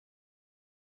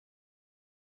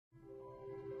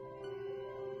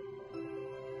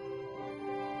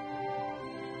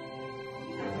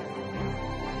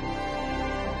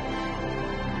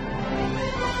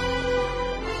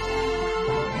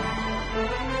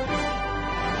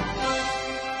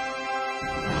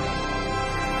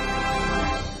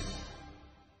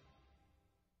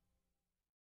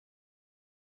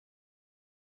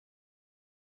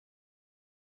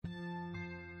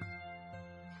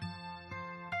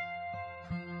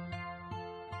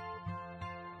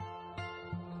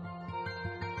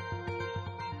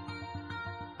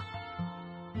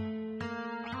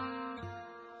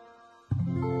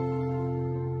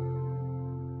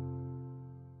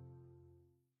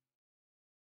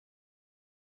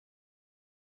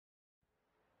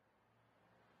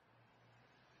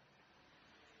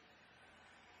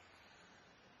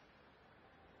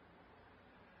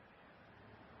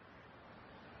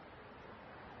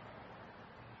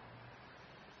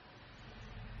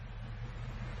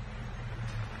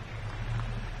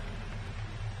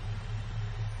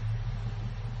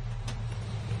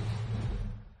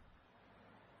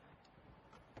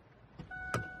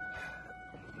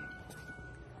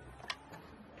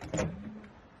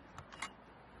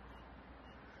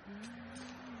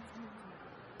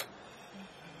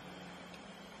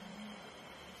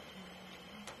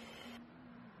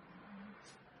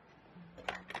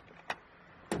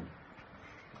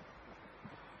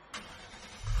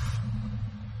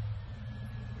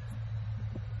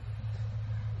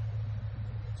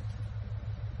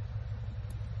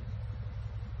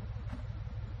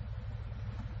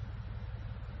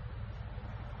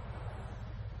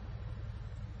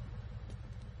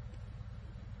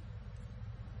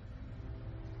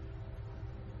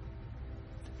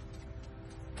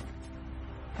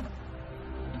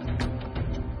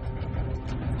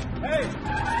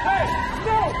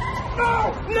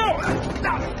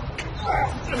Stop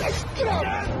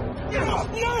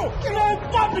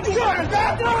the car!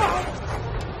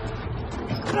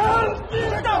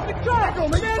 Stop the car! Go,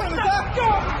 man! Stop the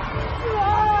car!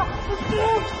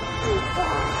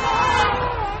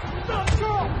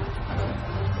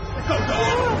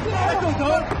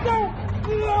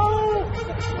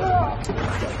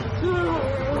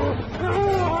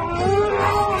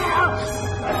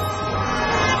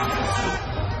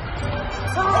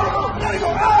 Let go,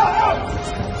 dog! Let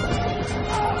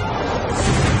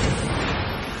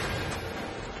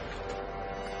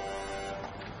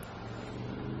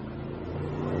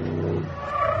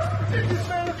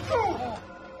go!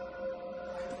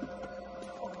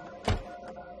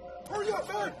 Hurry up,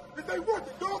 man! It ain't worth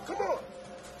it, dog! Come on!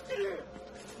 Get in!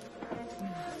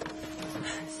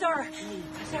 Sir,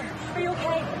 are you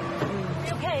okay? Are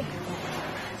you okay?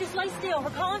 Just lay still. We're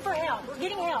calling for help. We're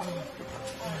getting help.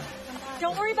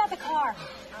 Don't worry about the car.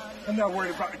 I'm not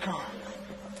worried about the car.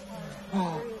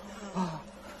 I'm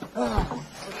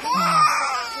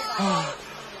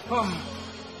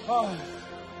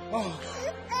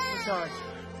sorry.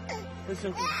 It's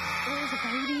okay. There was a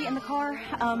baby in the car.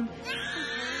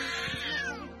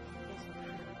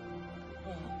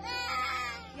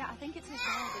 Yeah, I think it's his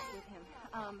dog that's with him.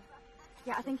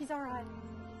 Yeah, I think he's all right.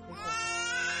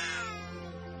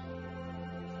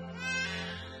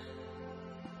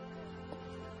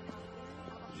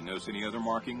 Did you notice any other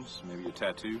markings? Maybe a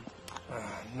tattoo?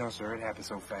 No, sir. It happened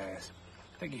so fast.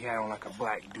 I think he had on like a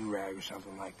black do-rag or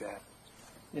something like that.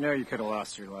 You know you could have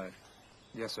lost your life.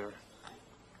 Yes, sir.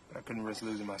 I couldn't risk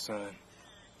losing my son.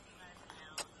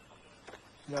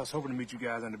 You know, I was hoping to meet you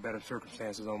guys under better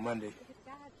circumstances on Monday.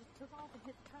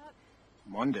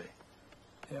 Monday?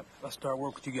 Yep, I'll start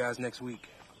work with you guys next week.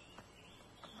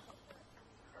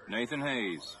 Nathan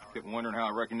Hayes. Kept wondering how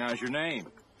I recognize your name.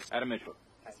 Adam Mitchell.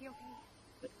 Is he okay?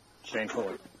 Shane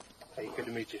Fuller. Hey, good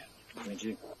to meet you. Meet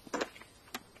you.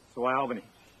 So why Albany?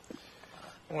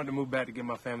 I wanted to move back to give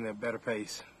my family a better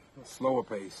pace, a slower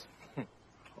pace.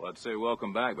 Well, I'd say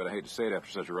welcome back, but I hate to say it after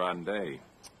such a rotten day.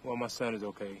 Well, my son is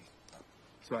okay,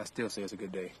 so I still say it's a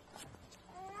good day.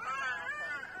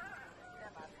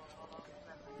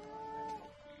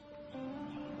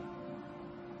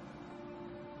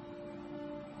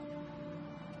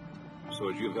 So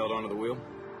would you have held onto the wheel?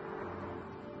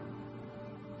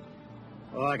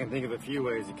 Well, I can think of a few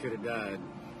ways he could have died,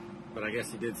 but I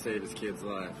guess he did save his kid's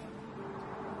life.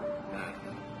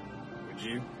 Would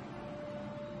you?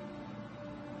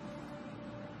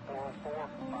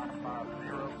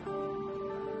 44550.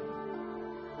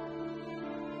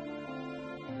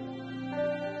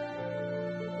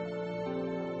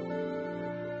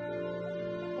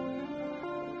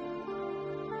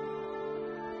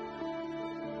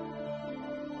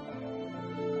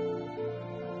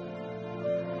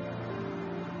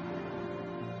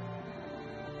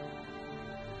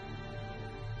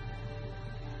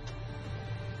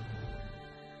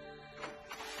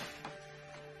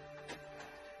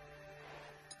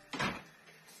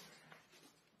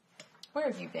 Where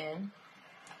have you been?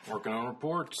 Working on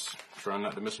reports. Trying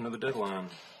not to miss another deadline.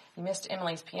 You missed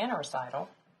Emily's piano recital.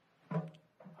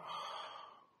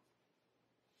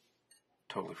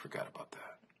 Totally forgot about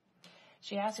that.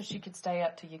 She asked if she could stay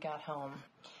up till you got home.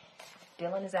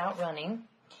 Dylan is out running.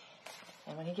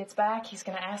 And when he gets back, he's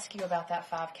going to ask you about that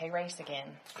 5K race again.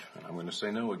 And I'm going to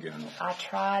say no again. I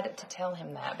tried to tell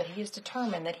him that, but he is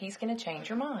determined that he's going to change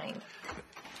your mind.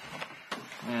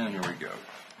 And here we go.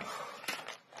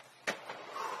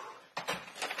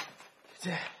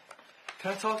 Dad,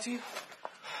 can I talk to you?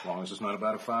 As long as it's not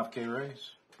about a 5K race.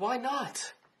 Why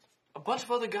not? A bunch of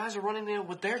other guys are running there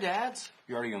with their dads.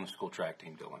 You're already on the school track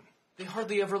team, Dylan. They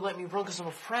hardly ever let me run because I'm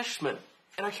a freshman.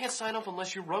 And I can't sign up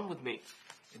unless you run with me.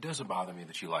 It doesn't bother me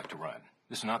that you like to run.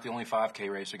 This is not the only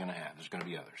 5K race you're going to have. There's going to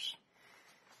be others.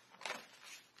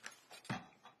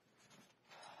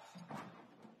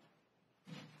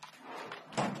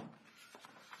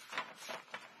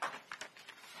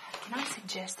 Can I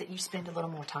suggest that you spend a little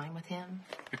more time with him?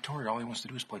 Victoria, all he wants to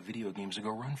do is play video games and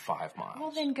go run 5 miles.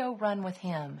 Well, then go run with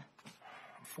him.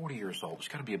 I'm 40 years old. There's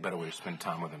got to be a better way to spend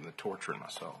time with him than torturing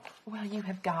myself. Well, you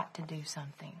have got to do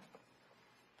something.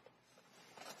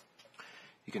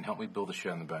 You can help me build a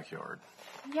shed in the backyard.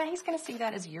 Yeah, he's going to see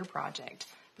that as your project.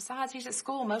 Besides, he's at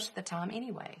school most of the time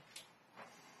anyway.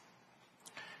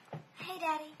 Hey,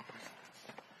 Daddy.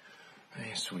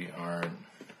 Hey, sweetheart.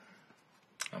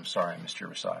 I'm sorry I missed your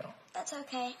recital. That's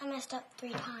okay. I messed up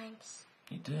 3 times.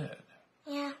 You did?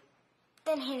 Yeah.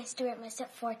 Then Hannah Stewart messed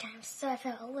up 4 times, so I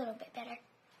felt a little bit better.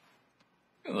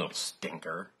 You little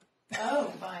stinker.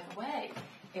 Oh, by the way,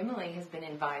 Emily has been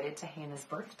invited to Hannah's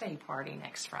birthday party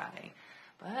next Friday.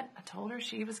 But I told her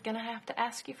she was going to have to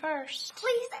ask you first.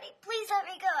 Please, Daddy, please let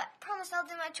me go. I promise I'll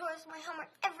do my chores, my homework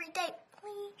every day.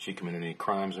 Please. She committed any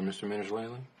crimes or misdemeanors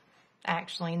lately?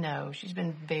 Actually, no. She's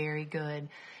been very good.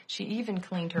 She even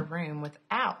cleaned her room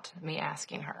without me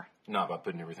asking her. Not by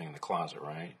putting everything in the closet,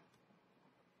 right?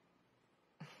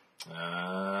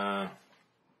 All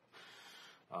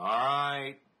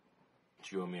right.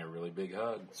 You owe me a really big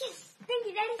hug. Yes, thank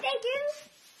you, Daddy, thank you.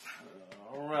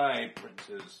 All right,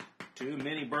 Princess. Too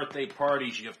many birthday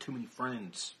parties. You have too many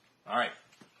friends. All right,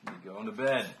 you going to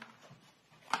bed.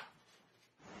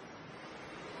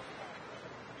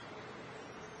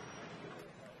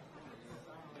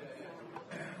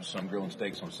 Some grilling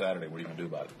steaks on Saturday. What are you going to do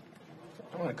about it?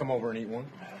 I want to come over and eat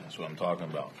one. That's what I'm talking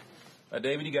about.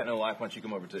 David, you got no life. Why don't you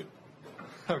come over, too?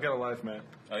 I've got a life, man.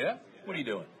 Oh, yeah? What are you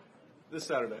doing? This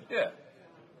Saturday. Yeah.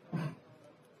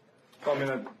 Well, I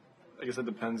mean, I guess it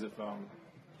depends if,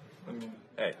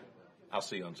 Hey, I'll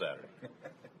see you on Saturday.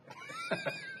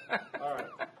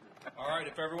 All right,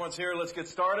 if everyone's here, let's get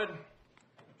started.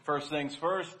 First things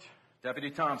first,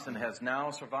 Deputy Thompson has now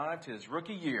survived his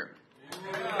rookie year.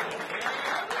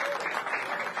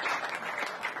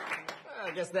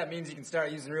 I guess that means you can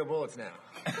start using real bullets now.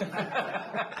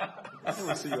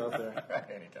 we'll see you out there.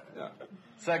 Anytime. Yeah.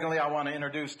 Secondly, I want to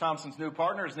introduce Thompson's new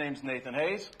partner. His name's Nathan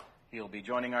Hayes. He'll be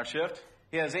joining our shift.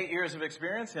 He has 8 years of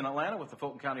experience in Atlanta with the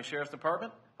Fulton County Sheriff's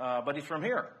Department, but he's from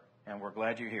here, and we're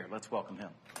glad you're here. Let's welcome him.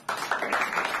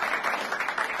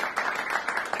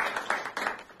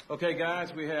 Okay,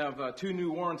 guys, we have 2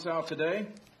 new warrants out today.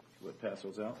 We'll pass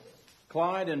those out.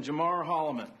 Clyde and Jamar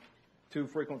Holloman, 2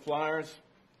 frequent flyers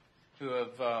who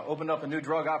have opened up a new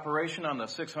drug operation on the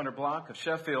 600 block of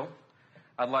Sheffield.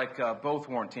 I'd like both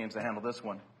warrant teams to handle this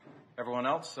one. Everyone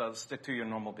else, stick to your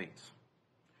normal beats.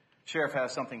 Sheriff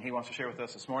has something he wants to share with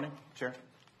us this morning. Sheriff?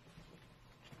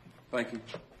 Thank you.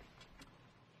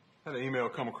 I had an email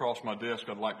come across my desk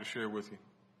I'd like to share with you.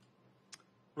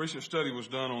 A recent study was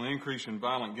done on the increase in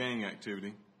violent gang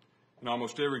activity. In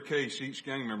almost every case, each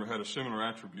gang member had a similar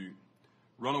attribute: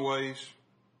 runaways,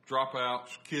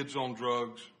 dropouts, kids on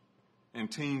drugs,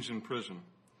 and teens in prison.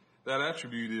 That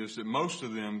attribute is that most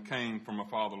of them came from a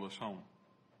fatherless home.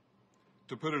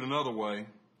 To put it another way,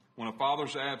 when a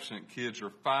father's absent, kids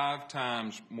are 5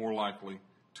 times more likely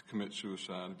to commit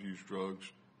suicide, abuse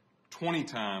drugs, 20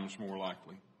 times more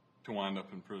likely to wind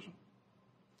up in prison.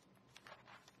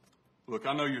 Look,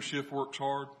 I know your shift works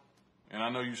hard, and I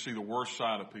know you see the worst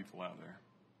side of people out there.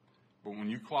 But when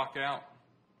you clock out,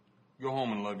 go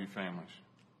home and love your families.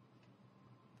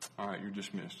 All right, you're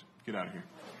dismissed. Get out of here.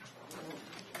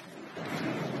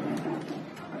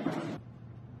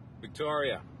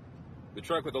 Victoria, the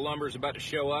truck with the lumber is about to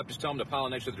show up. Just tell them to pile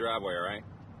it next to the driveway, all right?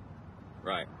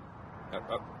 Right.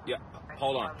 Yeah,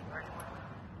 hold on.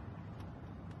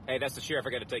 Hey, that's the sheriff. I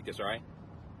got to take this, all right?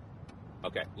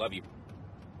 Okay, love you.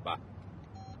 Bye.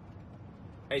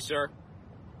 Hey, sir.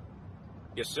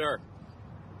 Yes, sir.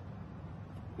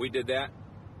 We did that.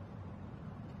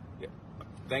 Yeah.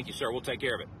 Thank you, sir. We'll take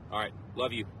care of it. All right.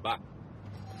 Love you. Bye.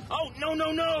 Oh, no,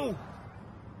 no, no!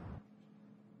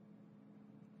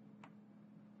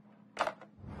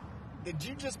 Did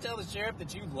you just tell the sheriff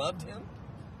that you loved him?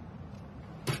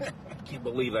 I can't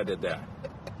believe I did that.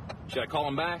 Should I call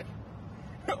him back?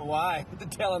 Why? To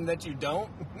tell him that you don't?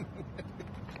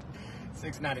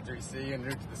 693C en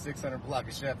route to the 600 block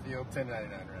of Sheffield,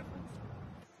 1099 reference.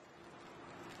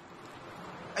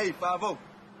 Hey, 5-0.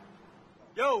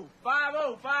 Yo,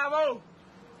 5-0, 5-0.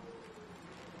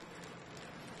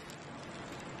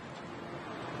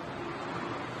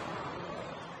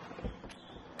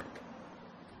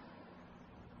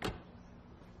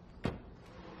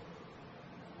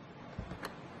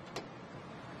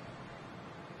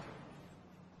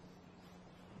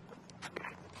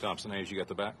 Thompson Hayes, you got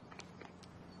the back?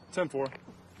 10-4.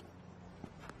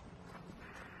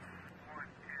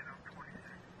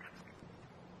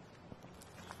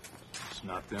 It's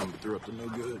not them, but they're up to no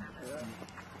good.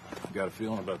 You got a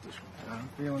feeling about this one? I'm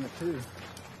feeling it too.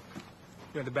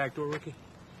 You had the back door, rookie?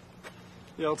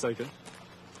 Yeah, I'll take it.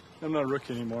 I'm not a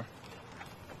rookie anymore.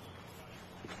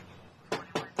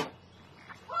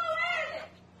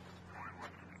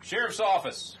 Sheriff's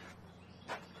office.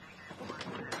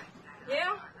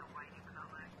 Yeah?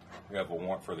 We have a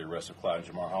warrant for the arrest of Clyde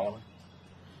and Jamar Holloman.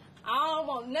 I don't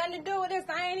want nothing to do with this.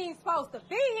 I ain't even supposed to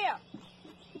be here.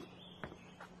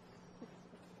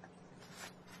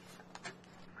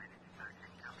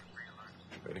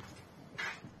 Ready?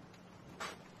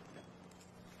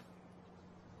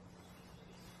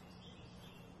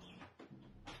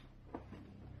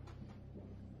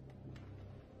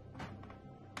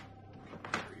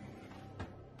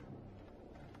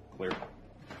 Clear.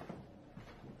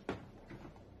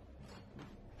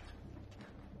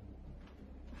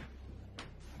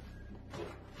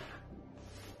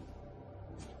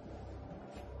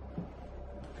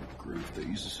 Group, they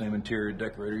use the same interior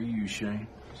decorator you use, Shane.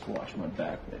 Just watch my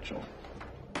back, Mitchell.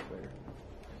 Clear.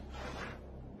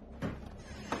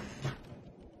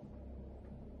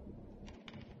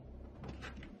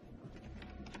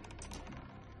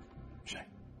 Shane.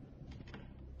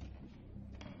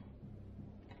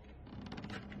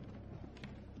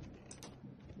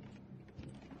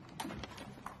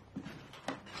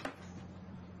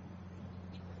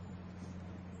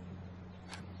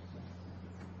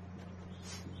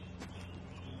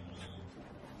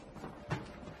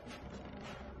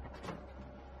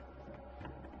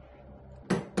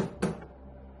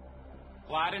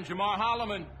 Clyde and Jamar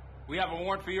Holloman, we have a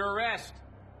warrant for your arrest.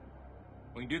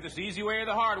 We can do this the easy way or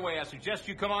the hard way. I suggest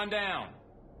you come on down.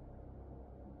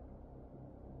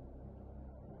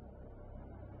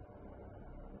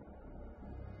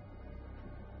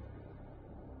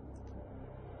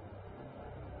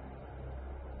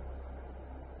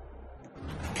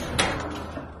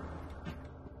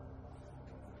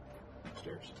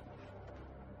 Upstairs.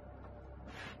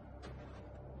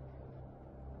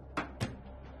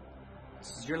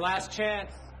 This is your last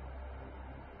chance.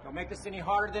 Don't make this any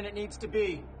harder than it needs to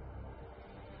be.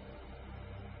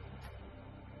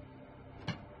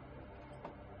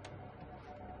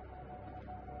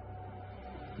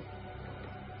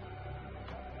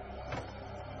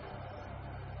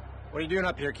 What are you doing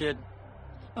up here, kid?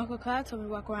 Uncle Clyde told me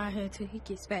to walk around here until he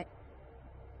gets back.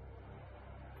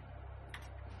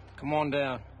 Come on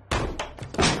down.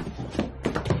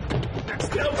 Let's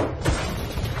go!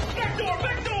 Back door!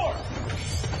 Back door!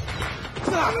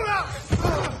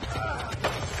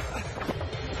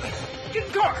 Get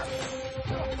in the car!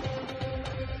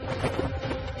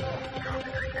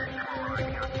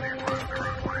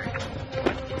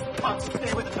 Pops,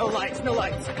 stay with it. No lights, no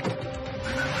lights.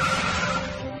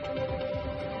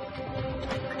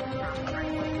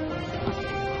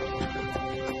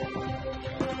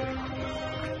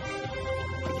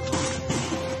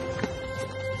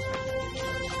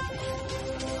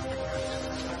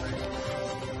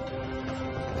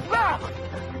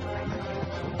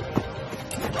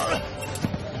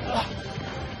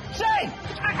 Shane!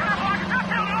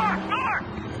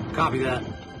 Copy that.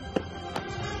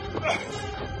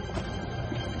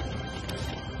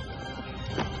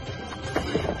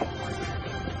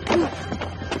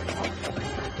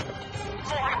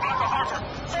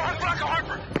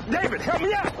 David, help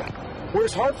me out!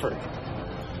 Where's Hartford?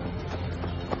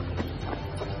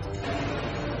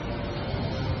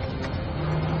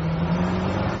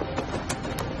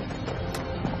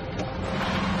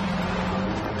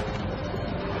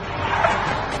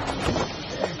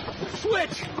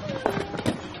 Switch!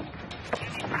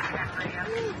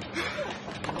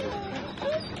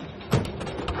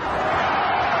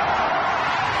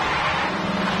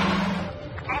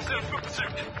 Austin,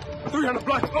 300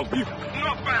 blocks, Oakview,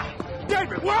 northbound.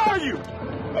 David, where are you?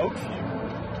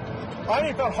 Oakview? I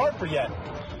ain't found Hartford yet.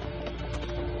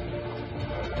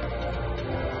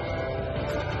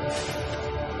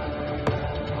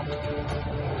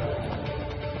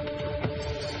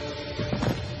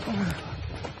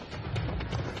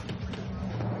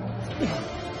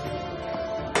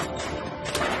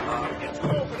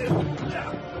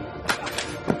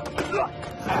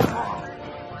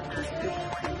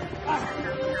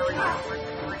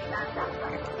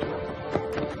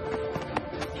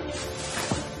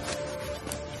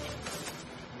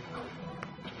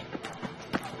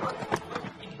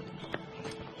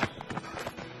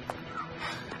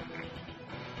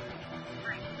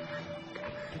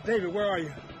 David, where are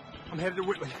you? I'm headed to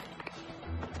Whitley.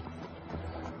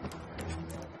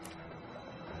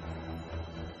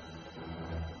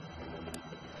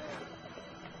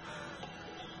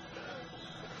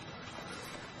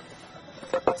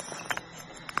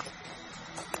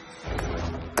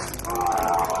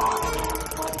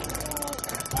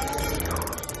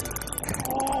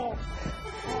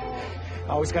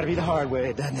 Always gotta be the hard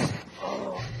way, doesn't it?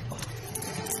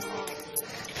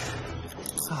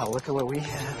 Oh, look at what we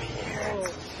have here.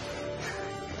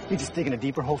 You're just digging a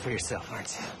deeper hole for yourself,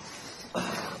 aren't you?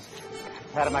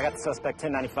 Adam, I got the suspect,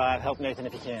 1095. Help Nathan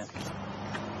if you can.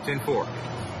 10-4.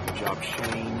 Good job,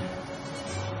 Shane.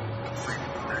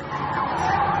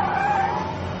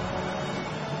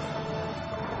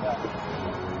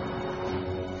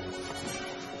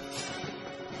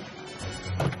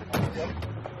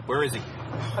 Where is he?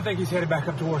 I think he's headed back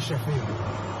up towards Sheffield.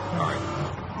 All right.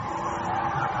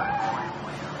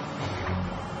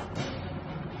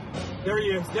 There he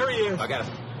is. There he is. I got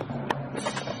him.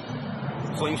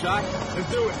 Slingshot? Let's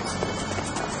do it.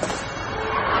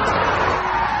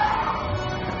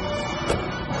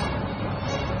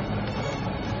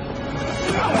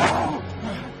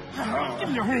 Give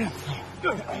me your hand.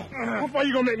 How far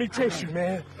you gonna make me chase you,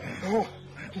 man? Oh,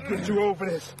 I'll get you over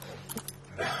this.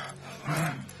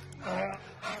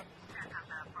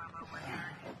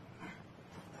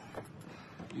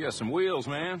 You got some wheels,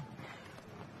 man.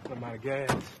 I'm out of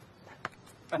gas.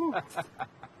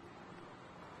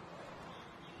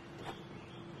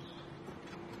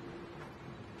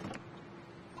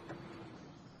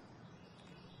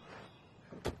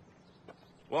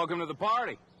 Welcome to the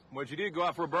party. What'd you do, go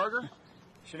out for a burger?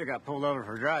 Should have got pulled over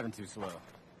for driving too slow.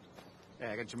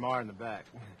 Yeah, I got Jamar in the back.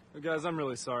 Hey guys, I'm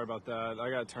really sorry about that.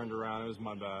 I got turned around. It was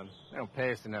my bad. They don't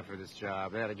pay us enough for this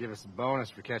job. They had to give us a bonus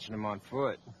for catching him on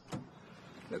foot.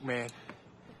 Look, man,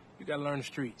 you gotta learn the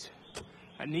streets.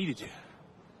 I needed you.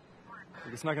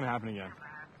 Look, it's not gonna happen again.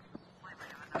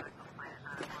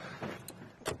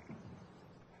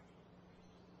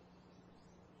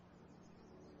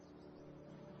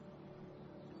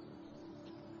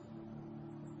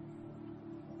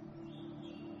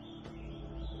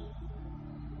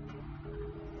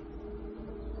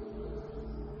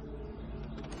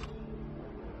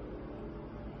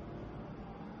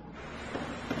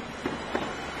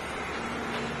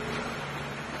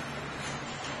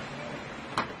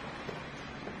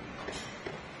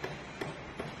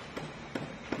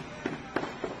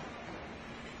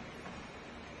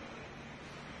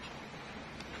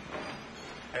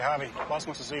 Hey, Javi, boss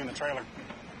wants to see you in the trailer.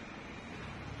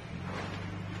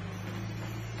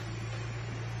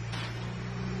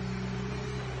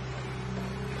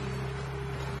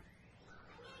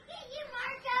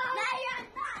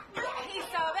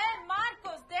 Isabel,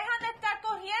 Marcos, deja de estar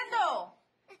corriendo.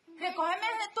 Recógeme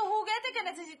tu juguete que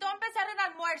necesito empezar el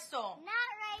almuerzo.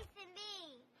 Not rice and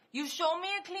beans. You show me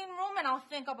a clean room and I'll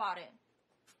think about it.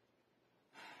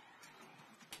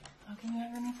 Oh, can you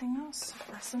have anything else?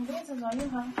 Some beans is all you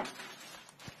have.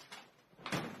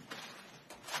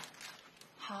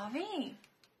 Javi,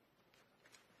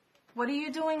 what are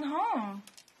you doing home?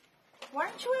 Why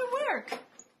aren't you at work?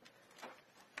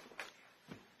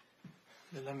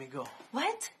 They let me go.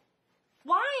 What?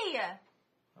 Why?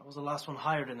 I was the last one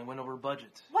hired and they went over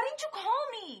budget. Why didn't you call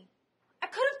me? I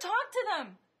could have talked to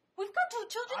them. We've got 2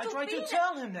 children I to tried feed. to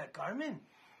tell him that, Carmen,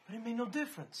 but it made no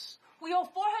difference. We owe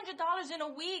 $400 in a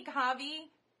week,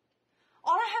 Javi.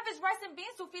 All I have is rice and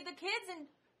beans to feed the kids, and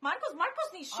Marcos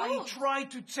needs shoes. I tried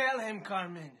to tell him,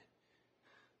 Carmen.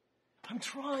 I'm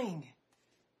trying.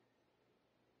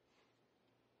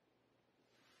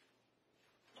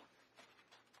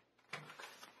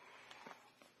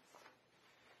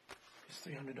 It's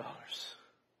 $300. Get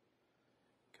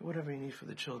whatever you need for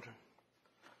the children.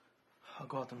 I'll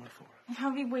go out there and look for it.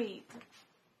 Javi, wait.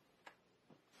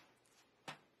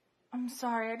 I'm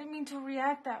sorry. I didn't mean to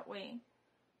react that way.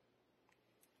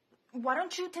 Why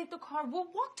don't you take the car? We'll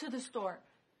walk to the store.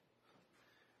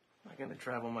 I'm not gonna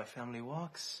travel my family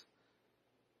walks.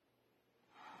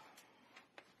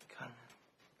 Carmen,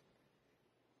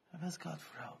 I've asked God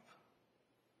for help.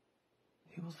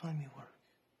 He will find me work.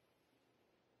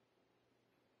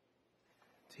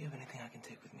 Do you have anything I can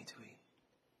take with me to eat?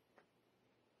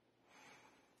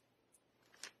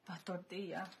 La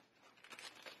tortilla.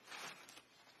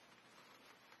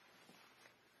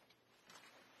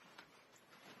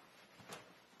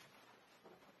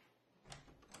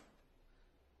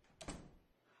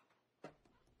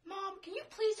 Mom, can you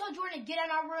please tell Jordan to get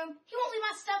in our room? He won't leave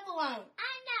my stuff alone.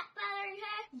 I'm not bothering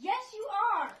her. Yes, you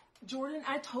are. Jordan,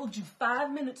 I told you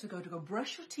 5 minutes ago to go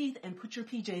brush your teeth and put your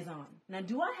PJs on. Now,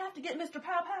 do I have to get Mr.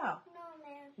 Pow Pow? No,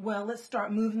 ma'am. Well, let's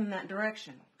start moving in that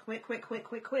direction. Quick, quick, quick,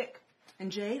 quick, quick.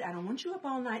 And Jade, I don't want you up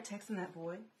all night texting that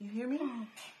boy. You hear me?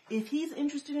 If he's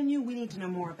interested in you, we need to know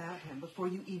more about him before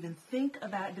you even think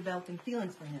about developing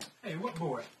feelings for him. Hey, what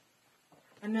boy?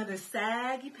 Another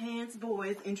saggy pants boy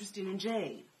is interested in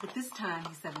Jade, but this time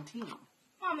he's 17.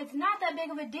 Mom, it's not that big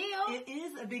of a deal. It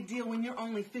is a big deal when you're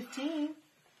only 15.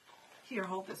 Here,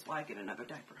 hold this while I get another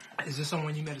diaper. Is this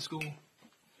someone you met at school?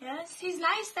 Yes, he's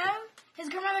nice, though. His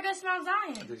grandmother goes to Mount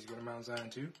Zion. Does he go to Mount Zion,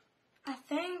 too? I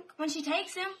think, when she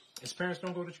takes him. His parents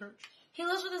don't go to church? He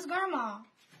lives with his grandma.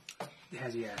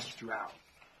 Has he asked you out?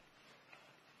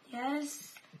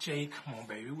 Yes. Jay, come on,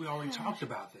 baby. We already talked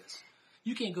about this.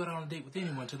 You can't go down on a date with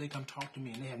anyone until they come talk to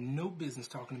me, and they have no business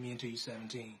talking to me until you're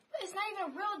 17. But it's not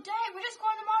even a real date. We're just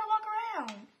going to the mall to walk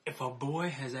around. If a boy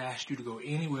has asked you to go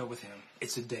anywhere with him,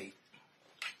 it's a date.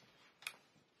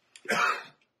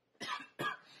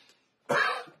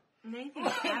 Nathan,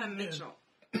 Adam Mitchell.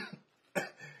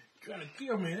 Trying to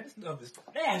kill me. That stuff is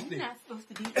nasty. You're not supposed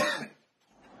to be.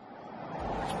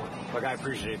 Look, I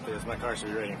appreciate this. My car should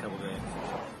be ready in a couple days.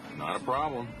 Not a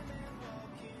problem.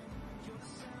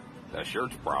 That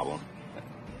shirt's a problem.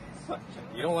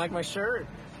 You don't like my shirt?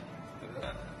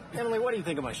 Emily, what do you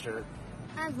think of my shirt?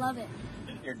 I love it.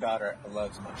 Your daughter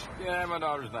loves my shirt. Yeah, my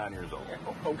daughter's 9 years old.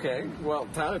 Okay, well,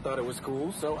 Tyler thought it was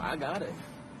cool, so I got it.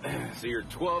 So your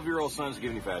 12-year-old son's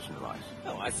giving you fashion advice?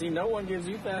 Oh, I see no one gives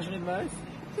you fashion advice.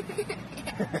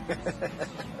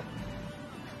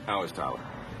 How is Tyler?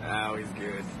 Oh, he's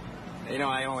good. You know,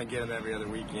 I only get him every other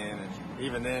weekend, and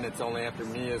even then, it's only after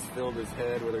Mia's filled his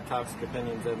head with her toxic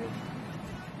opinions of me.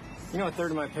 You know, a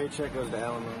third of my paycheck goes to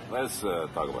alimony. Let's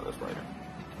talk about this later.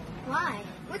 Why?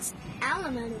 What's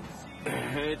alimony?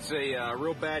 It's a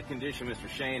real bad condition Mr.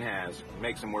 Shane has.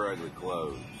 Makes him wear ugly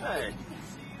clothes. Hey.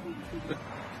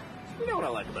 You know what I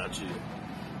like about you?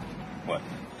 What?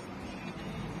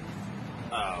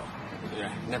 Oh,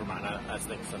 yeah, never mind. I was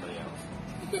thinking somebody else.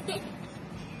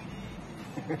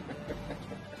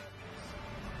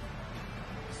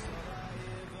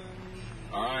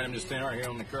 All right, I'm just standing right here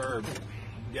on the curb.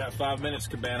 You got 5 minutes,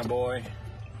 Cabana boy. Hey,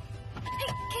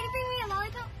 can you bring me a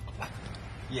lollipop?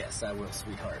 Yes, I will,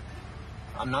 sweetheart.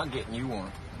 I'm not getting you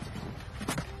one.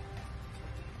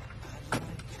 Oh,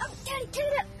 Daddy, turn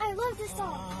it up. I love this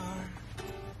song.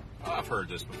 Oh, I've heard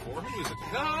this before. Who is it?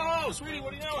 No, sweetie,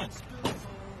 what are you doing?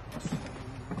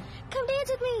 Come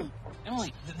dance with me.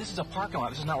 Emily, this is a parking lot.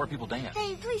 This is not where people dance.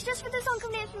 Hey, please, just for the song,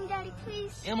 come dance with me, Daddy,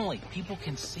 please. Emily, people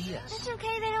can see us. It's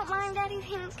okay. They don't mind, Daddy.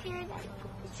 They don't care, Daddy.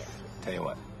 Tell you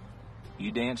what,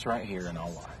 you dance right here and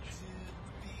I'll watch.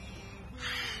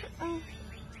 Okay.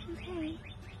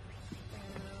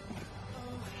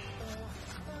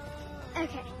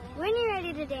 Okay, when you're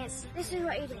ready to dance, this is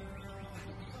what you do.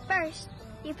 First,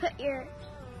 you put your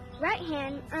right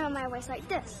hand around my waist like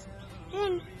this.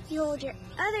 Then you hold your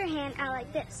other hand out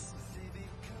like this.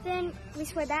 Then we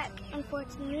sway back and forth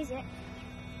to the music.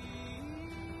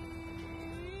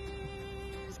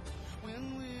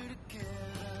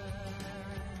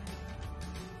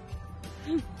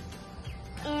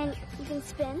 And you can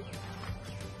spin.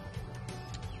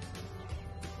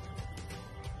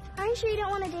 Are you sure you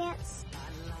don't want to dance?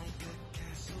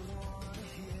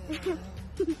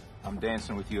 I'm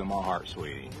dancing with you in my heart,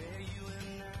 sweetie.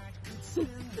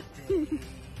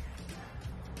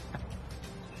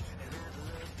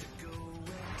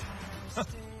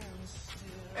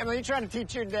 Emily, you trying to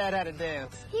teach your dad how to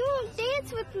dance? He won't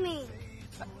dance with me.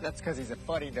 That's because he's a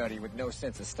fuddy-duddy with no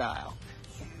sense of style.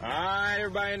 All right,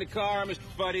 everybody in the car. Mr.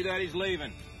 Fuddy Duddy's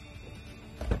leaving.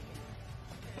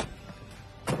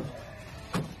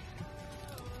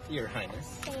 Your Highness.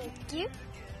 Thank you.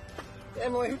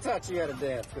 Emily, who taught you how to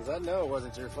dance? Because I know it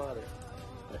wasn't your father.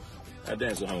 I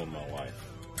dance at home with my wife.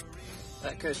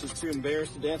 That because she's too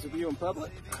embarrassed to dance with you in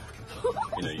public?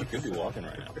 You know, you could be walking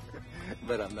right now.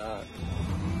 But I'm not.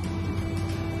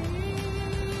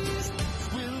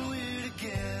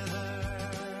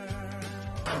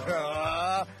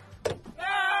 No!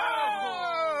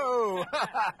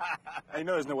 I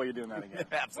know there's no way you're doing that again.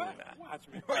 Absolutely not. Watch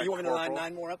me. What, you want me to line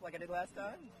 9 more up like I did last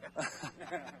time?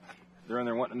 They're in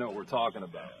there wanting to know what we're talking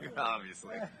about.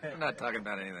 Obviously. I'm not talking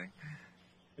about anything.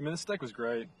 I mean, the steak was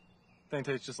great. Thing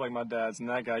tastes just like my dad's, and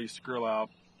that guy used to grill out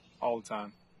all the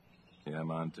time. Yeah,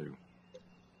 mine too.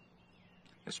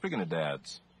 Hey, speaking of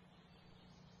dads,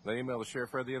 they emailed the sheriff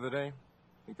Fred the other day.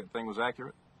 Think that thing was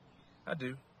accurate? I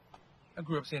do. I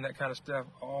grew up seeing that kind of stuff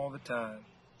all the time.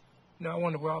 You know, I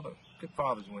wonder where all the good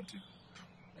fathers went to.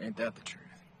 Ain't that the truth?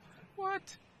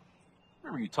 What?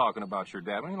 Remember you talking about your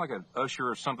dad? Wasn't he like an usher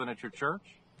or something at your church?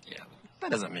 Yeah, that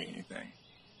doesn't mean anything.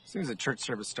 As soon as the church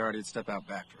service started, he'd step out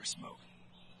back for a smoke.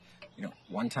 You know,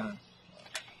 one time,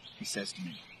 he says to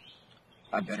me,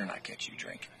 I better not catch you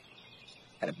drinking.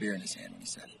 Had a beer in his hand when he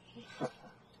said it.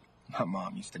 My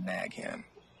mom used to nag him.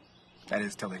 That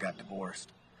is, till they got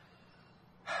divorced.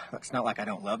 Look, it's not like I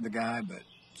don't love the guy, but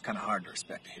it's kind of hard to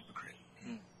respect a hypocrite.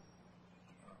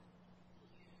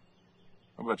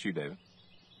 What about you, David?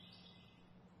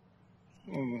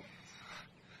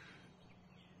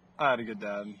 I had a good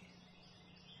dad.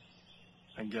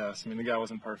 I guess. I mean, the guy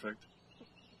wasn't perfect.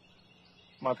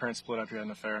 My parents split after he had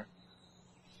an affair.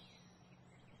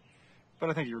 But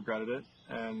I think he regretted it,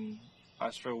 and I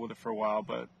struggled with it for a while,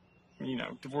 but, you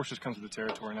know, divorce just comes with the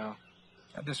territory now.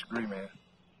 I disagree, man.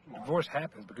 Divorce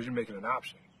happens because you're making an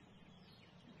option.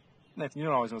 Nathan, you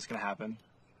don't always know what's going to happen.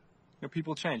 You know,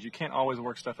 people change. You can't always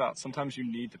work stuff out. Sometimes you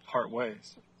need to part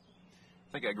ways.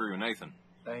 I think I agree with Nathan.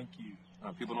 Thank you.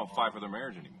 People don't fight for their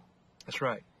marriage anymore. That's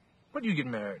right. When you get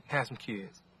married, have some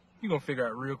kids, you're going to figure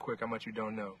out real quick how much you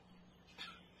don't know.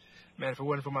 Man, if it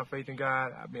wasn't for my faith in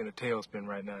God, I'd be in a tailspin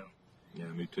right now. Yeah,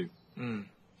 me too.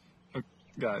 Look,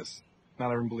 Guys,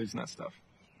 not everyone believes in that stuff.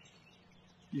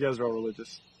 You guys are all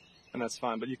religious, and that's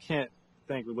fine, but you can't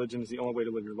think religion is the only way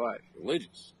to live your life.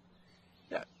 Religious?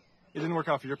 Yeah. It didn't work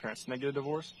out for your parents. Didn't they get a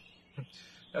divorce?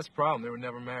 That's the problem. They were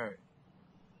never married.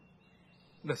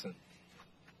 Listen,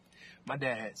 my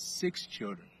dad had 6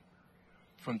 children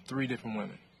from 3 different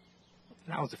women.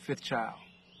 And I was the 5th child.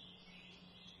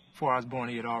 Before I was born,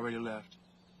 he had already left.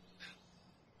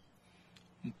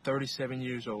 I'm 37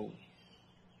 years old,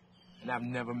 and I've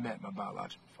never met my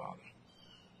biological father.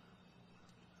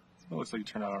 It looks like you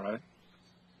turned out all right.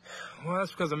 Well,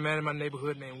 that's because a man in my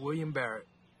neighborhood named William Barrett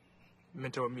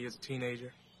mentored me as a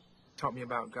teenager, taught me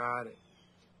about God, and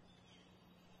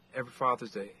every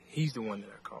Father's Day, he's the one that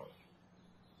I call.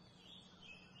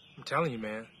 I'm telling you,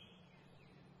 man,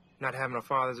 not having a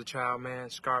father as a child, man,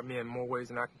 scarred me in more ways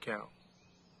than I can count.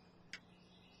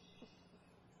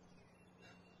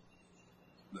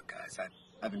 Look, guys,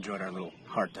 I've enjoyed our little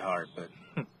heart-to-heart, but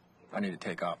I need to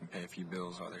take off and pay a few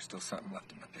bills while there's still something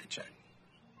left in my paycheck.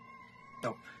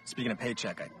 Oh, speaking of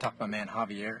paycheck, I talked to my man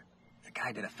Javier. The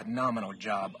guy did a phenomenal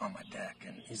job on my deck,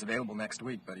 and he's available next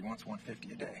week, but he wants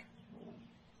 $150 a day.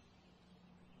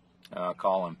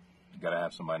 Call him. You gotta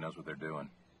have somebody who knows what they're doing.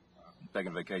 I'm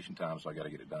taking vacation time, so I gotta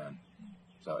get it done.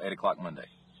 So 8 o'clock Monday.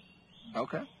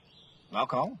 Okay. I'll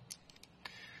call him.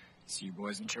 See you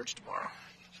boys in church tomorrow.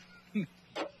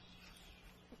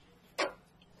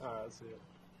 All right, see you.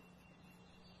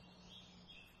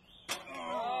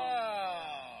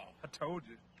 I told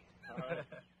you.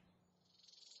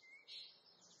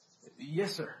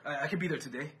 Yes, sir. I can be there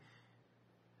today.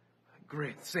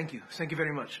 Great. Thank you. Thank you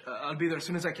very much. I'll be there as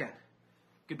soon as I can.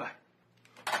 Goodbye.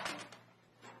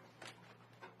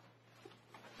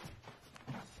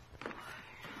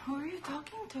 Who are you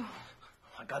talking to?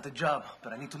 I got the job,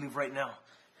 but I need to leave right now.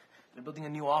 They're building a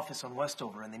new office on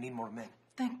Westover, and they need more men.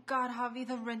 Thank God, Javi,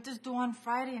 the rent is due on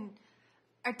Friday, and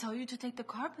I tell you to take the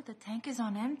car, but the tank is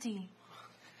on empty.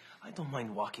 I don't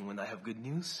mind walking when I have good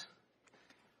news.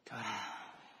 God,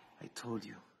 I told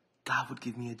you, God would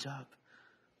give me a job.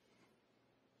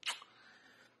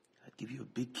 I'd give you a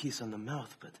big kiss on the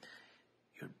mouth, but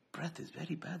your breath is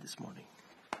very bad this morning.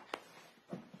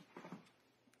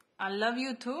 I love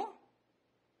you too.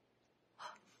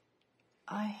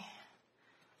 I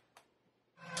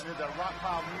need that rock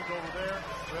pile moved over there.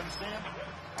 You understand?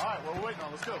 All right, well, we're waiting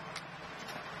on. Let's go.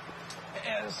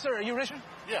 Sir, are you Richard?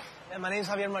 Yeah. My name's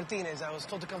Javier Martinez. I was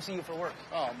told to come see you for work.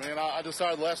 Oh, man, I just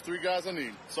hired the last 3 guys I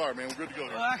need. Sorry, man, we're good to go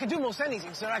here. I could do most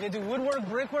anything, sir. I could do woodwork,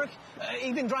 brickwork,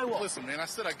 even drywall. Listen, man, I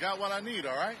said I got what I need,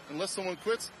 all right? Unless someone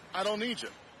quits, I don't need you.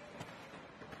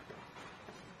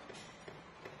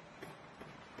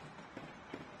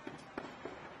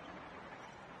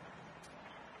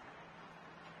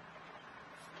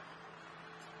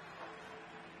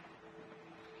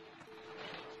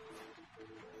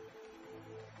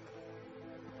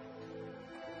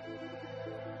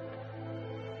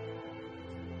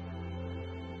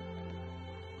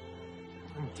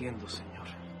 Entiendo, señor.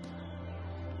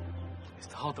 He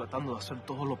estado tratando de hacer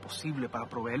todo lo posible para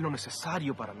proveer lo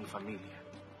necesario para mi familia.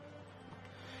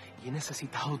 Y he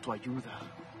necesitado tu ayuda.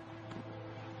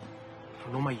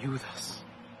 Pero no me ayudas.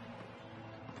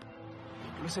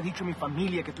 Yo les he dicho a mi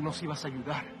familia que tú nos ibas a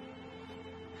ayudar.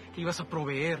 Que ibas a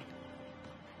proveer.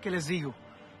 ¿Qué les digo?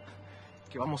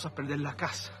 Que vamos a perder la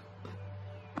casa.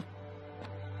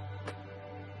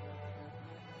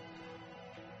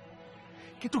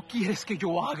 ¿Qué tú quieres que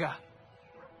yo haga?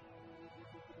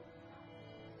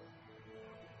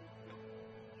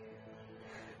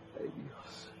 Ay,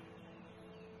 Dios.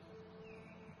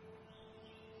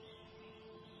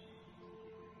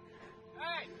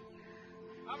 Hey!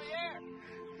 Javier!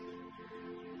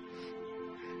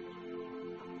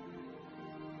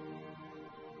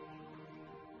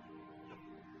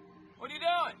 What are you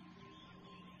doing?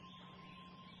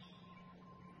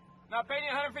 Not paying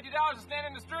you $150 to stand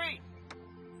in the street.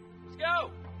 Let's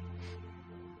go.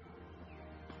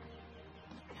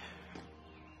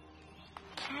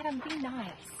 Adam, be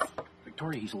nice.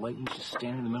 Victoria, he's late. He's just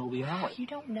standing in the middle of the alley. You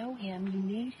don't know him. You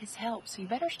need his help, so you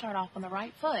better start off on the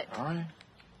right foot. All right.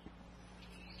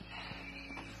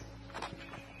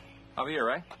 Javier,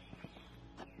 right?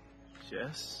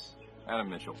 Yes? Adam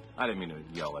Mitchell. I didn't mean to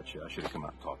yell at you. I should have come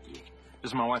out and talked to you.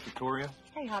 This is my wife, Victoria.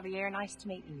 Hey, Javier. Nice to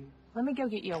meet you. Let me go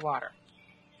get you a water.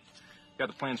 Got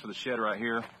the plans for the shed right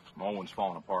here. My old one's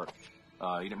falling apart.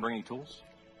 You didn't bring any tools?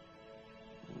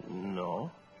 No.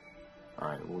 All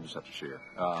right, we'll just have to share.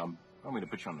 I don't mean to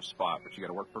put you on the spot, but you got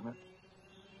a work permit?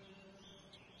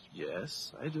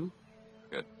 Yes, I do.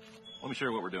 Good. Let me show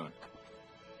you what we're doing.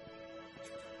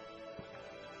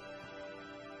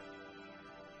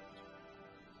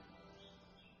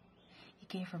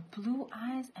 Gave her blue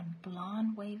eyes and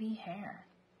blonde wavy hair.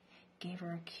 Gave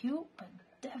her a cute but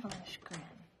devilish grin.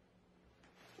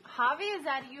 Javi, is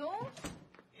that you?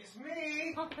 It's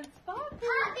me. Oh, it's Papi.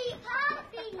 Papi,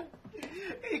 Papi!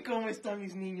 ¿Y cómo están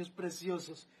mis niños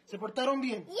preciosos? ¿Se portaron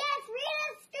bien? Yes,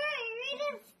 read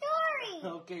a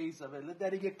story! Okay, Isabel, let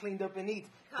Daddy get cleaned up and eat.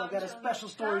 Come, I got a special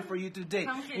story for you today.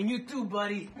 Come, kid. And you too,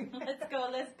 buddy. Let's go.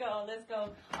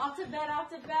 Off to bed,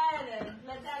 and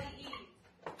let Daddy eat.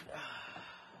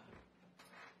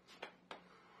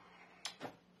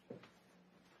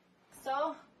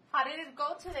 So, how did it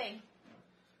go today?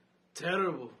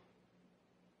 Terrible.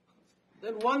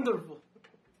 Then wonderful.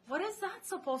 What is that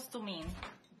supposed to mean?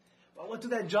 I went to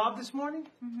that job this morning,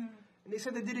 and they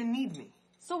said they didn't need me.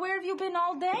 So where have you been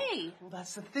all day? Well,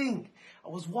 that's the thing. I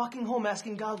was walking home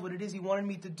asking God what it is he wanted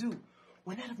me to do.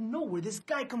 When out of nowhere, this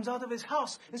guy comes out of his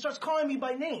house and starts calling me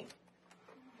by name.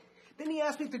 Then he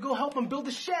asked me to go help him build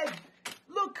a shed.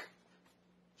 Look.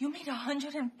 You made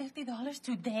 $150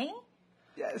 today?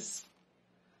 Yes.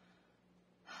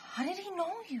 How did he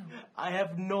know you? I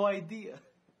have no idea.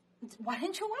 Why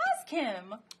didn't you ask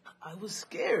him? I was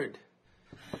scared.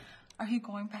 Are you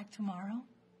going back tomorrow?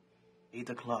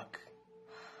 8:00.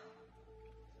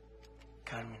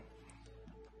 Carmen,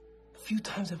 few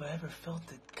times have I ever felt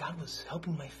that God was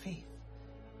helping my faith.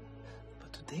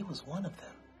 But today was one of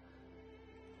them.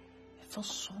 It felt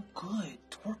so good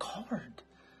to work hard.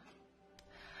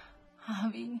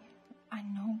 Javi, I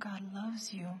know God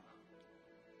loves you.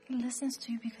 He listens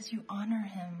to you because you honor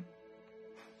him.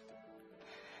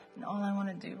 And all I want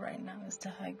to do right now is to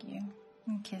hug you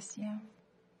and kiss you.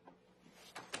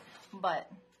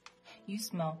 But you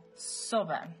smell so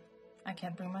bad. I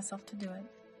can't bring myself to do it.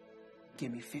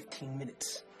 Give me 15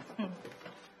 minutes.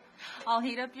 I'll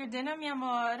heat up your dinner, mi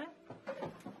amor. It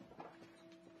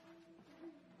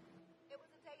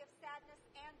was a day of sadness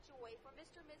and joy for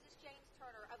Mr. and Mrs. James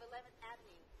Turner of 11th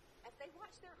Avenue as they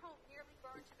watched their home nearly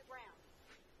burn to the ground.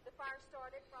 The fire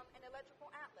started from an electrical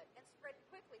outlet and spread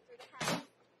quickly through the house.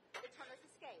 The Turners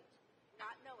escaped,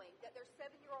 not knowing that their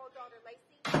 7-year-old daughter,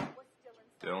 Lacey, was still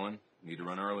inside. Dylan, need to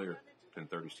run earlier.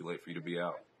 10:30's too late for you to be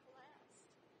out.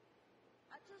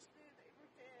 I just knew they were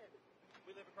dead.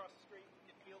 We live across the street. We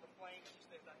can feel the flames.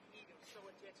 Just the heat. It was so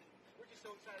intense. And we're just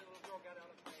so excited the little girl got out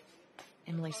of the flames.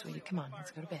 Emily, sweetie, come on,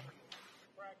 let's go to bed.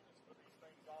 Practice for these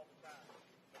things all the time.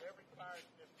 But every fire is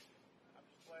different. I'm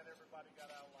just glad everybody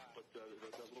got out alive. But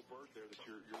that little bird there that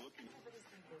you're looking at.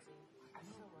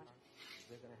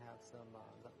 They're going to have some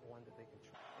one that they can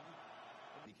try.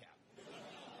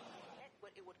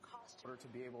 What it would cost In order to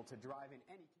be able to drive in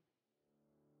any.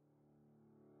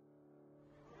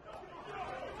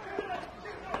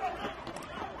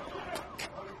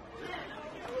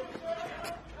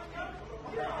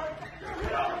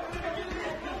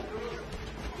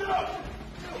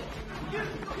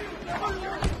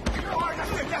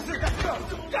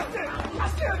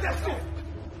 That's it.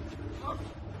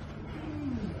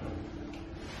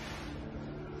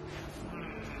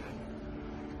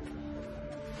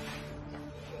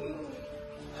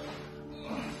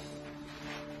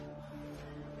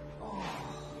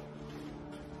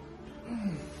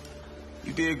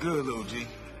 You did good, little G.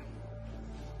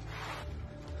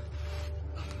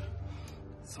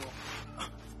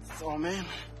 So, man.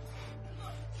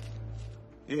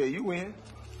 Yeah, you win.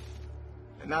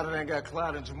 And now that I ain't got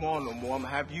Clyde and Jamal no more, I'm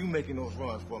gonna have you making those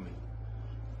runs for me.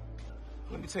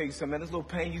 Let me tell you something, man. This little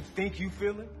pain you think you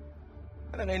feeling,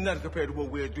 that ain't nothing compared to what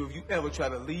we'll do if you ever try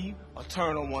to leave or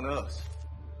turn on one of us.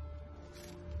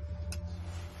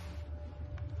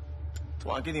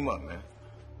 Twan, get him up, man.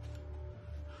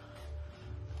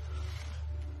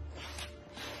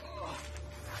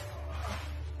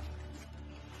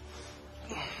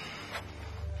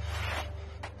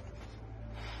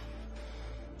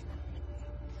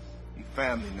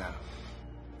 Family now.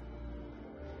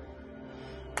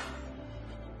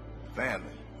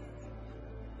 Family.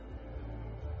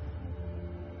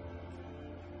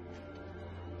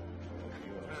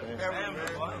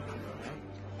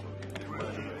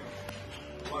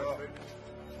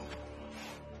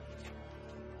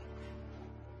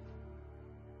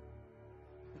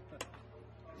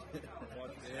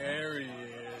 There he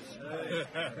is.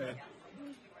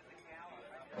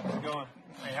 How's it going?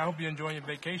 Hey, I hope you're enjoying your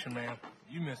vacation, man.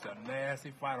 You missed a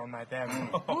nasty fight on Ninth Avenue.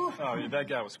 Oh, yeah, that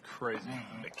guy was crazy.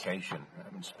 Vacation.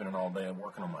 I've been spending all day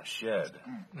working on my shed.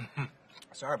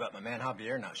 Sorry about my man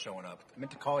Javier not showing up. I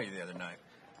meant to call you the other night.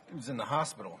 He was in the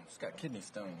hospital. He's got kidney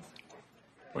stones.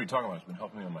 What are you talking about? He's been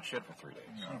helping me on my shed for 3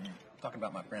 days. Talking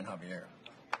about my friend Javier.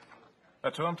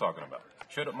 That's who I'm talking about.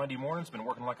 Showed up Monday morning, has been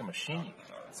working like a machine.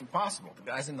 It's impossible. The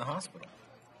guy's in the hospital.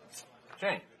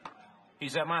 Shane,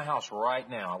 He's at my house right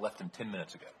now. I left him 10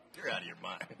 minutes ago. You're out of your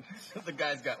mind. The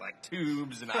guy's got like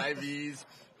tubes and IVs.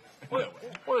 What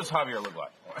does Javier look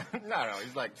like? No,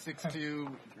 he's like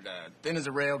 6'2", thin as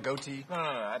a rail, goatee. No,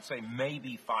 I'd say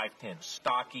maybe 5'10",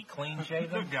 stocky, clean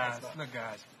shaven. Look,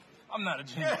 guys. I'm not a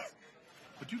genius.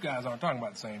 But you guys aren't talking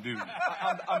about the same dude.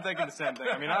 I'm thinking the same thing.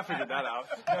 I mean, I figured that out.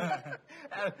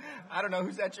 I don't know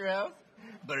who's at your house,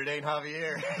 but it ain't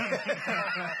Javier.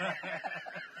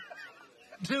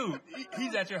 Dude,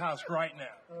 he's at your house right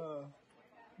now.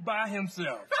 By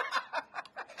himself.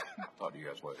 Talk to you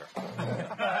guys later.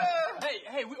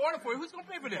 Hey, we ordered for you. Who's going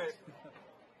to pay for this?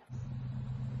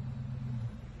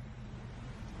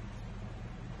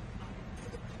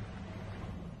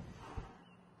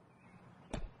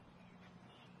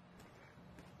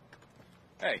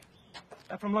 Hey.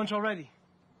 Back from lunch already.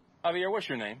 Javier, what's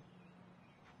your name?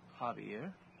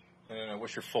 Javier?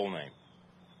 What's your full name?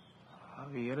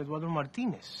 Javier Eduardo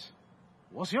Martinez.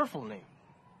 What's your full name?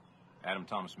 Adam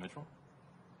Thomas Mitchell.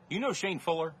 You know Shane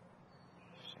Fuller?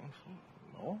 Shane Fuller?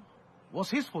 No. What's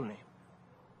his full name?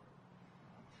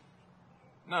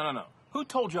 No. Who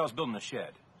told you I was building a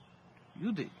shed?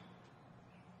 You did.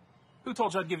 Who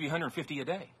told you I'd give you $150 a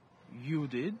day? You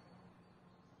did.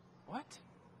 What?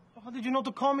 How did you know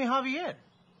to call me Javier?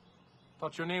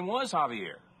 Thought your name was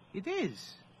Javier. It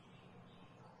is.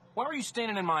 Why were you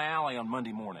standing in my alley on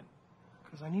Monday morning?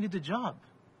 Because I needed the job.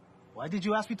 Why did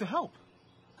you ask me to help?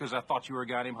 Because I thought you were a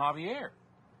guy named Javier.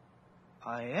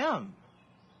 I am.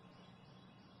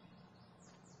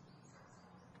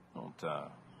 You don't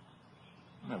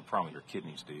have a problem with your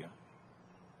kidneys, do you?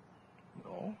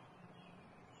 No.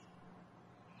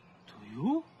 Do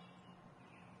you?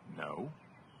 No.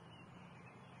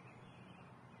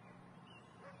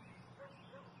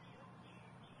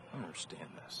 I don't understand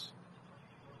this.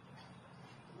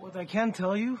 What I can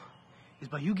tell you is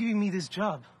by you giving me this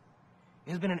job,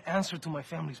 it has been an answer to my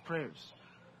family's prayers.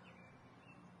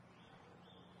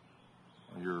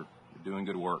 Well, you're doing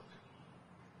good work.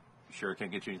 You sure I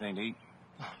can't get you anything to eat?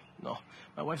 No,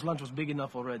 my wife's lunch was big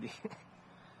enough already.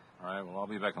 All right, well, I'll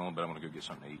be back in a little bit. I'm going to go get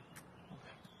something to eat.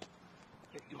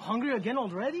 You hungry again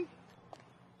already?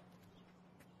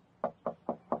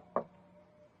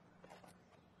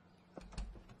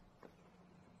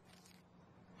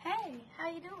 Hey, how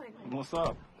you doing? What's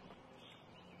up?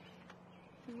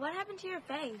 What happened to your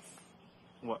face?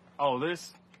 What? Oh,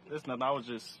 this nothing. I was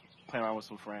just playing around with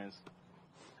some friends.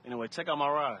 Anyway, check out my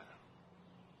ride.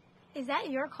 Is that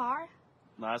your car?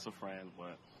 No, that's a friend,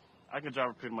 but I can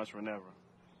drive it pretty much whenever.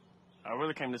 I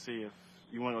really came to see if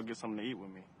you want to go get something to eat with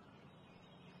me.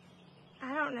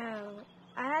 I don't know.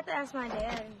 I have to ask my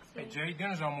dad and see. Hey, Jay,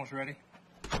 dinner's almost ready.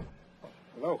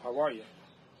 Hello, how are you?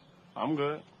 I'm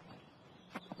good.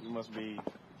 You must be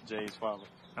Jay's father.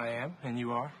 I am, and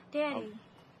you are? Daddy,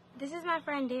 this is my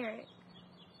friend Derek.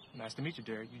 Nice to meet you,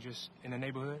 Derek. You just in the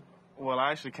neighborhood? Well,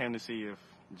 I actually came to see if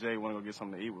Jay want to go get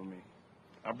something to eat with me.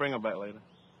 I'll bring her back later.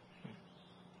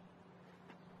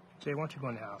 Jay, why don't you go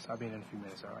in the house? I'll be in a few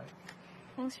minutes, all right?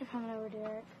 Thanks for coming over,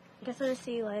 Derek. Guess I'll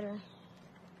see you later.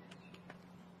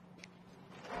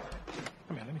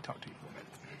 Come here, let me talk to you for a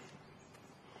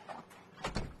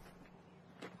minute.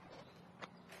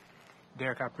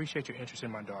 Derek, I appreciate your interest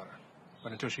in my daughter,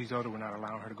 but until she's older, we're not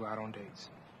allowing her to go out on dates.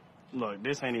 Look,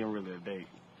 this ain't even really a date.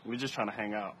 We're just trying to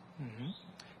hang out. Mm-hmm.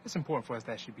 It's important for us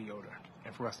that she be older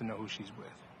and for us to know who she's with.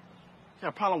 You got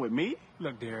a problem with me?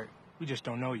 Look, Derek, we just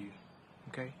don't know you,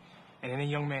 okay? And any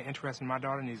young man interested in my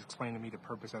daughter needs to explain to me the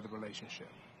purpose of the relationship.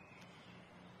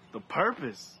 The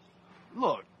purpose?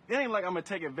 Look, it ain't like I'm going to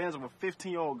take advantage of a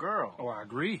 15-year-old girl. Oh, I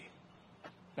agree.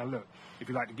 Now, look, if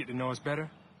you'd like to get to know us better,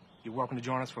 you're welcome to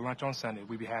join us for lunch on Sunday.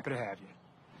 We'd be happy to have you.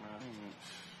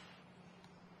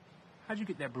 How'd you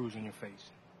get that bruise on your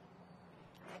face?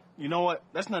 You know what?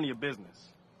 That's none of your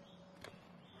business.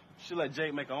 You should let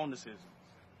Jade make her own decision.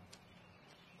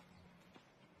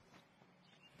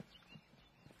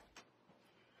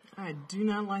 I do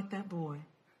not like that boy.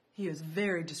 He is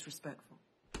very disrespectful.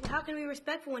 How can we be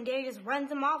respectful when Daddy just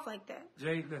runs him off like that?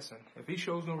 Jade, listen, if he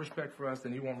shows no respect for us,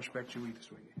 then he won't respect you either,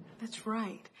 sweetie. That's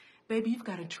right. Baby, you've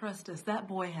got to trust us. That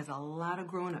boy has a lot of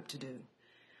growing up to do.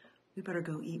 We better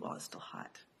go eat while it's still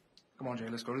hot. Come on,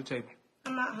 Jade, let's go to the table.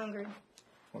 I'm not hungry.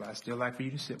 Well, I'd still like for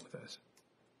you to sit with us.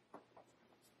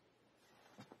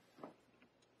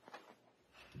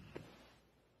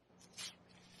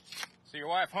 So your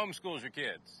wife homeschools your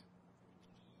kids?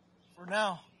 For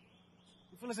now.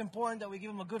 We feel it's important that we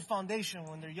give them a good foundation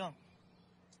when they're young.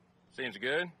 Seems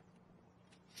good.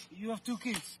 You have 2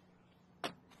 kids.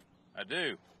 I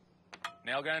do.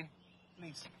 Nail gun?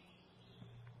 Please.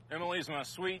 Emily's my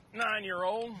sweet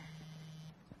 9-year-old.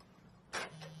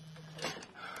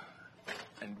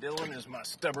 and Dylan is my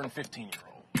stubborn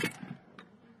 15-year-old.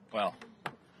 Well,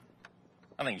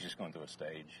 I think he's just going through a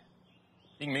stage.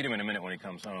 You can meet him in a minute when he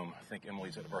comes home. I think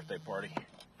Emily's at a birthday party.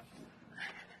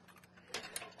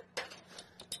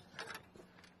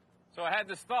 So I had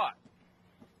this thought.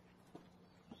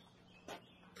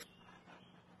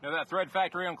 Know that thread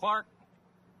factory on Clark?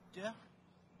 Yeah?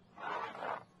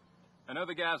 I know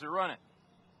the guys that run it.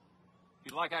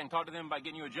 If you'd like, I can talk to them about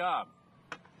getting you a job.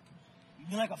 You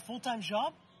mean like a full-time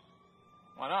job?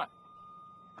 Why not?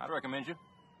 I'd recommend you.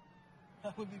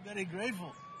 I would be very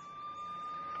grateful.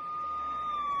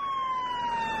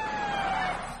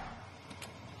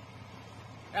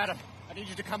 Adam, I need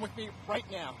you to come with me right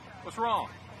now. What's wrong?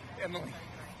 Emily.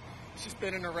 She's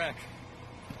been in a wreck.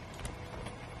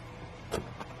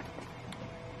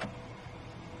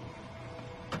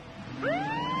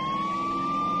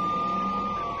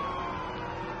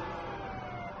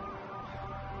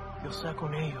 Yo sé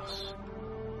con ellos.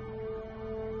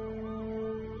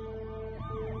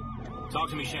 Talk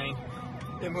to me, Shane.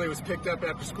 Emily was picked up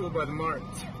after school by the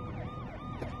Martins.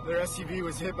 Their SUV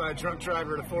was hit by a drunk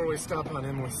driver at a four-way stop on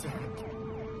Emily Center.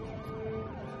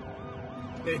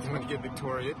 Nathan went to get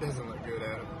Victoria. It doesn't look good,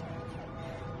 Adam.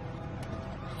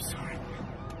 I'm sorry.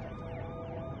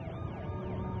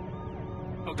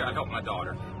 Oh, God, help my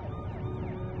daughter.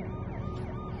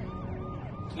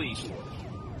 Please, Lord.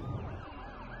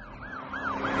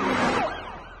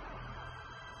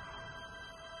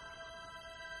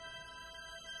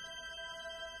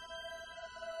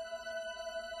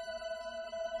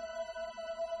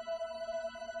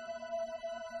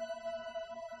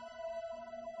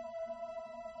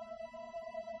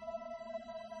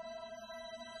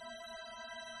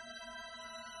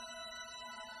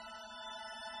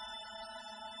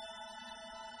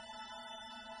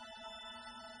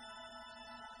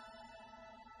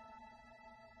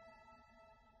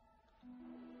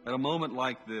 At a moment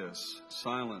like this,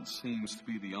 silence seems to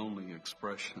be the only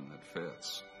expression that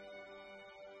fits.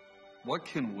 What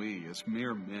can we as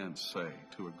mere men say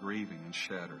to a grieving and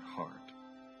shattered heart?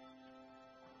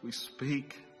 We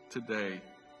speak today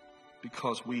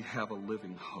because we have a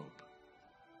living hope.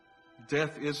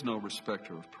 Death is no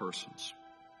respecter of persons.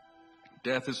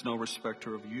 Death is no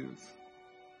respecter of youth.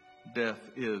 Death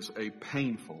is a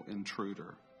painful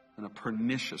intruder and a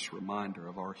pernicious reminder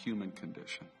of our human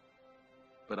condition.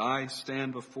 But I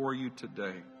stand before you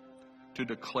today to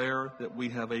declare that we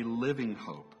have a living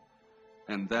hope,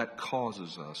 and that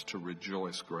causes us to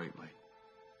rejoice greatly.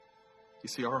 You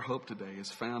see, our hope today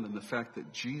is found in the fact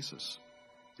that Jesus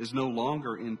is no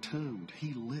longer entombed.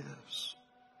 He lives.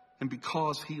 And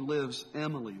because he lives,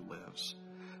 Emily lives.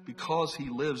 Because he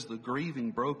lives, the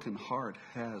grieving, broken heart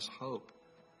has hope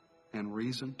and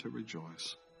reason to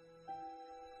rejoice.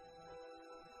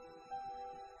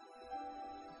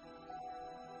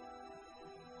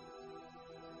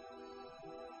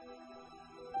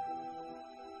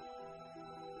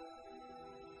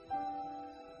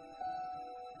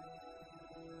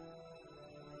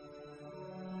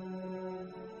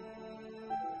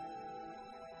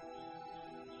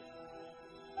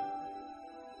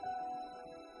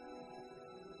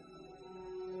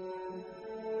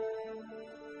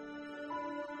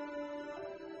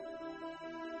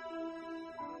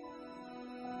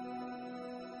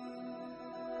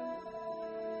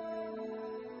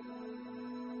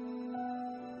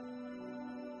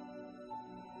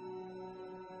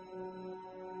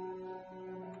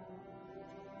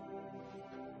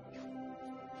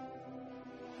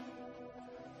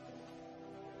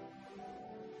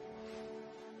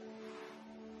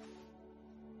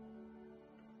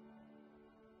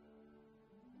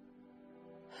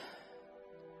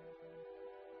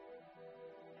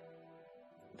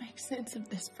 Make sense of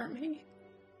this for me.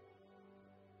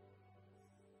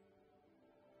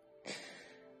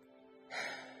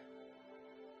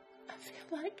 I feel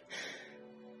like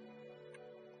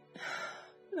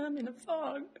I'm in a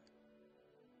fog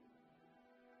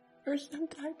or some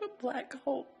type of black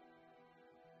hole.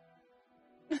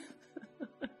 I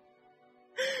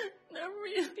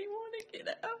really want to get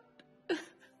out.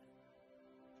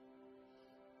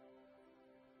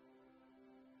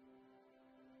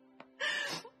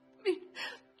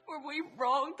 Were we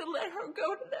wrong to let her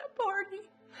go to that party?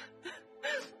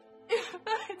 If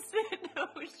I'd said no,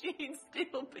 she'd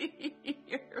still be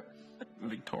here.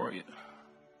 Victoria.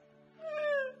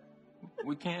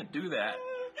 We can't do that.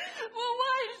 Well,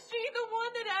 why is she the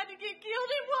one that had to get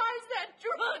killed? And why is that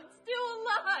drunk still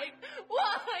alive?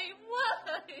 Why?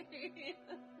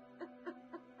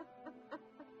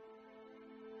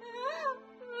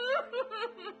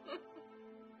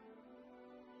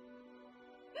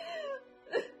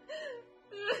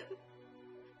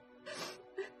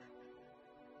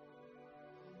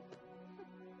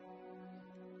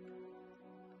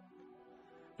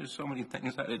 There's so many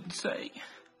things I didn't say.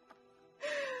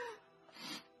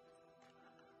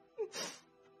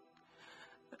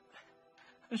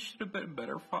 I should have been a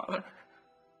better father.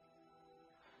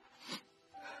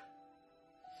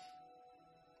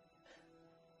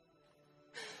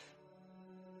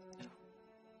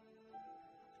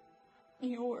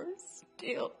 You're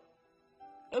still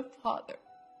a father.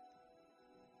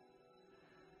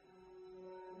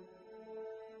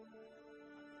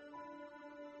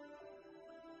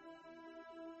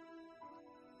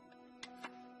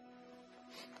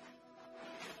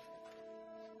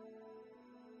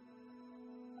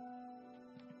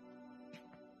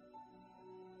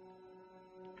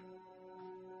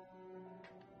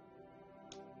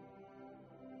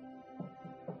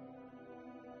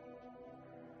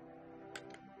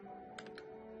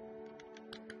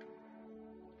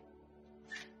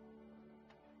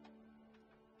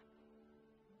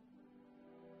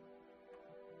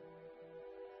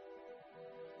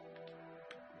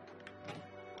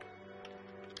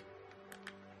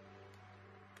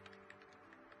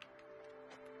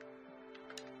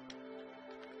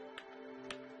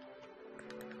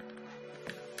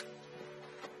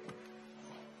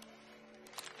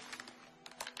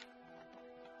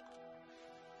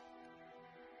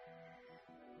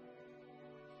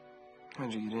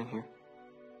 How'd you get in here?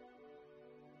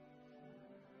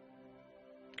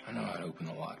 I know how to open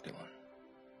the lock, Dylan.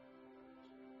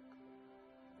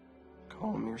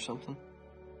 Call me or something?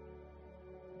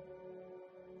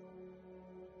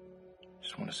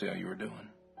 Just want to see how you were doing.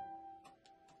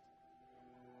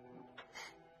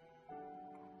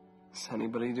 Is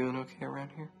anybody doing okay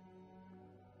around here?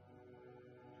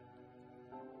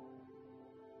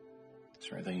 Is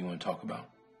there anything you want to talk about?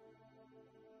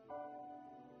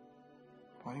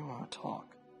 Why do you want to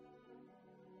talk?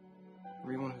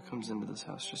 Everyone who comes into this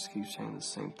house just keeps saying the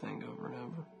same thing over and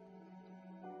over.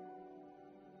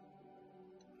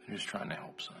 They're just trying to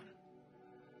help, son.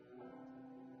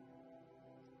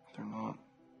 They're not.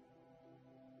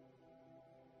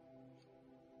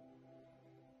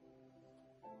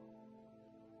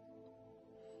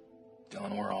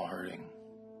 Dylan, we're all hurting.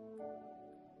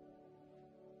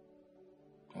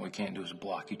 All we can't do is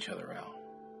block each other out.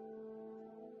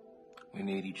 We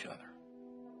need each other.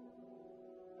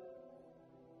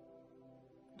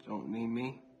 You don't need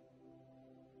me?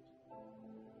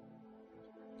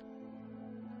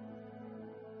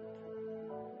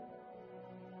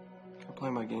 Can I play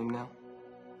my game now?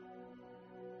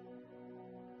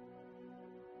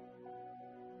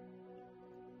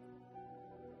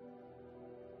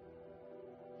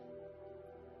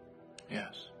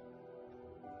 Yes.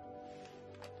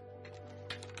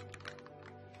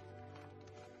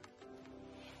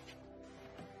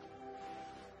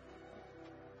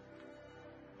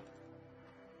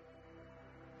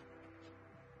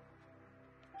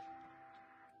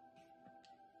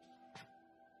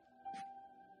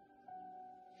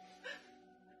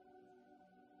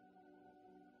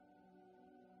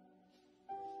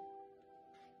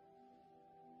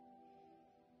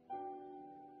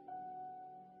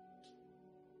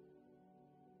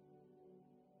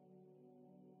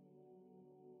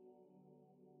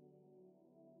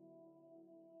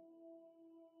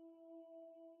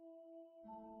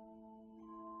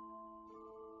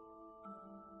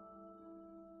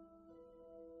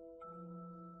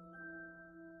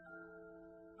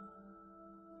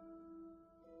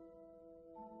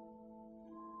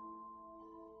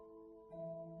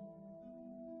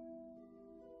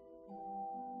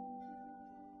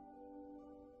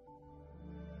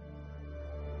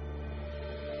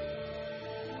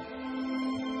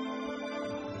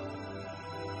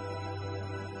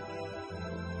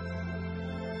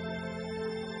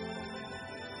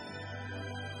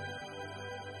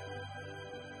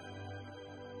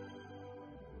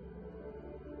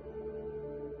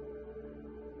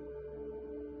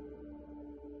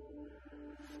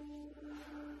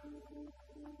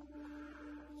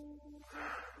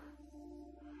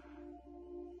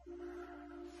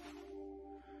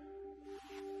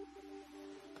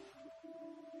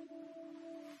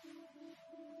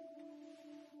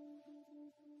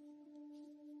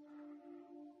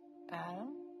 Adam?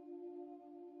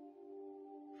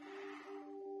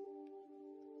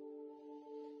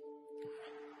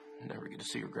 Never get to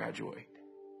see her graduate.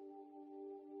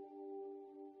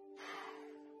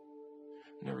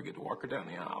 Never get to walk her down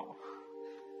the aisle.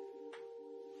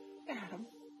 Adam,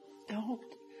 don't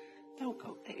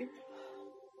go there.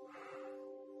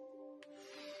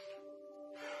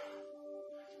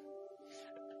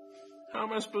 How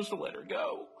am I supposed to let her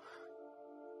go?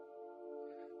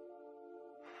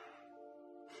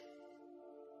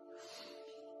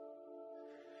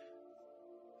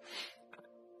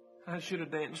 I should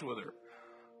have danced with her.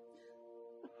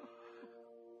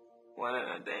 Why didn't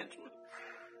I dance with her?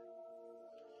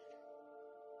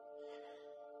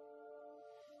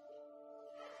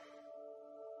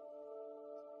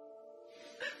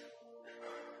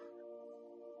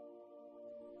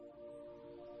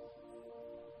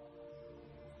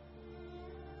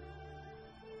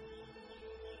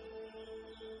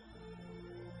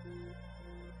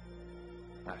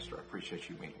 Pastor, I appreciate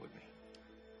you meeting with me.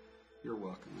 You're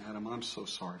welcome, Adam. I'm so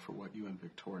sorry for what you and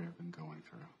Victoria have been going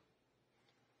through.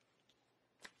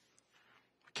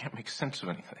 I can't make sense of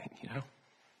anything, you know?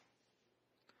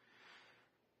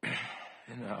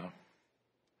 And,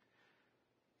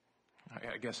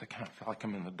 I guess I kind of feel like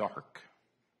I'm in the dark.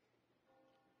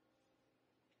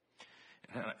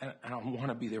 And I want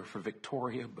to be there for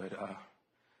Victoria, but,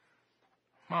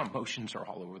 my emotions are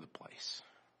all over the place.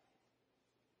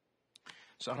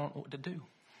 So I don't know what to do.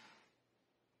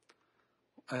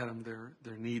 Adam,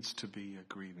 there needs to be a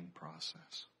grieving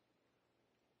process.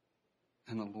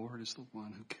 And the Lord is the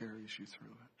one who carries you through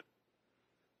it.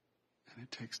 And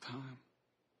it takes time.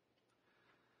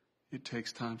 It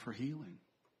takes time for healing.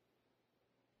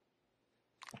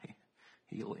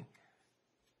 Healing?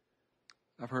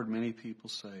 I've heard many people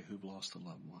say who've lost a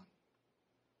loved one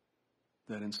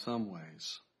that in some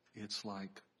ways it's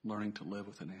like learning to live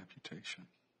with an amputation.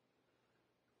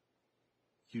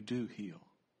 You do heal,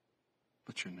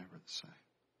 but you're never the same.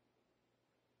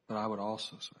 But I would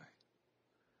also say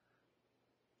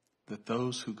that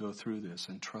those who go through this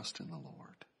and trust in the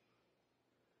Lord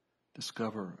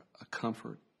discover a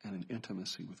comfort and an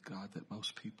intimacy with God that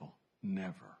most people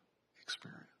never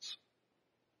experience.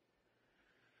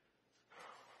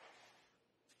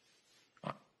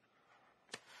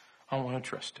 I want to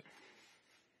trust him.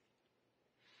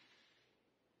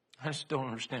 I just don't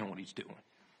understand what he's doing.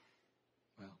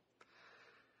 Well,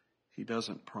 he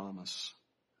doesn't promise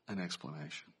an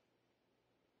explanation,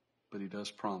 but he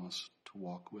does promise to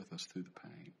walk with us through the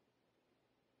pain.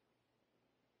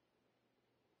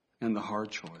 And the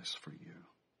hard choice for you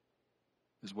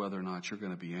is whether or not you're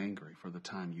going to be angry for the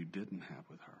time you didn't have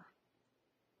with her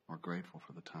or grateful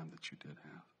for the time that you did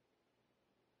have.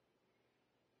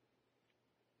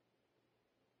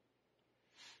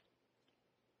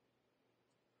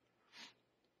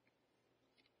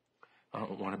 I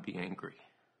don't want to be angry.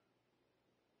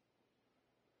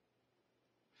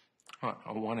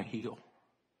 I want to heal.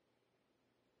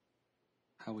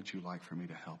 How would you like for me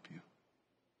to help you?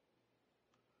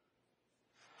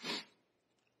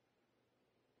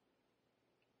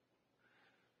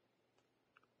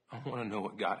 I want to know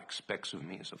what God expects of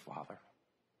me as a father.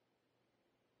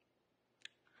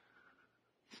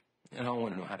 And I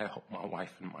want to know how to help my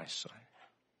wife and my son.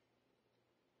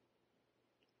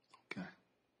 Okay.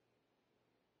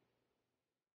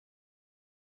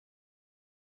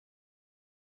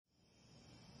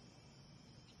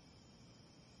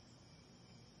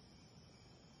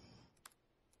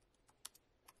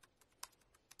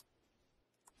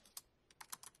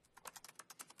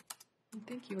 I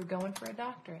think you were going for a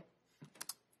doctorate.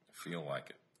 I feel like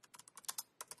it.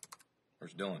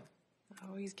 Where's Dylan?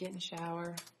 Oh, he's getting a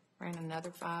shower. Ran another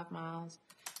 5 miles.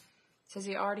 Says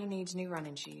he already needs new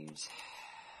running shoes.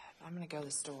 I'm gonna go to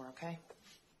the store, okay?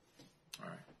 All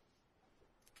right.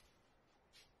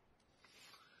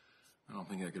 I don't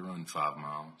think I could run 5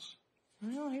 miles.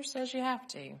 Well, here says you have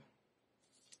to.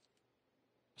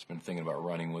 Just been thinking about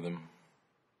running with him.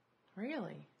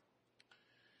 Really?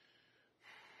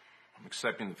 I'm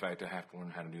accepting the fact I have to learn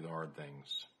how to do the hard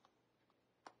things.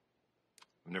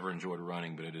 I've never enjoyed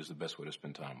running, but it is the best way to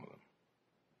spend time with him.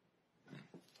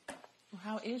 Well,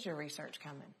 how is your research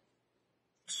coming?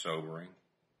 Sobering.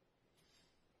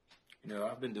 You know,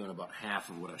 I've been doing about half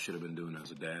of what I should have been doing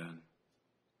as a dad.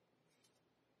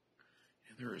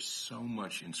 And there is so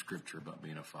much in Scripture about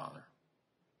being a father.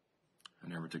 I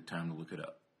never took time to look it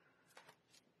up.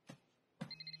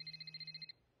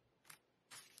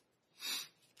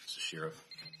 It's the sheriff.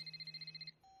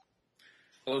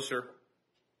 Hello, sir.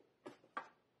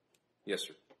 Yes,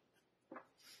 sir.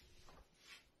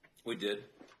 We did.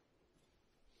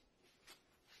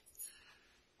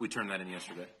 We turned that in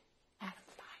yesterday. Bye.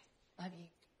 Love you.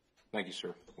 Thank you,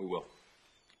 sir. We will.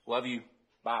 Love you.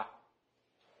 Bye.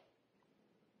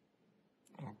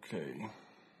 Okay.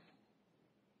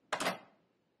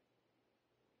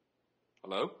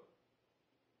 Hello?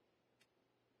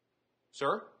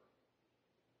 Sir?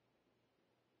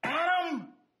 Adam!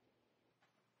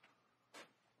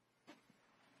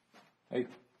 Hey.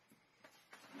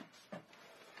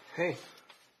 Hey.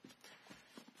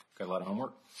 Got a lot of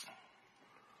homework?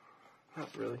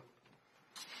 Not really.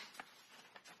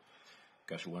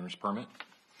 Got your winter's permit?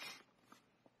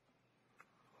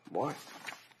 Why?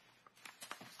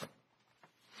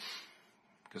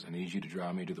 Because I need you to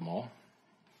drive me to the mall,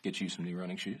 get you some new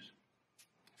running shoes.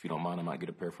 If you don't mind, I might get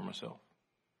a pair for myself.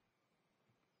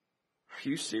 Are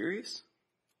you serious?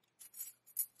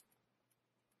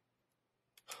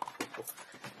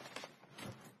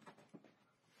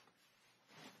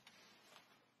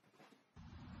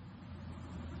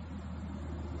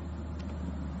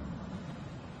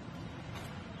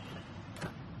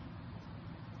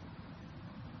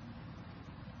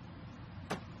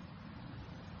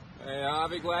 Hey,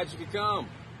 Avi, glad you could come.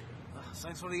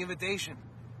 Thanks for the invitation.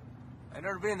 I've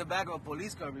never been in the back of a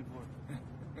police car before.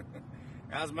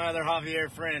 How's my other Javier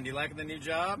friend? You liking the new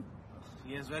job?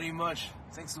 Yes, very much.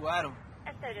 Thanks to Adam.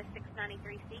 SOTA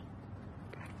 693C.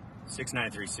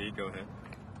 693C, go ahead.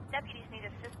 Deputies need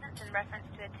assistance in reference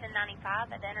to a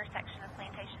 1095 at the intersection of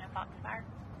Plantation and Foxfire.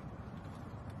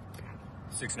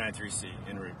 693C,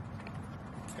 en route.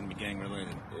 It's gonna be gang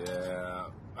related. Yeah.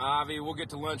 Avi, we'll get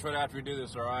to lunch right after we do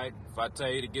this, all right? If I tell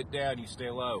you to get down, you stay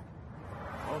low.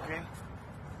 Okay.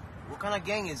 What kind of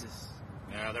gang is this?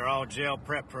 Yeah, they're all jail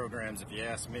prep programs, if you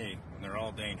ask me, and they're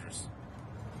all dangerous.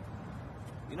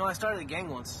 You know, I started a gang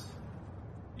once.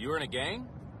 You were in a gang?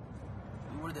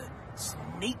 We were the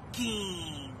Snake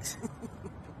Kings.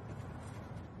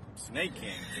 Snake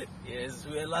Kings? Yes,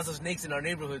 we had lots of snakes in our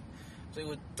neighborhood, so we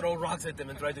would throw rocks at them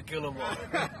and try to kill them all.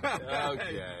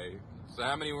 Okay. So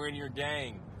how many were in your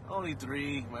gang? Only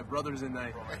 3, my brothers and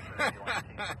I.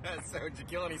 So did you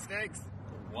kill any snakes?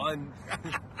 1.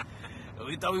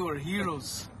 We thought we were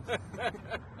heroes.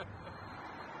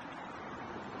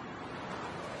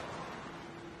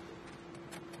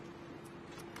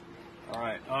 All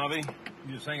right, Avi,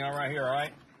 you just hang out right here, all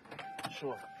right?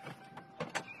 Sure.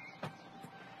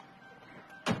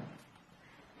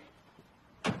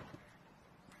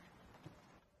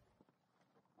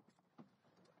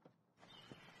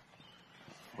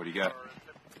 What do you got?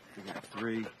 We got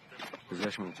 3.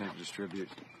 Possession with intent to distribute.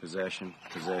 Possession.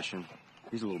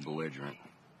 He's a little belligerent.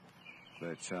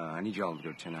 But I need y'all to go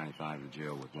 1095 to the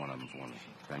jail with one of them for me.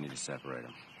 I need to separate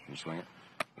them. Can you swing it?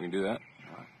 We can do that.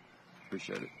 All right.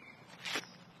 Appreciate it.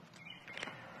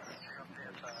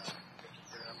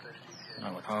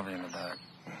 Not with Javi in the back.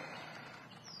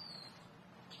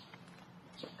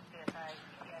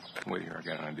 Wait here, I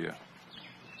got an idea.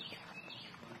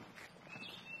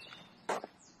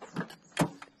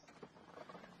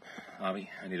 Avi,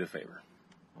 I need a favor.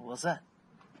 What's that?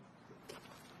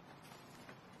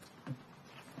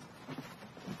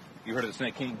 You heard of the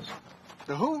Snake Kings?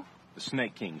 The who? The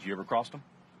Snake Kings. You ever crossed them?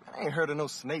 I ain't heard of no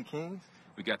Snake Kings.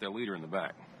 We got their leader in the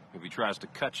back. If he tries to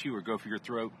cut you or go for your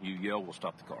throat, you yell, we'll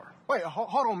stop the car. Wait,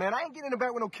 hold on, man. I ain't getting in the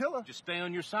back with no killer. Just stay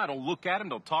on your side. Don't look at him.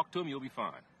 Don't talk to him. You'll be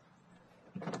fine.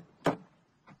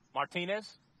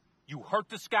 Martinez, you hurt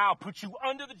this guy. I'll put you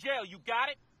under the jail. You got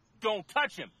it? Don't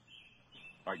touch him.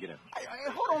 All right, get in. Hey,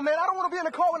 hold on, man. I don't want to be in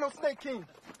the car with no Snake King.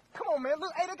 Come on, man.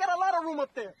 Look, hey, they got a lot of room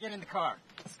up there. Get in the car.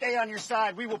 Stay on your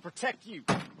side. We will protect you.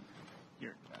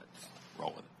 Here,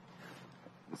 roll with it.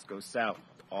 Let's go south.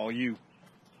 All you.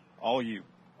 All you.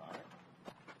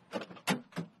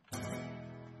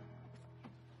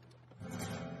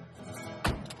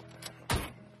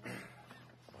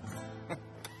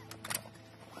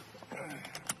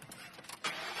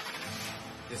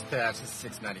 Dispatch, this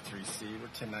is 693C. We're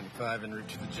 1095 en route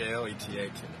to the jail. ETA 10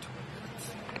 to 20 minutes.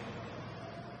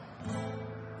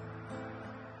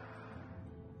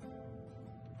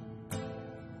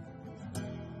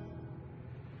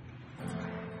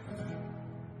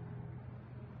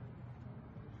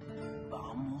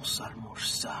 Vamos a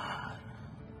almorzar.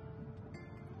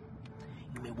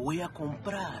 Y me voy a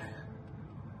comprar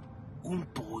un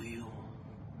pollo.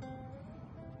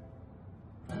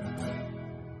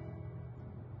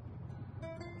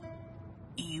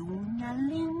 Y una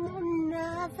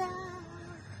limonada.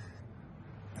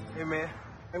 Hey, man.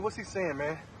 Hey, what's he saying,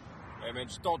 man? Hey, man,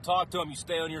 just don't talk to him. You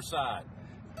stay on your side.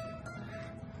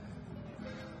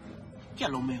 Y a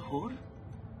lo mejor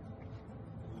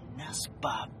unas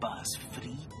papas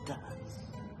fritas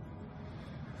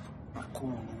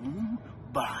con un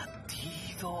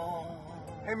batido.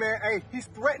 Hey, man. Hey, he's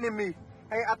threatening me.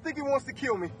 Hey, I think he wants to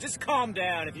kill me. Just calm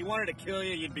down. If he wanted to kill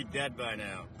you, you'd be dead by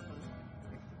now.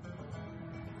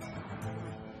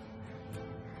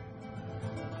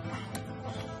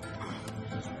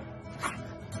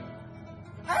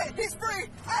 Hey, he's free!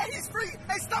 Hey, he's free!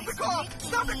 Hey, stop the car!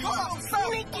 Stop the car!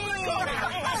 Stop the car!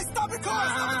 Hey, stop the car!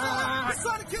 Stop the car! He's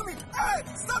trying to kill me! Hey,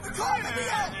 stop the car! Let me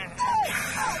out! Hey!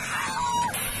 Hey!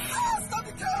 Stop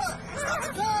the car! Stop the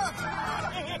car!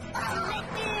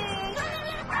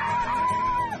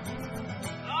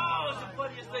 Oh, it's the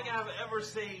funniest thing I I've ever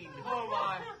seen. Oh,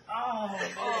 my. Oh,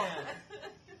 man.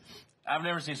 I've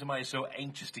never seen somebody so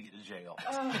anxious to get to jail.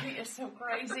 Oh, he is so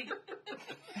crazy.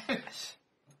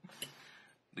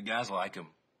 The guys like him.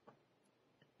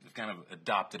 We've kind of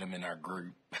adopted him in our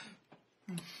group.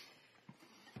 I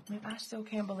mean, I still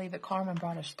can't believe that Carmen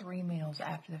brought us 3 meals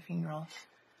after the funeral.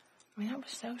 I mean, that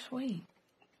was so sweet.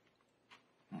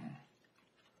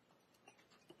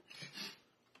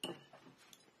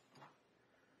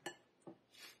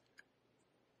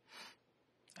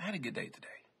 I had a good day today.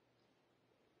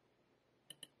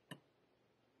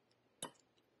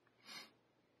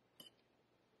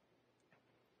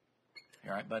 You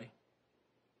all right, buddy?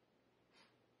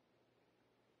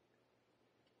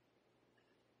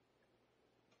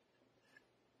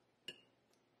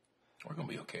 We're gonna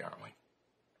be okay, aren't we?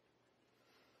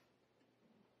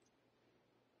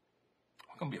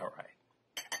 We're gonna be all right.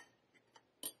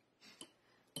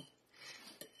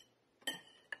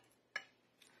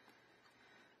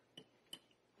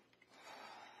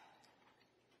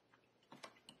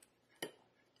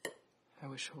 I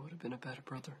wish I would have been a better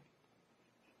brother.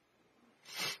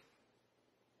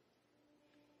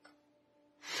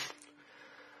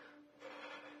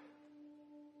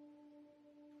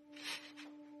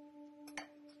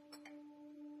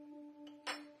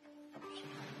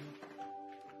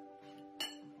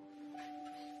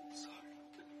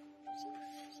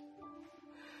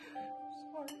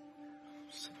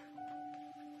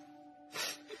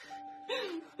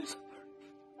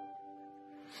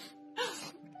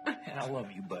 And I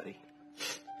love you, buddy.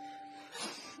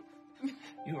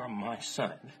 You are my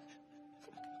son.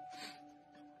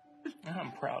 And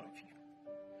I'm proud of you.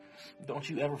 Don't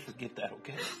you ever forget that,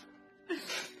 okay?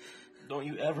 Don't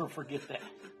you ever forget that.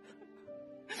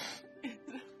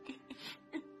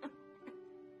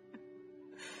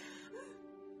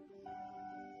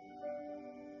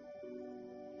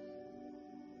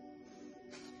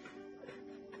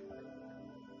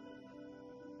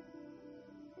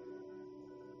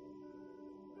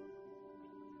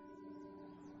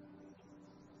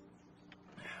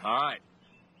 All right.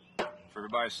 For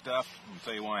everybody's stuff, I'll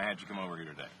tell you why I had you come over here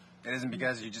today. It isn't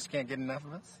because you just can't get enough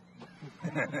of us?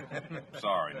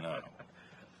 Sorry, no. I'm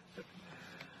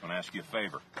going to ask you a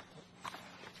favor.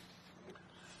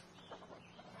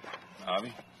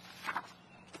 Javi?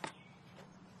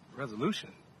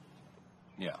 Resolution?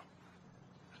 Yeah.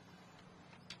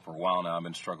 For a while now, I've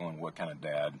been struggling with what kind of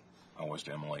dad I was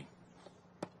to Emily,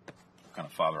 what kind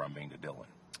of father I'm being to Dylan.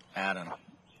 Adam,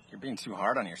 you're being too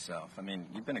hard on yourself. I mean,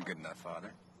 you've been a good enough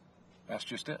father. That's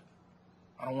just it.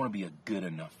 I don't want to be a good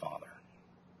enough father.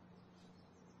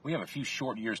 We have a few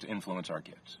short years to influence our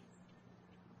kids.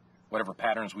 Whatever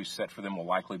patterns we set for them will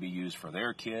likely be used for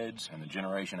their kids and the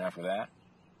generation after that.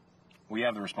 We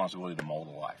have the responsibility to mold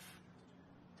a life.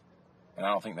 And I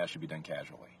don't think that should be done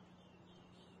casually.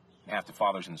 Half the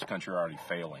fathers in this country are already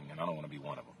failing, and I don't want to be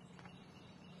one of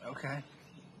them. Okay.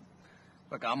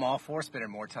 Look, I'm all for spending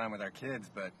more time with our kids,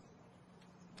 but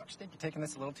don't you think you're taking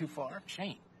this a little too far?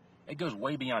 Shane, it goes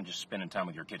way beyond just spending time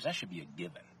with your kids. That should be a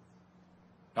given.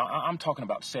 Now, I'm talking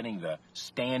about setting the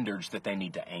standards that they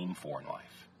need to aim for in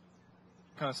life.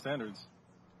 What kind of standards?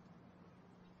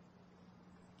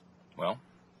 Well,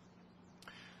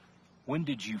 when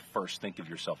did you first think of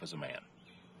yourself as a man?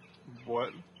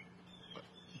 What?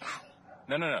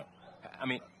 No. I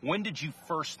mean, when did you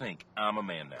first think, I'm a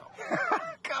man now?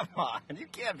 Come on, you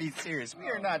can't be serious. We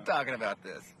are not talking about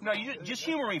this. No, you just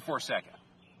humor me for a second.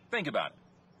 Think about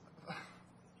it.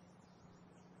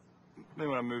 Maybe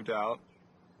when I moved out.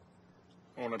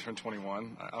 Or when I turned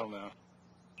 21. I don't know.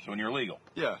 So when you're legal?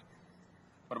 Yeah.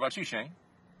 What about you, Shane?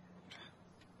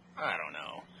 I don't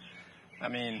know. I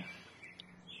mean,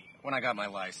 when I got my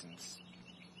license.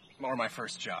 Or my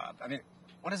first job. I mean,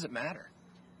 what does it matter?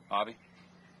 Bobby?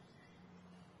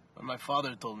 When my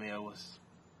father told me when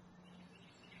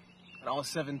I was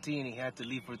 17, he had to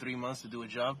leave for 3 months to do a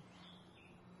job.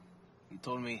 He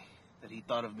told me that he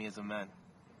thought of me as a man.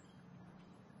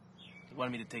 He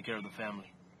wanted me to take care of the family.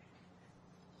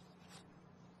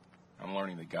 I'm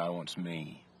learning that God wants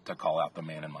me to call out the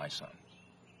man in my son.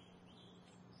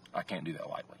 I can't do that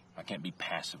lightly. I can't be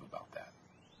passive about that.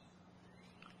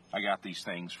 I got these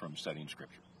things from studying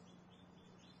Scripture.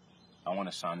 I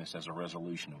want to sign this as a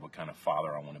resolution of what kind of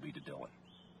father I want to be to Dylan.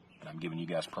 And I'm giving you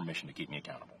guys permission to keep me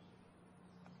accountable.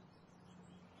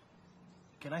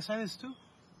 Can I sign this too?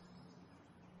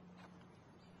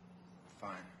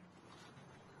 Fine.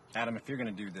 Adam, if you're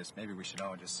going to do this, maybe we should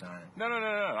all just sign it. No.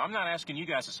 I'm not asking you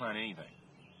guys to sign anything.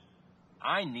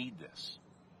 I need this.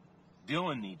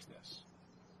 Dylan needs this.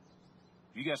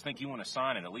 If you guys think you want to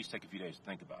sign it, at least take a few days to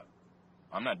think about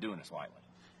it. I'm not doing this lightly.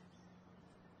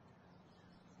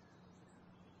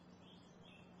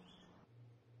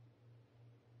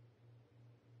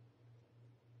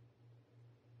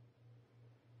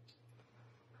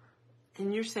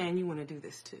 And you're saying you want to do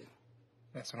this too?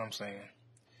 That's what I'm saying.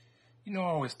 You know, I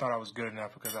always thought I was good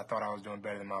enough because I thought I was doing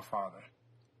better than my father.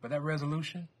 But that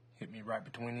resolution hit me right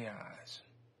between the eyes.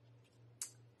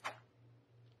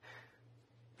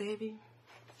 Baby,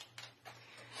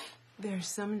 there are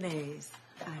some days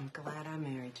I'm glad I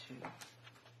married you.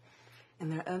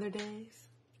 And there are other days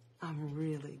I'm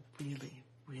really, really,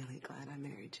 really glad I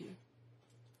married you.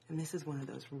 And this is one of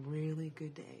those really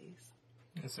good days.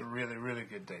 It's a really, really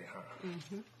good day, huh?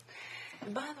 Mm-hmm.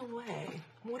 And by the way,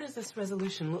 what does this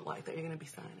resolution look like that you're going to be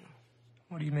signing?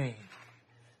 What do you mean?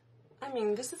 I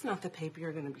mean, this is not the paper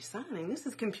you're going to be signing. This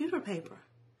is computer paper.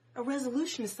 A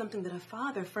resolution is something that a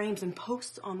father frames and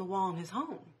posts on the wall in his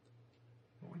home.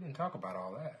 We didn't talk about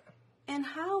all that. And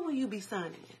how will you be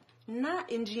signing it? Not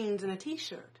in jeans and a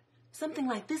t-shirt. Something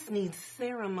like this needs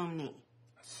ceremony.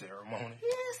 A ceremony?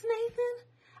 Yes, Nathan.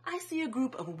 I see a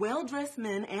group of well-dressed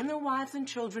men and their wives and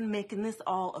children making this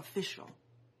all official.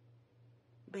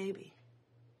 Baby,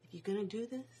 if you're gonna do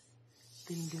this,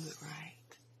 then do it right.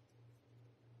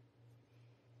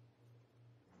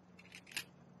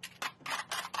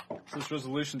 So this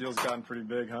resolution deal's gotten pretty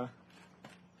big, huh?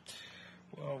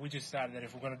 Well, we just decided that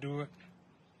if we're going to do it,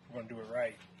 we're going to do it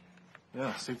right.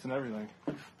 Yeah, suits and everything.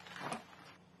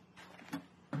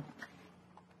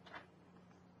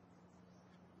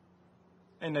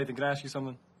 Hey, Nathan, can I ask you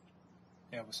something?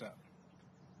 Yeah, what's up?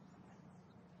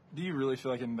 Do you really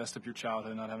feel like it messed up your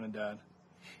childhood not having a dad?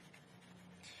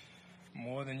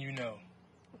 More than you know.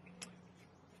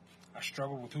 I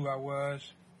struggled with who I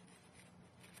was,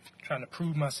 trying to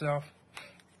prove myself.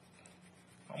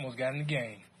 Almost got in the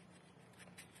game.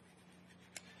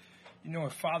 You know,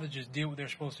 if fathers just did what they're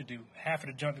supposed to do, half of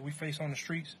the junk that we face on the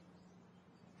streets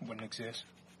wouldn't exist.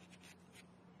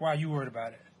 Why are you worried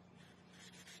about it?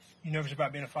 You nervous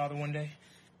about being a father one day?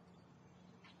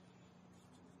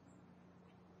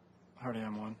 I already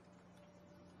am one.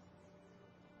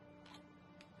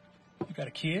 You got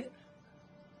a kid?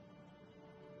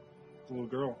 A little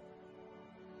girl.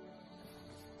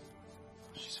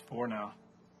 She's 4 now.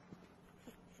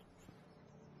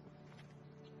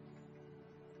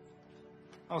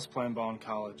 I was playing ball in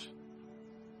college.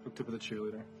 Hooked up with a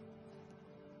cheerleader.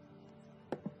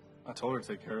 I told her to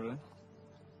take care of it.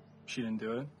 She didn't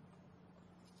do it.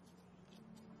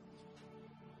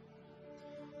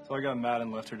 So I got mad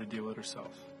and left her to deal with it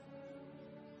herself.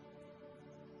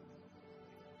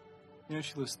 You know,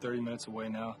 she lives 30 minutes away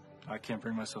now. I can't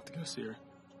bring myself to go see her. Is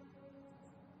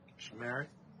she married?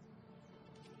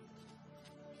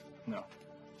 No.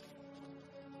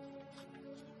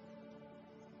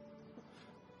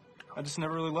 I just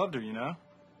never really loved her, you know?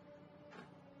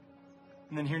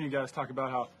 And then hearing you guys talk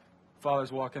about how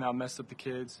fathers walking out messed up the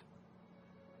kids.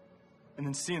 And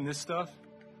then seeing this stuff.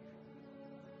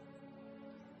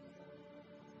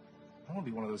 I want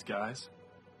to be one of those guys.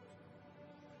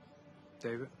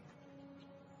 David,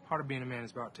 part of being a man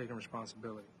is about taking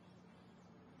responsibility.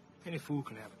 Any fool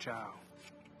can have a child.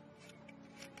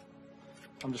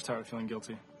 I'm just tired of feeling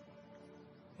guilty.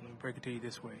 Let me break it to you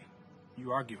this way.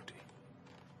 You are guilty.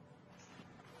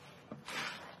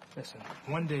 Listen,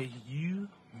 one day you,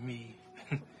 me,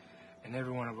 and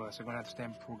every one of us are going to have to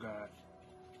stand before God.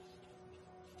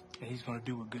 And he's going to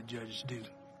do what good judges do.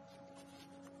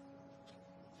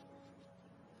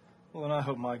 Well, and I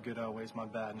hope my good outweighs my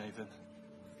bad, Nathan.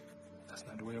 That's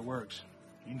not the way it works.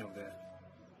 You know that.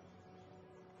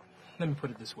 Let me put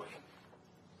it this way.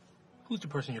 Who's the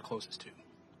person you're closest to?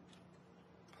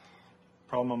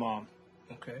 Probably my mom.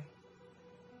 Okay.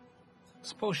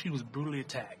 Suppose she was brutally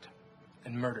attacked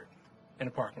and murdered in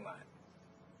a parking lot.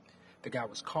 The guy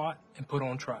was caught and put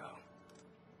on trial.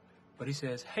 But he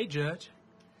says, hey, Judge,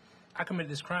 I committed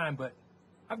this crime, but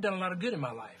I've done a lot of good in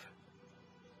my life.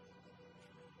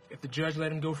 If the judge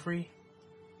let him go free,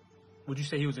 would you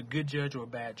say he was a good judge or a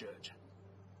bad judge?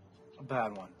 A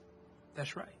bad one.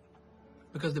 That's right.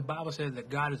 Because the Bible says that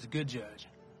God is a good judge,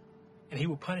 and he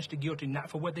will punish the guilty not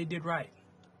for what they did right,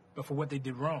 but for what they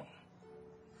did wrong.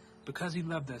 Because he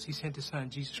loved us, he sent his son,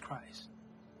 Jesus Christ,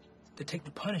 to take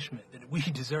the punishment that we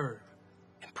deserve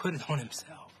and put it on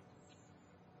himself.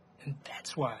 And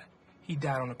that's why he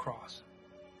died on the cross.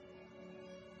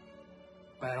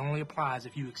 But it only applies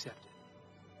if you accept it.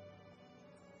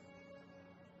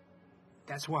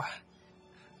 That's why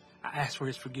I asked for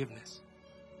his forgiveness.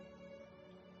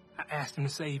 I asked him to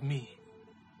save me.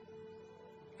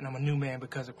 And I'm a new man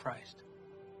because of Christ.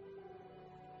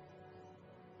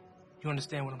 You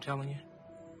understand what I'm telling you?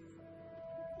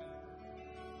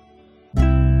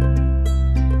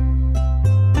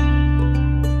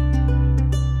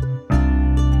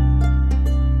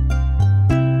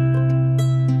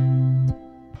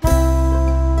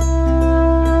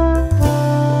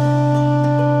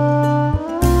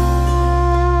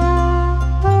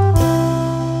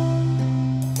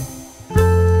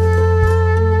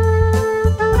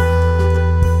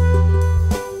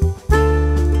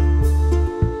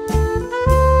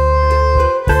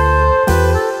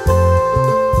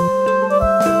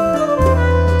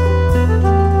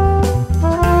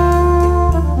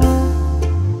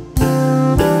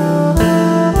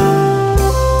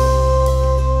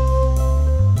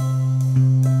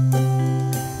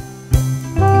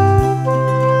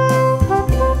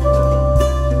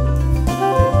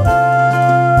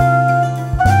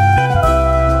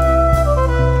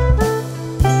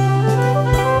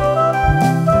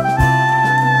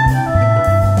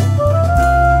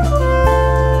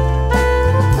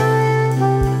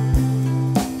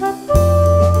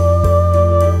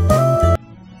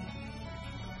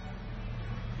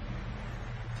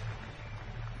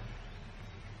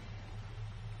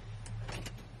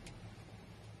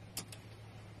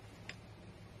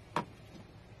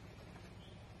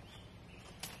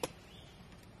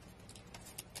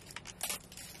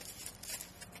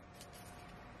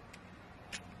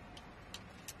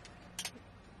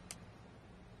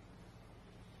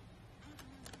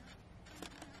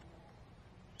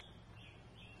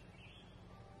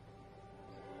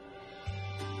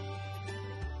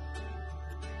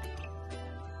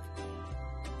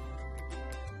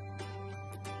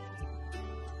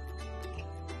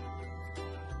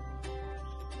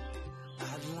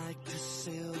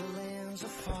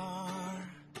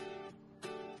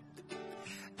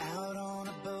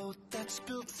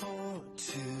 built for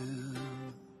two.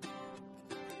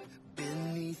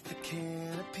 Beneath the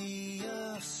canopy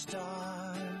of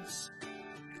stars,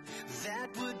 that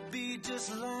would be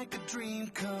just like a dream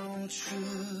come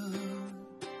true.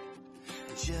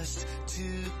 Just to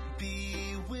be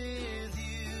with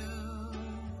you.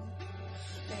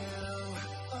 And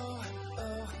oh,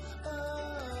 oh,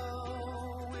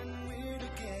 oh, when we're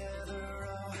together,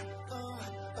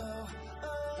 oh.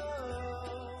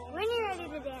 When you're ready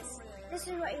to dance, this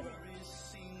is what you do.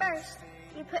 First,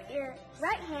 you put your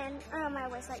right hand around my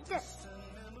waist like this.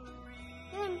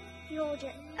 Then you hold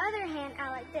your other hand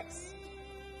out like this.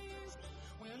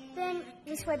 Then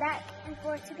you sway back and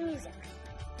forth to the music.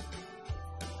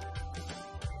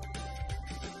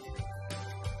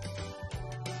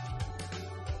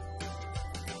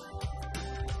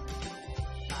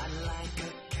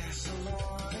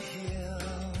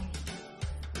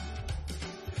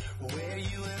 Where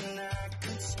you and I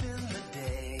could spend the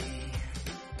day.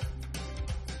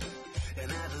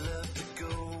 And I'd love to go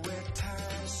where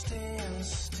time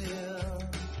stands still.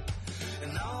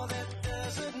 And all that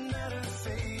doesn't matter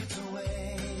fades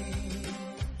away.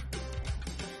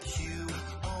 You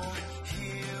are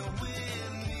here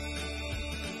with me.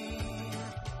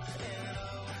 And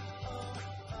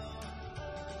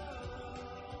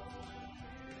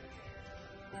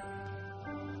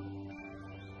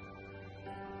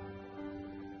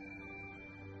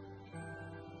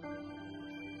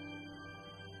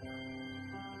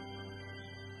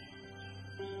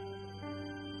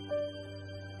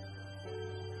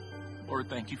Lord,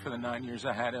 thank you for the 9 years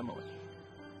I had Emily.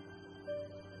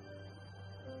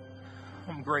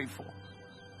 I'm grateful.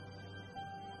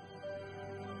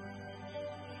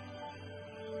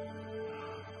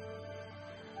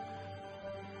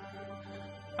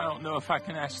 I don't know if I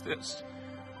can ask this.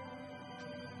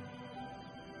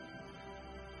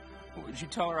 Would you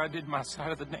tell her I did my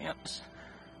side of the dance?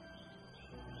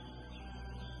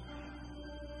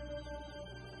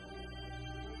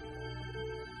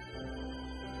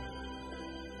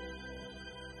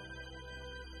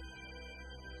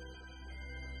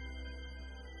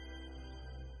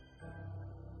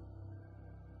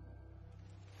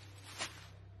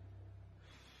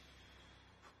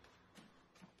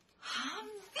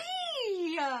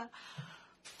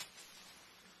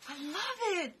 I love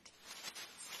it.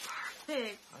 It's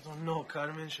perfect. I don't know,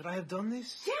 Carmen. Should I have done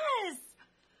this? Yes.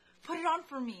 Put it on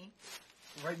for me.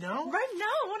 Right now? Right now.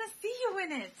 I want to see you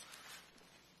in it.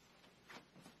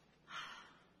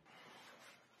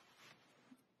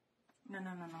 No.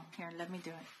 Here, let me do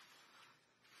it.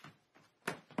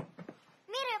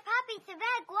 Mira, papi, se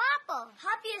ve guapo.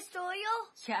 Happy Estoyo?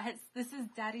 Yes, this is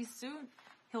Daddy's suit.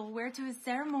 He'll wear to his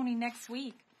ceremony next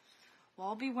week. We'll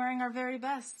all be wearing our very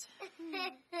best. I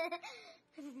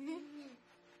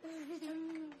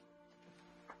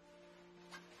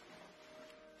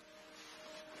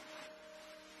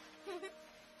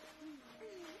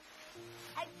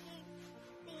keep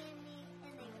seeing me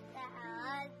in the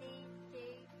holiday.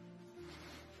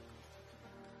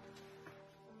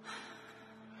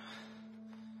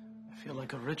 I feel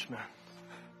like a rich man.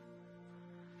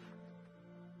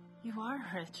 You are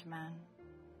a rich man.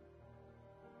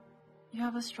 You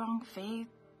have a strong faith,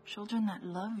 children that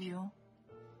love you.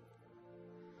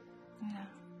 Yeah,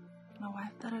 a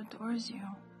wife that adores you.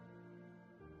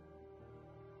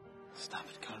 Stop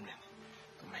it, Carmen.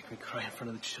 Don't make me cry in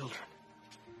front of the children.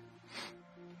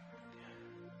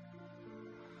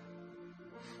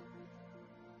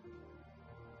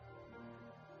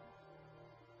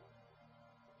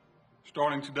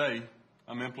 Starting today,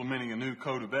 I'm implementing a new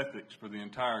code of ethics for the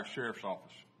entire sheriff's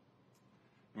office.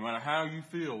 No matter how you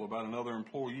feel about another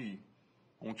employee,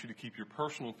 I want you to keep your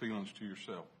personal feelings to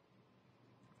yourself.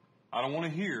 I don't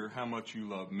want to hear how much you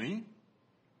love me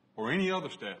or any other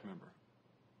staff member.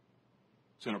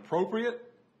 It's inappropriate,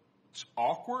 it's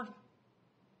awkward,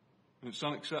 and it's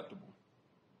unacceptable.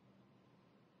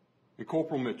 And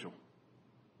Corporal Mitchell,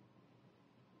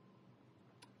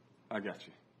 I got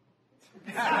you.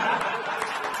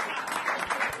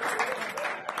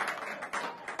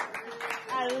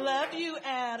 I love you,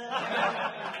 Adam.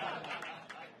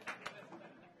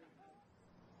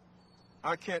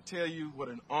 I can't tell you what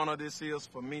an honor this is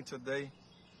for me today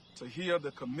to hear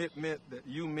the commitment that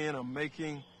you men are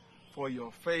making for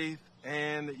your faith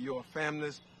and your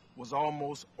families was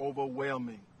almost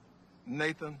overwhelming.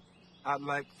 Nathan, I'd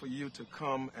like for you to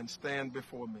come and stand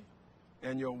before me,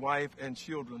 and your wife and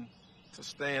children to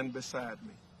stand beside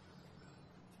me.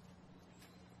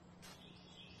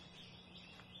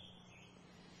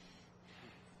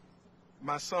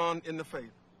 My son in the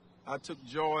faith, I took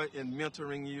joy in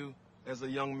mentoring you as a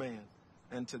young man,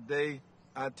 and today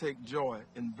I take joy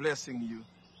in blessing you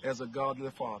as a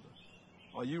godly father.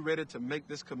 Are you ready to make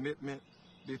this commitment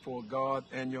before God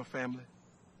and your family?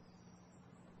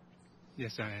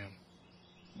 Yes, I am.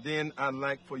 Then I'd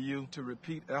like for you to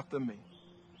repeat after me.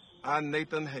 I,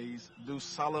 Nathan Hayes, do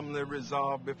solemnly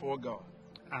resolve before God.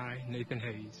 I, Nathan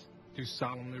Hayes, do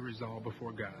solemnly resolve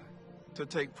before God to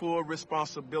take full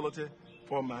responsibility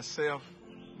for myself,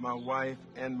 my wife,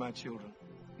 and my children.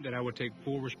 That I will take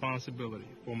full responsibility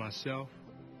for myself,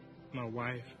 my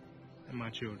wife, and my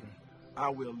children. I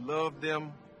will love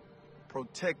them,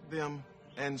 protect them,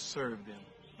 and serve them.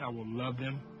 I will love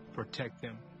them, protect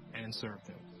them, and serve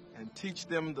them. And teach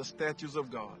them the statutes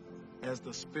of God as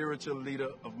the spiritual leader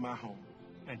of my home.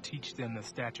 And teach them the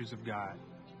statutes of God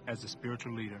as the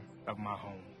spiritual leader of my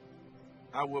home.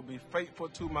 I will be faithful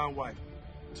to my wife,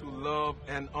 to love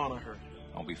and honor her.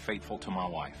 I'll be faithful to my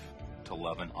wife, to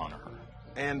love and honor her.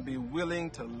 And be willing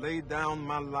to lay down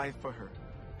my life for her,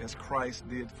 as Christ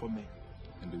did for me.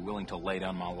 And be willing to lay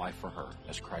down my life for her,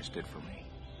 as Christ did for me.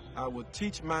 I will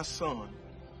teach my son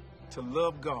to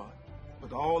love God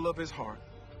with all of his heart,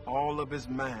 all of his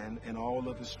mind, and all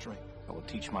of his strength. I will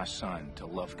teach my son to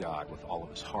love God with all of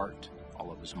his heart,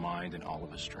 all of his mind, and all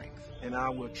of his strength. And I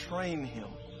will train him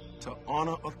to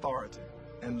honor authority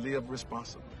and live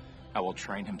responsibly. I will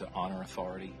train him to honor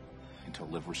authority and to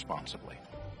live responsibly.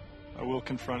 I will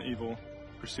confront evil,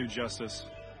 pursue justice,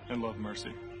 and love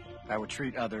mercy. I will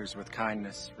treat others with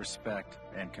kindness, respect,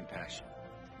 and compassion.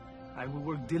 I will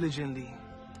work diligently,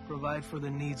 provide for the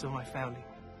needs of my family.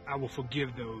 I will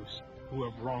forgive those who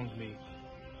have wronged me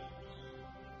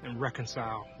and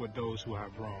reconcile with those who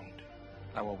have wronged.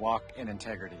 I will walk in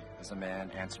integrity as a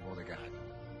man answerable to God.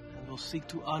 I will seek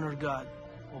to honor God,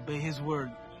 obey his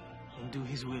word, and do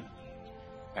his will.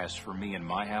 As for me and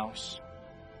my house,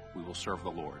 we will serve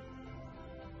the Lord.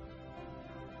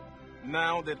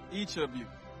 Now that each of you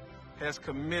has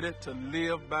committed to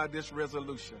live by this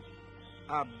resolution,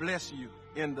 I bless you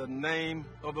in the name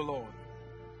of the Lord.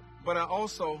 But I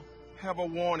also have a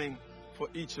warning for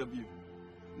each of you.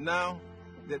 Now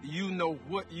that you know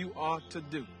what you are to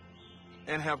do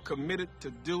and have committed to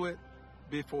do it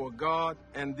before God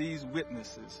and these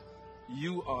witnesses,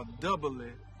 you are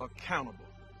doubly accountable.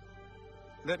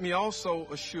 Let me also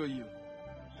assure you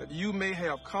that you may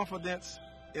have confidence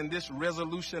in this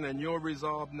resolution and your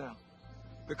resolve now,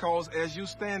 because as you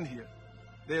stand here,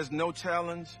 there's no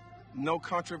challenge, no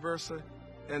controversy,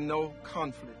 and no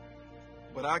conflict.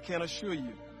 But I can assure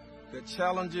you that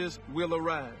challenges will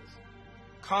arise,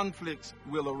 conflicts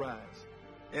will arise,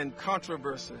 and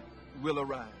controversy will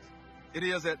arise. It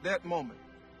is at that moment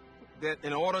that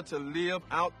in order to live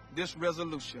out this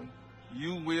resolution,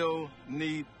 you will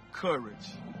need courage.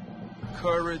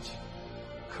 Courage,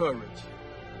 courage.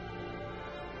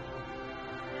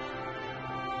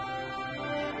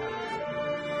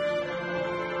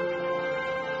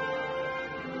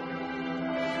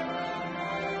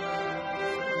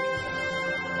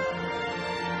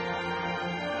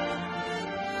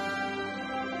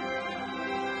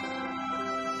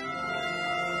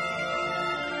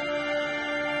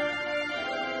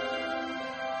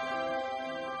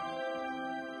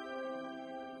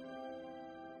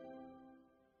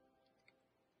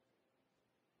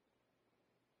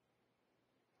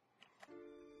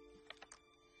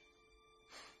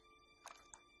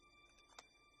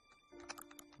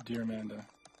 Dear Amanda,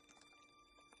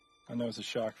 I know it's a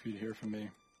shock for you to hear from me,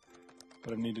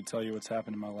 but I need to tell you what's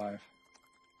happened in my life.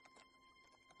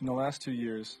 In the last 2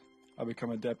 years, I've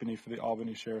become a deputy for the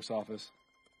Albany Sheriff's Office.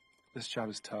 This job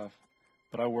is tough,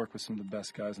 but I work with some of the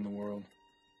best guys in the world.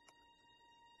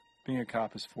 Being a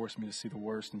cop has forced me to see the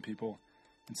worst in people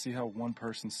and see how one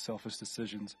person's selfish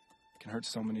decisions can hurt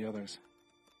so many others.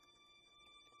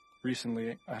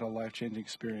 Recently, I had a life-changing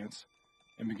experience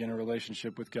and began a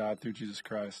relationship with God through Jesus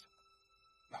Christ.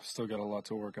 I've still got a lot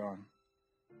to work on,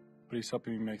 but he's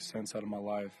helping me make sense out of my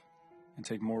life and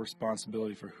take more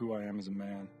responsibility for who I am as a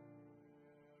man.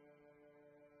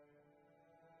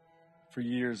 For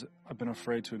years, I've been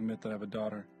afraid to admit that I have a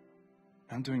daughter.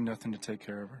 I'm doing nothing to take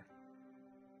care of her.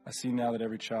 I see now that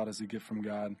every child is a gift from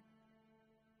God.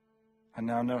 I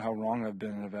now know how wrong I've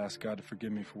been and have asked God to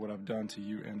forgive me for what I've done to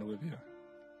you and Olivia.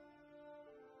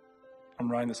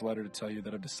 I'm writing this letter to tell you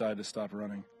that I've decided to stop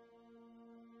running.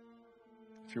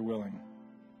 If you're willing,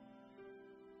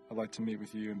 I'd like to meet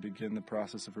with you and begin the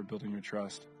process of rebuilding your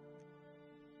trust.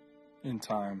 In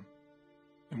time,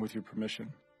 and with your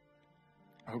permission,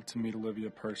 I hope to meet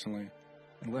Olivia personally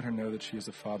and let her know that she has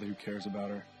a father who cares about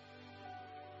her.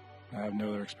 I have no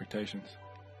other expectations.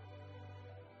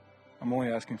 I'm only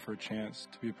asking for a chance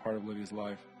to be a part of Olivia's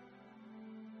life,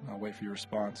 and I'll wait for your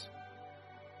response.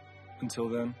 Until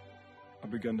then,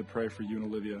 I've begun to pray for you and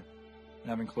Olivia, and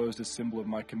have enclosed a symbol of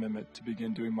my commitment to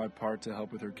begin doing my part to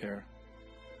help with her care.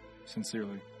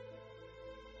 Sincerely,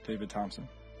 David Thompson.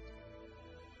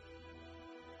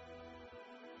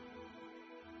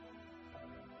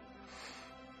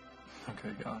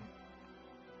 Okay, God.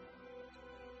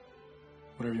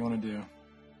 Whatever you want to do,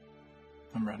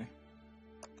 I'm ready.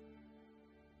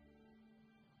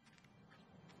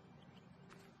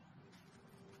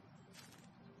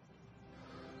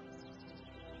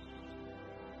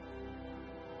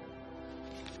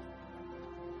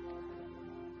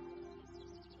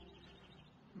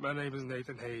 My name is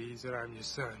Nathan Hayes, and I'm your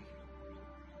son.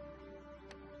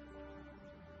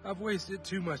 I've wasted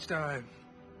too much time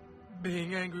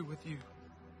being angry with you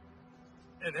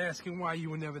and asking why you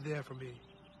were never there for me.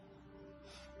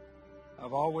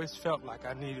 I've always felt like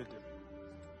I needed to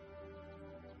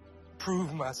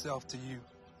prove myself to you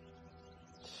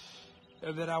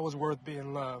and that I was worth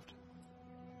being loved.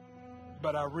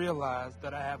 But I realized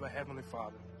that I have a Heavenly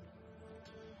Father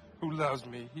who loves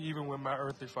me even when my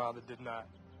earthly father did not.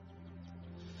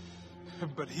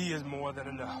 But He is more than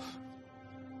enough.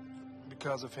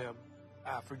 Because of Him,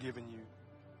 I've forgiven you.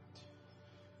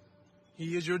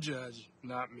 He is your judge,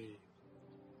 not me.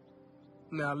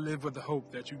 Now live with the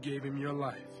hope that you gave Him your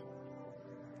life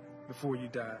before you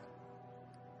died.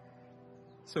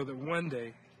 So that one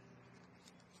day,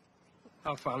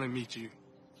 I'll finally meet you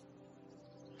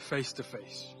face to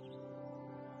face.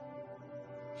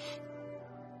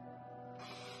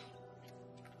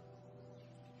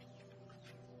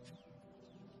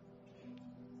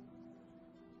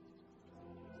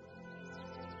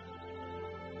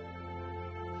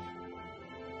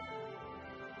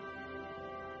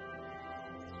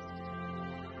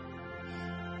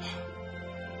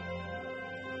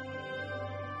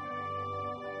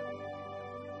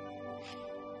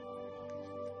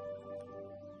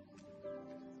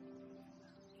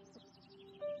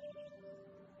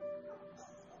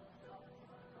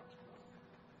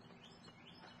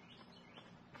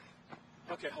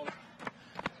 Okay, hold on.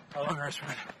 How long rest for a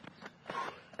minute?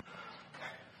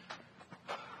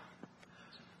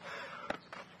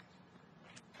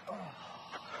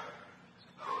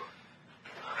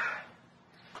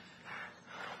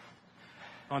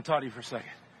 I want to talk to you for a second.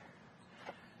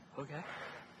 Okay.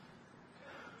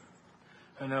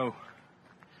 I know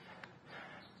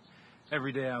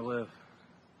every day I live,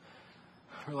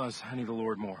 I realize I need the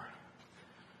Lord more.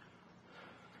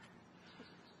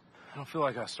 I don't feel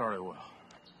like I started well.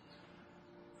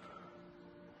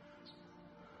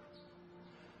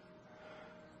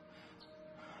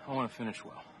 I want to finish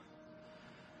well.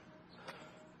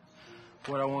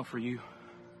 What I want for you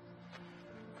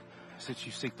is that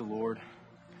you seek the Lord,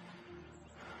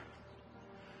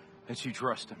 that you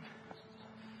trust Him,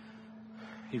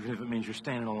 even if it means you're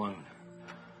standing alone.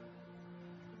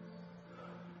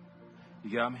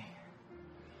 You got me?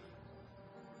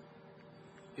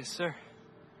 Yes, sir.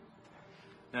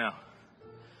 Now,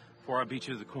 before I beat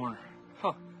you to the corner.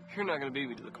 Huh, you're not gonna beat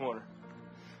me to the corner.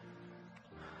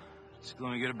 Just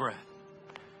let me get a breath.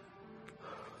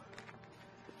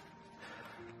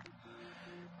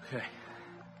 Okay.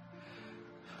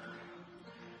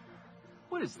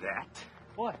 What is that?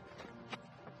 What?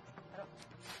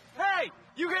 Hey!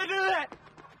 You can't do that!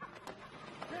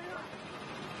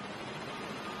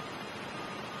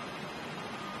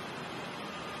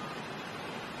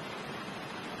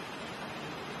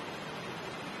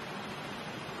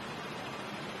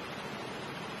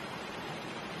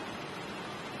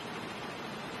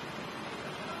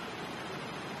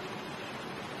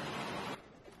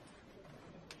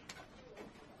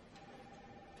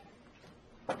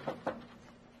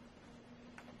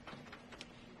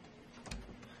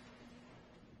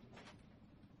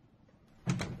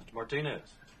 Martinez,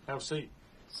 have a seat.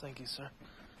 Thank you, sir.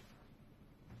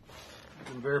 You've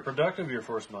been very productive your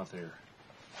first month here.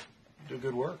 You do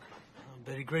good work. I'm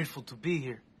very grateful to be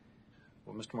here.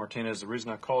 Well, Mr. Martinez, the reason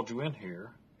I called you in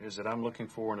here is that I'm looking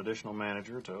for an additional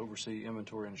manager to oversee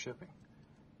inventory and shipping.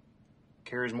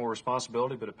 Carries more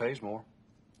responsibility, but it pays more.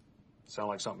 Sound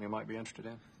like something you might be interested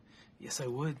in? Yes, I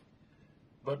would.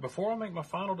 But before I make my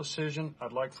final decision,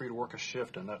 I'd like for you to work a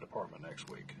shift in that department next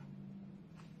week.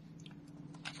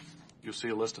 You'll see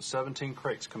a list of 17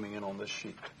 crates coming in on this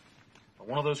sheet.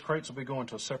 One of those crates will be going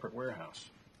to a separate warehouse.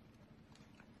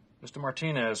 Mr.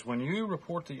 Martinez, when you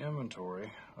report the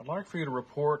inventory, I'd like for you to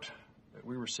report that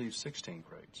we received 16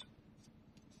 crates.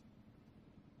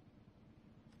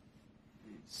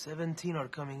 17 are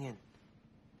coming in.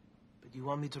 But you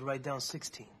want me to write down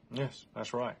 16? Yes,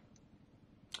 that's right.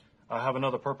 I have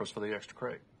another purpose for the extra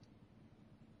crate.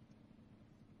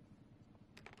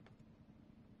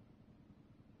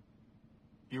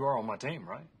 You are on my team,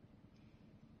 right?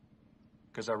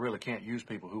 Because I really can't use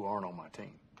people who aren't on my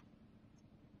team.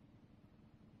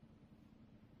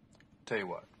 Tell you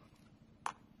what.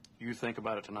 You think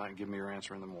about it tonight and give me your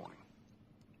answer in the morning.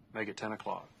 Make it 10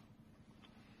 o'clock.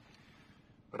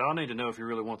 But I'll need to know if you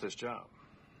really want this job.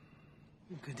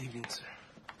 Good evening, sir.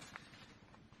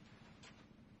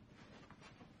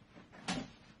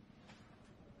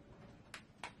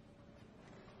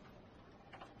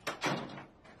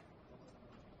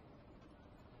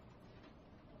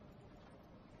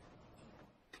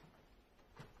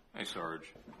 Hey,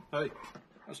 Sarge. Hey.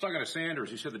 I was talking to Sanders.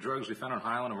 He said the drugs we found on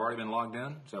Highland have already been logged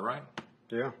in. Is that right?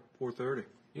 Yeah, 4:30.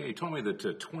 Yeah, he told me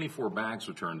that 24 bags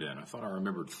were turned in. I thought I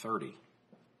remembered 30.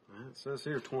 It says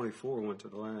here 24 went to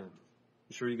the lab.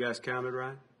 You sure you guys counted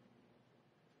right?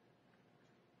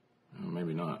 Well,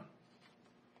 maybe not.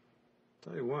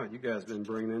 Tell you what, you guys been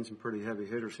bringing in some pretty heavy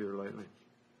hitters here lately.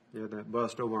 You had that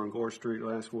bust over on Gore Street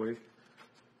last week.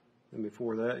 And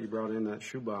before that, you brought in that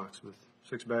shoebox with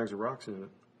 6 bags of rocks in it.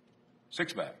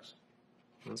 6 bags?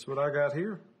 That's what I got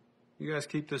here. You guys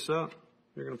keep this up,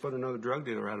 you're going to put another drug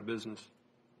dealer out of business.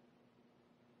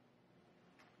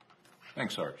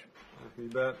 Thanks, Sarge. You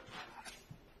bet.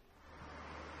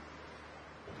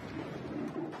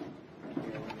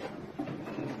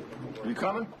 You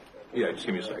coming? Yeah, just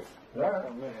give me a second. All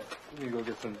right, man. You go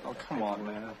get some. Oh, come on,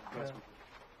 man.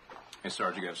 Hey,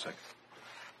 Sarge, you got a second?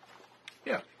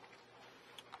 Yeah.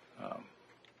 I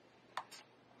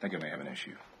think I may have an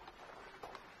issue.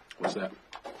 What's that?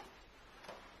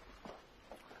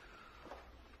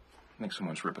 I think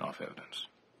someone's ripping off evidence.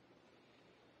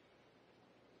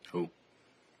 Who?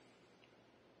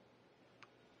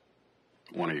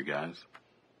 One of your guys?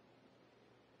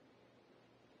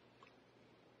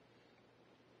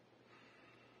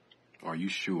 Are you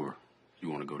sure you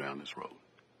want to go down this road?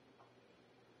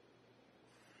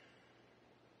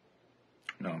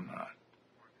 No, I'm not.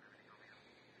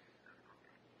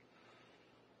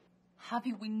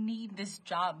 Javi, we need this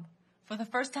job. For the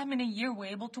first time in a year,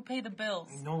 we're able to pay the bills.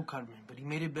 I know, Carmen, but he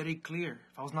made it very clear.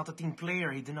 If I was not a team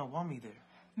player, he did not want me there.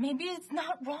 Maybe it's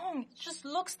not wrong. It just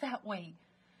looks that way.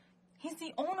 He's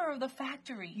the owner of the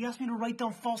factory. He asked me to write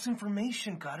down false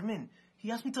information, Carmen.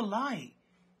 He asked me to lie.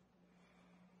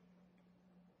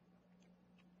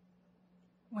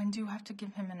 When do you have to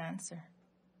give him an answer?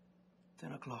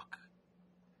 10 o'clock.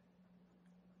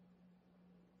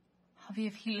 Javi,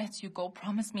 if he lets you go,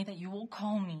 promise me that you will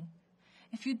call me.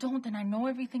 If you don't, then I know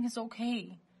everything is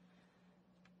okay.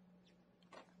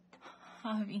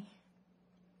 Javi,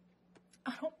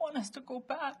 I don't want us to go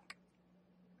back.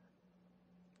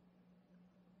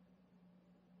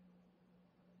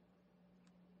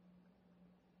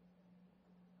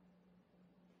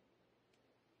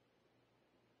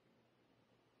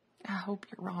 I hope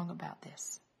you're wrong about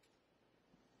this.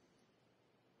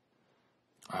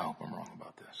 I hope I'm wrong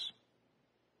about this.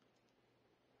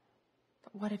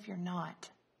 But what if you're not?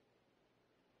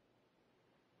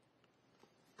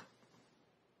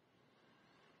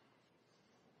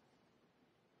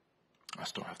 I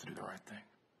still have to do the right thing.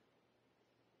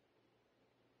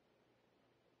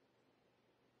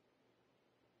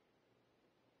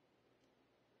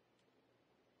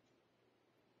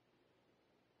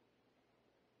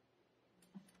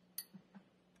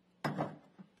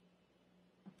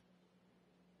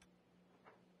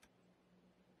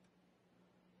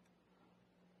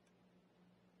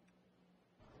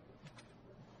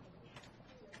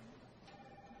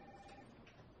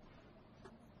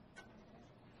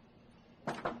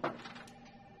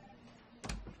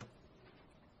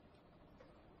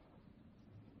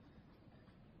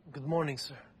 Good morning,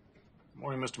 sir.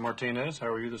 Morning, Mr. Martinez. How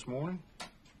are you this morning?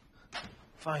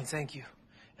 Fine, thank you.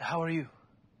 How are you?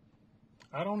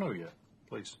 I don't know yet.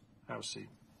 Please, have a seat.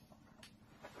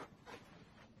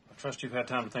 I trust you've had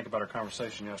time to think about our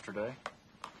conversation yesterday.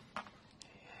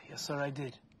 Yes, sir, I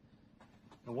did.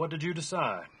 And what did you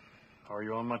decide? Are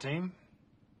you on my team?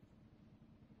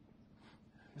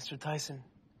 Mr. Tyson,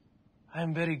 I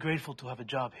am very grateful to have a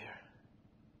job here.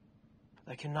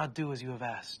 But I cannot do as you have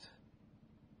asked.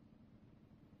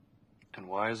 And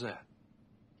why is that?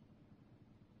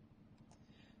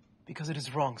 Because it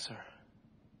is wrong, sir.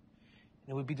 And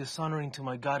it would be dishonoring to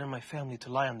my God and my family to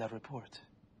lie on that report.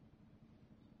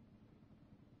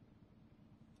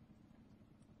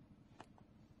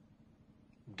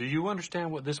 Do you understand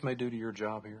what this may do to your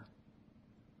job here?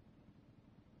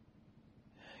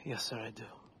 Yes, sir, I do.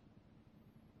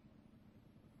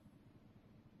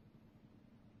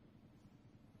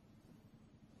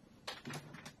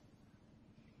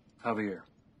 Javier,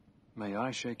 may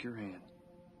I shake your hand?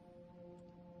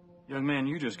 Young man,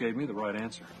 you just gave me the right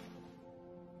answer.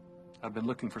 I've been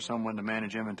looking for someone to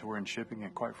manage inventory and shipping,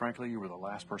 and quite frankly, you were the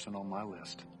last person on my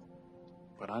list.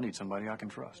 But I need somebody I can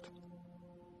trust.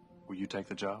 Will you take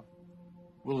the job?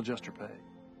 We'll adjust your pay.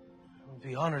 I would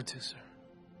be honored to, sir.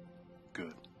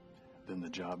 Good. Then the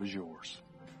job is yours.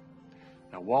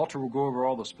 Now, Walter will go over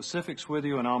all the specifics with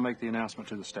you, and I'll make the announcement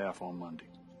to the staff on Monday.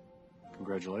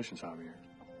 Congratulations, Javier.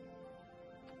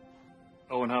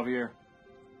 Oh, and Javier,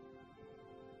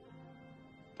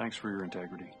 thanks for your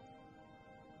integrity.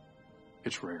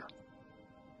 It's rare.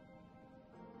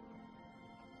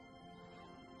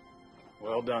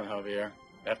 Well done, Javier.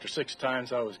 After 6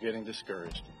 times, I was getting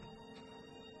discouraged.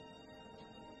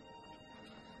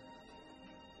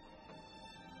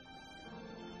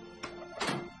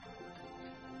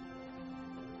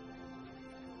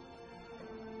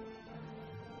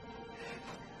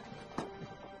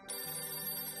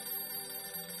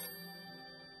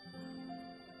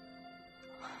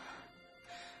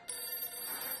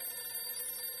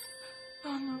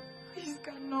 Oh no, please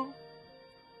God, no.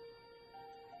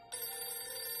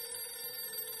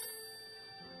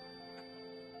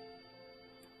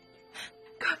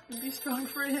 God, be strong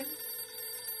for him.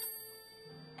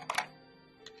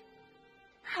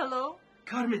 Hello?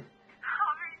 Carmen.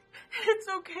 It's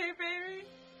okay, baby.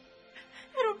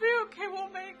 It'll be okay. We'll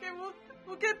make it.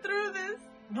 We'll get through this.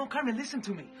 No, Carmen, listen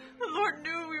to me. The Lord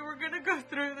knew we were gonna go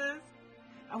through this.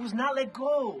 I was not let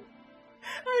go.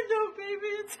 I know, baby.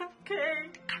 It's okay.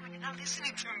 Carmen, you're not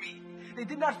listening to me. They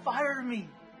did not fire me.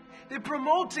 They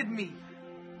promoted me.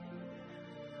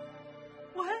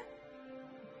 What?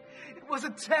 It was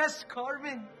a test,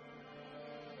 Carmen.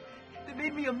 They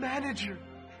made me a manager,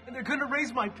 and they're gonna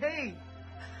raise my pay.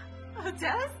 A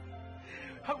test?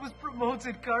 I was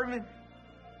promoted, Carmen.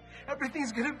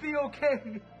 Everything's gonna be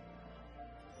okay.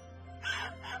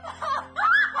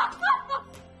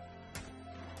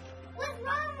 What's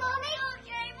wrong, Mommy?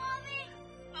 Okay, Mommy?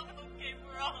 I'm okay.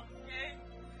 We're all okay.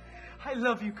 I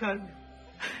love you, Carmen.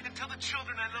 And tell the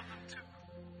children I love them too.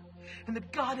 And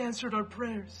that God answered our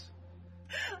prayers.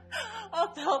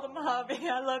 I'll tell them, Javi.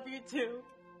 I love you too.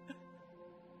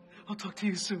 I'll talk to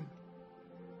you soon.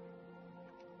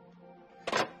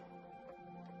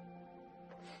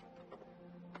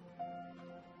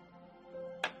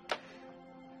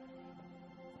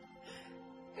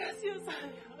 Gracias a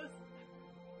Dios.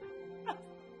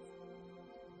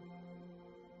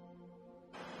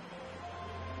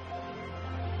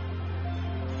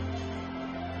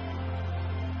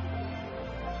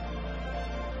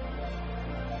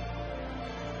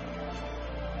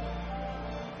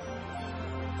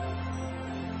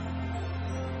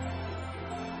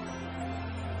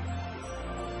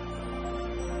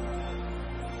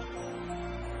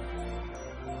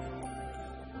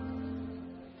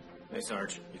 Hey,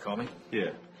 Sarge, you call me?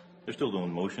 Yeah. They're still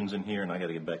doing motions in here, and I got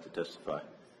to get back to testify.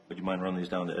 Would you mind running these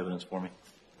down to evidence for me?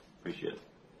 Appreciate it.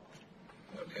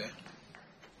 Okay.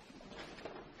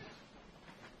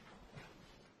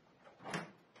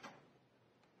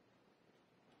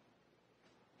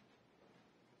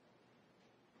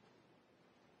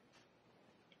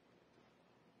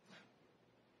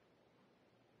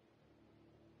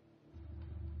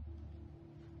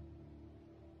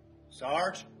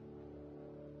 Sarge?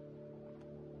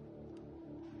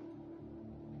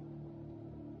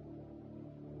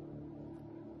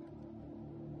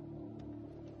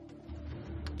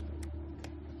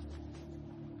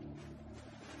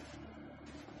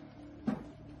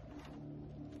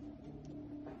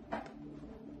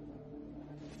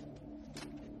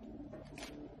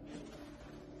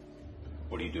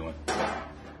 What are you doing?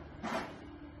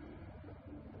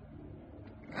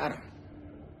 Got him.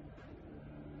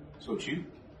 So it's you?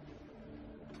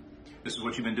 This is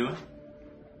what you've been doing?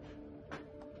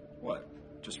 What?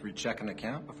 Just recheck an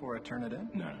account before I turn it in?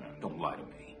 No, don't lie to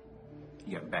me.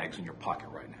 You got bags in your pocket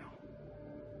right now.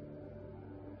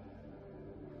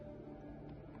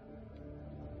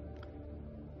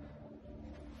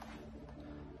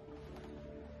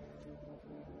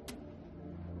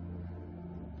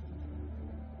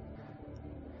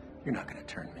 You're not gonna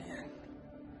turn me in.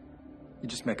 You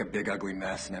just make a big ugly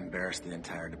mess and embarrass the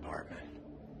entire department.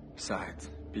 Besides,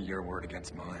 be your word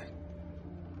against mine.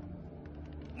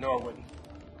 No, I wouldn't.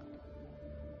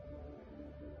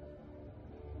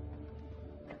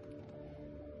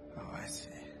 Oh, I see.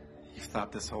 You've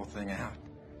thought this whole thing out.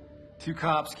 2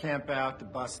 cops camp out to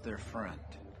bust their friend.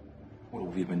 What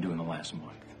have we been doing the last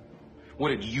month? What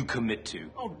did you commit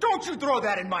to? Oh, don't you throw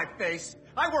that in my face!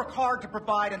 I work hard to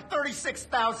provide, and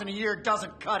 $36,000 a year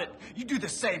doesn't cut it. You do the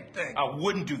same thing. I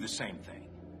wouldn't do the same thing.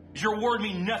 Does your word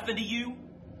mean nothing to you?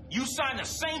 You signed the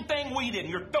same thing we did, and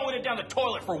you're throwing it down the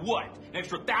toilet for what? An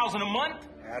extra $1,000 a month?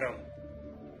 Adam,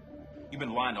 You've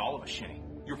been lying to all of us, Shane.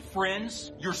 Your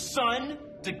friends, your son,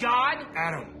 to God.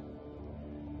 Adam.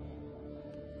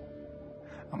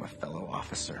 I'm a fellow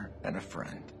officer and a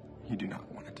friend. You do not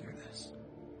want to do this.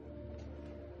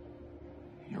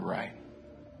 You're right.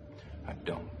 I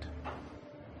don't.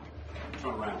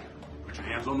 Turn around. Put your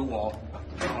hands on the wall.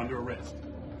 You're under arrest.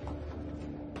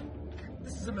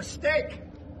 This is a mistake.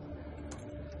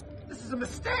 This is a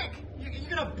mistake. You're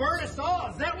gonna burn us all.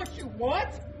 Is that what you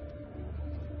want?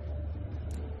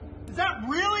 Is that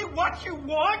really what you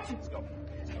want? Let's go.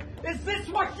 Is this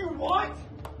what you want?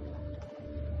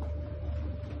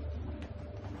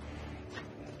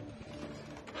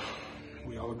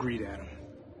 We all agreed, Adam.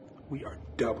 We are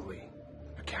doubly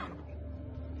accountable.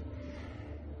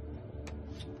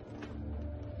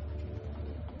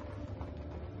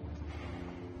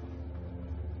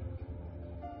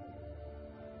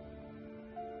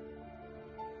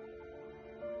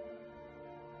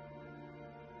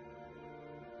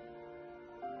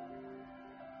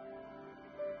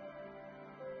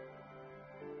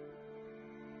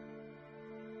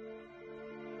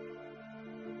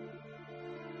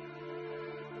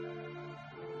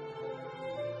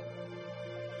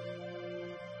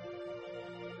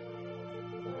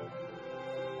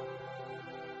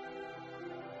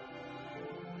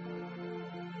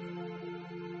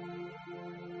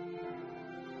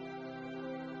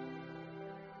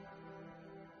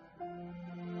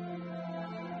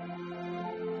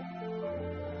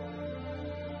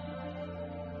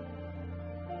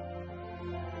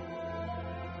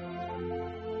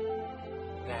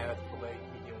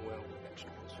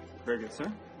 Very good,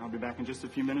 sir. I'll be back in just a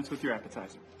few minutes with your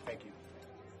appetizer. Thank you.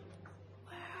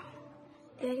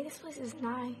 Daddy, this place is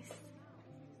nice.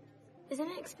 Isn't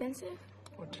it expensive?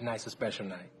 Well, tonight's a special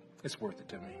night. It's worth it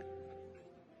to me.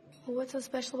 Well, what's so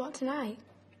special about tonight?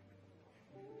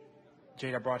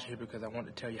 Jade, I brought you here because I want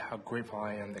to tell you how grateful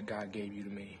I am that God gave you to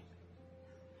me.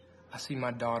 I see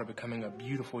my daughter becoming a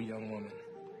beautiful young woman.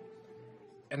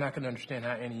 And I can understand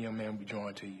how any young man would be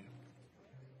drawn to you.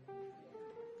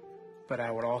 But I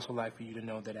would also like for you to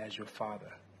know that as your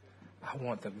father, I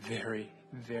want the very,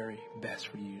 very best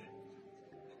for you.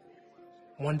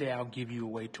 One day I'll give you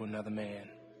away to another man.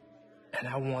 And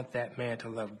I want that man to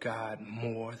love God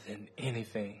more than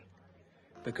anything.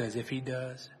 Because if he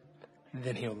does,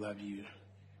 then he'll love you.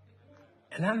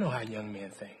 And I know how young men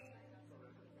think.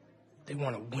 They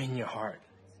want to win your heart,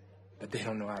 but they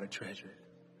don't know how to treasure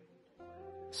it.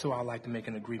 So I'd like to make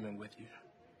an agreement with you.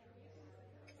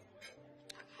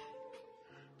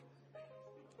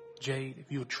 Jade,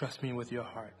 if you'll trust me with your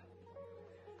heart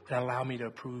and allow me to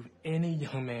approve any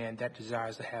young man that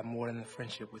desires to have more than a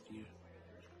friendship with you,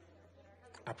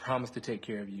 I promise to take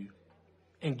care of you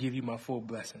and give you my full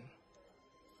blessing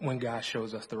when God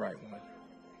shows us the right one.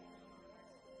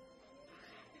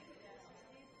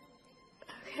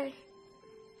 Okay.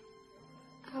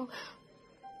 Oh.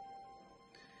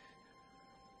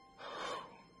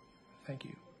 Thank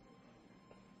you.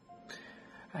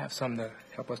 I have something to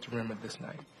help us to remember this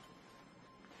night.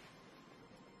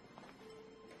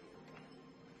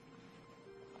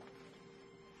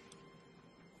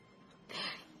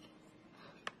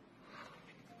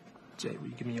 Jay, will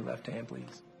you give me your left hand,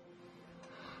 please?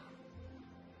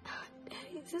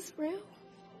 Daddy, is this real?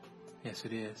 Yes,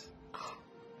 it is.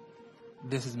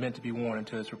 This is meant to be worn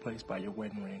until it's replaced by your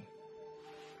wedding ring.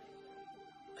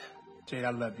 Jade, I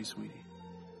love you, sweetie.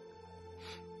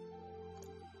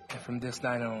 And from this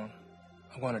night on,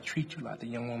 I'm going to treat you like the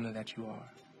young woman that you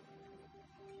are.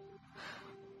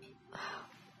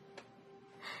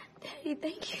 Daddy,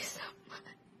 thank you so much.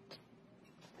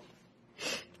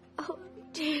 I love you,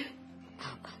 too.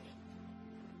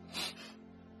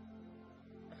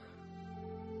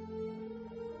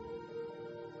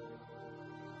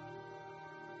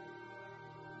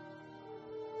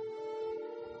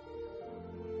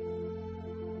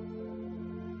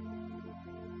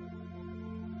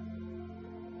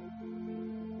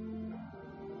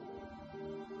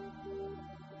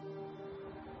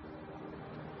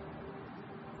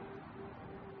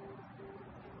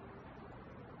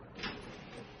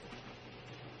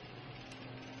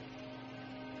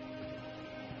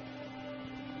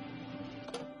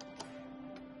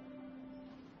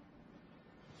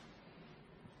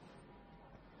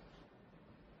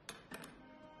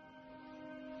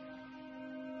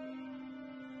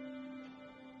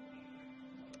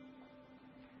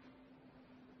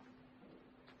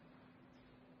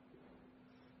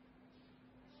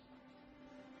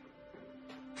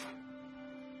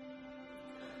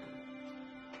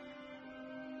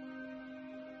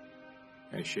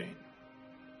 Hey, Shane.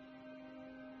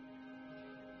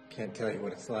 Can't tell you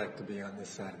what it's like to be on this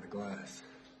side of the glass.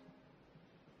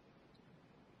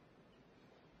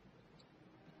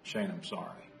 Shane, I'm sorry.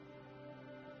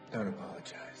 Don't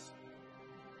apologize.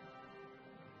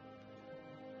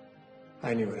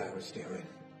 I knew what I was doing.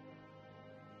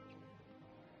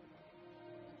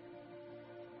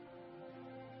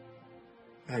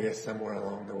 I guess somewhere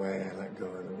along the way I let go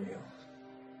of the wheel.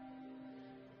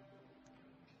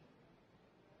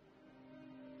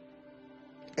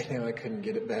 And now I couldn't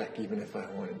get it back even if I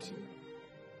wanted to.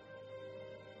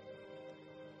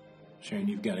 Shane,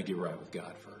 you've got to get right with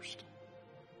God first.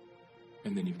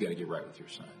 And then you've got to get right with your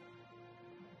son.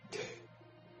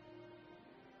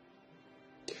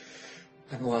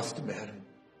 I've lost him, Adam.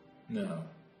 No.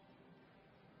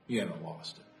 You haven't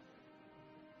lost him.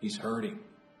 He's hurting,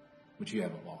 but you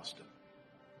haven't lost him.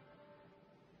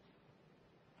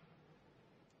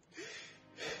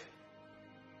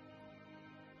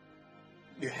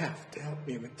 You have to help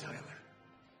me with Tyler.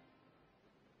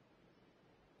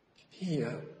 He,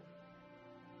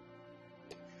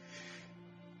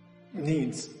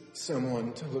 needs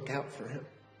someone to look out for him.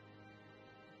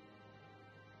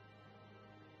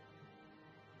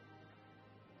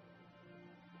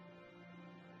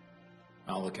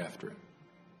 I'll look after him.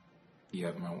 You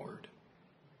have my word.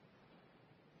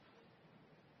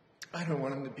 I don't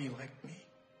want him to be like me.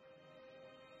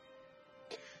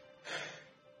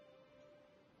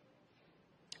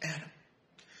 Adam,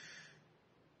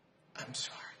 I'm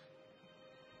sorry.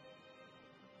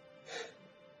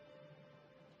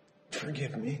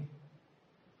 Forgive me.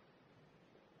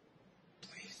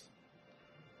 Please.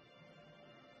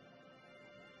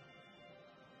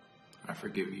 I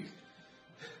forgive you.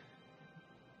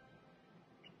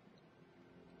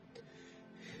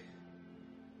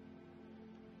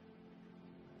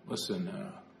 Listen,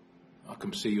 I'll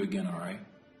come see you again, all right?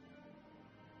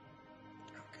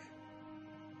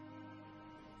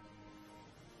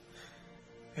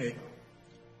 Hey.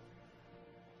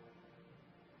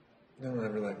 Don't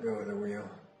ever let go of the wheel.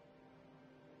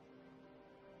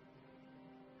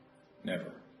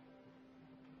 Never.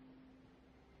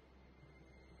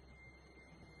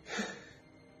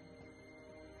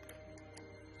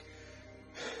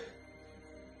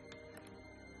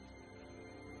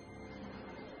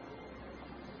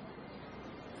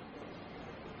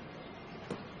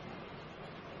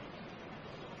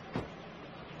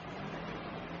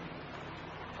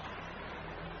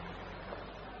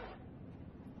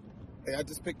 Hey, I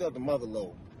just picked up the mother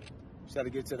load. Just had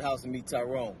to get to the house and meet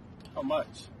Tyrone. How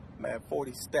much? Man,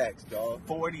 40 stacks, dog.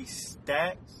 40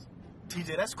 stacks?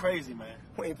 TJ, that's crazy, man.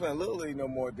 We ain't playing Little League no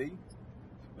more, D.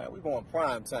 Man, we going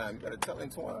prime time. You gotta tell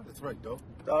Antoine. That's right, though.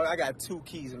 Dog, I got 2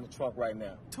 keys in the trunk right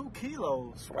now. 2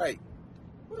 kilos? That's right.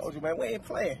 I told you, man, we ain't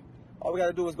playing. All we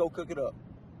gotta do is go cook it up.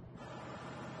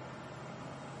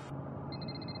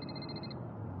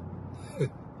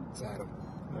 It's Adam.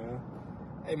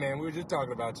 Hey, man, we were just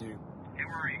talking about you. Hey,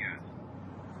 where are you guys?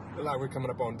 Look like we're coming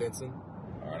up on Denson.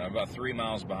 All right, I'm about 3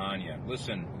 miles behind you.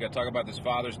 Listen, we got to talk about this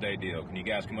Father's Day deal. Can you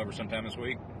guys come over sometime this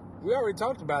week? We already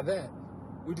talked about that.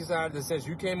 We decided that since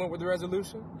you came up with the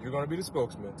resolution, you're going to be the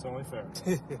spokesman. It's only fair.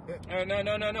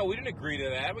 No. We didn't agree to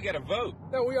that. We got to vote.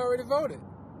 No, we already voted.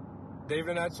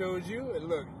 David and I chose you, and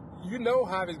look, you know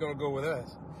Javi's going to go with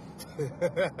us.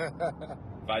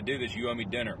 If I do this, you owe me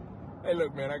dinner. Hey,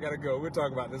 look, man, I got to go. We'll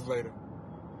talk about this later.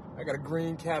 I got a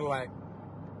green Cadillac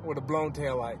with a blown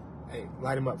tail light. Hey,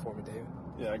 light him up for me, David.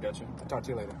 Yeah, I got you. I'll talk to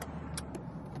you later.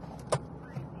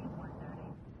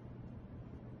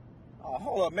 Oh,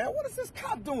 hold up, man. What is this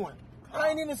cop doing? I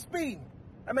ain't even speeding.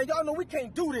 I mean, y'all know we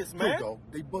can't do this, man. Good,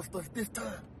 they bust us this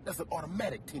time. That's an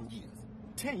automatic 10 years.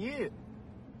 10 years?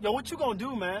 Yo, what you gonna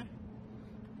do, man?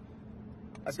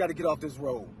 I just gotta get off this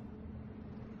road.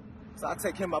 So I'll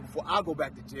take him out before I go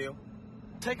back to jail.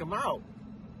 Take him out?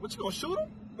 What, you gonna shoot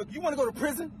him? Look, you wanna go to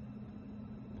prison?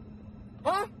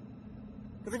 Huh?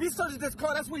 Because if he searches this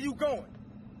car, that's where you going.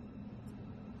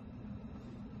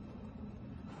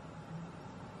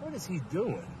 What is he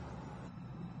doing?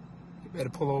 You better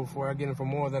pull over before I get him for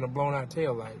more than a blown out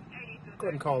tail light. Go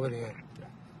ahead and call it in.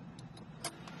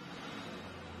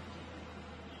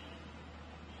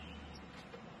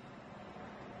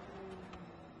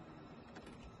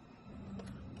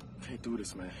 Can't do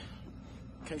this, man.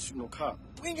 Can't shoot no cop.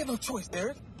 We ain't got no choice,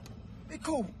 Derek. Be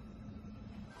cool.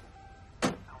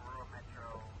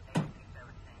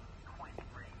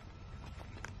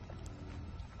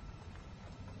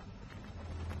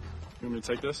 You want me to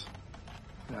take this?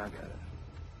 Nah, I got it.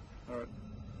 All right.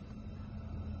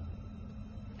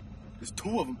 There's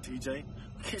 2 of them, TJ.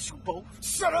 We can't shoot both.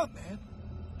 Shut up, man.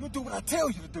 You do what I tell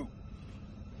you to do.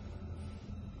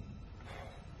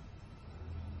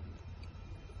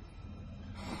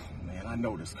 Man, I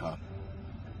know this cop.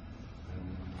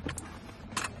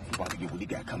 father get what he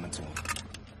got coming to him.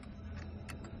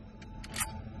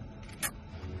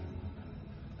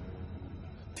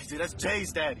 TJ, that's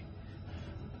Jay's daddy.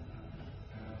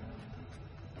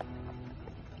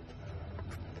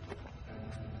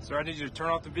 Sir, I need you to turn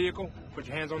off the vehicle, put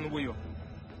your hands on the wheel.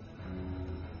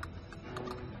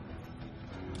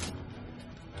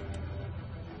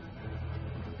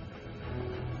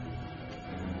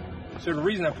 Sir, the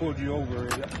reason I pulled you over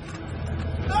is...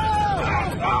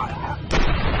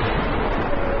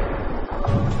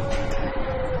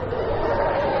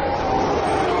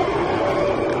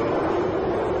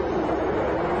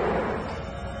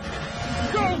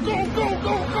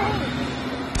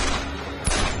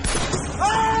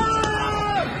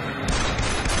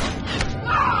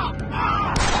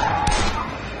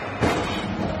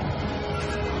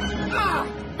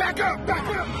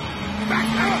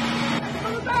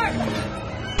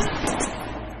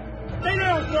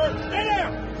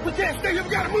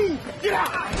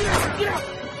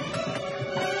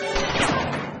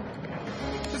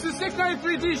 This is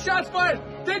 693D, shots fired.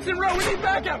 Denton Road, we need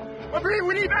backup. Over here,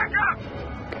 we need backup.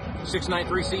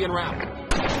 693C en route.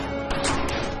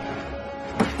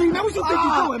 Hey, man, what you think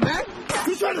you doing, man?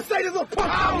 You trying to say this little punk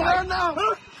right now,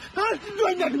 huh? Huh? You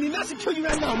ain't nothing to me. I should kill you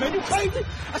right now, man. You crazy?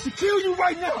 I should kill you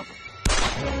right now.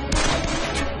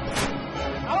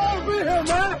 I don't want to be here,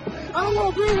 man. I don't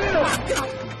want to be here.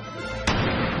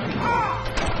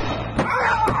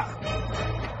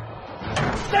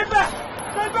 Stay back!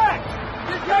 Stay back!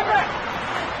 Stay back!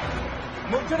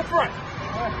 Move to the front.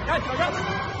 Got you, got you.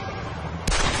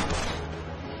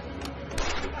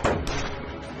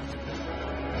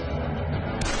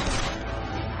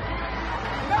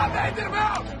 Now, Nathan, him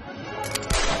out!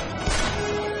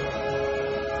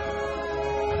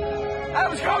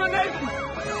 Adam's coming, Nathan!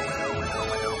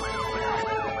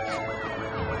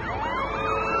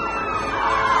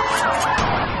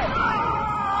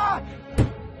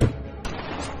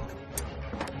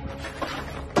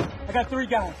 I got 3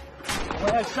 guys.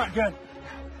 One has a shotgun,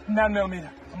 9mm.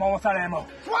 I'm almost out of ammo.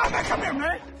 Twan, man, come here,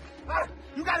 man.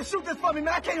 You gotta shoot this for me,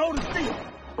 man. I can't hold it still.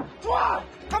 Twan,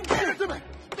 come get it to me.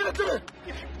 Get it to me.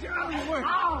 Get out of the way.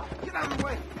 Get out of the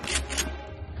way.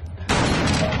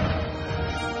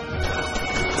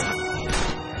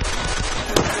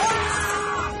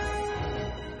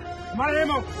 I'm out of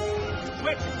ammo.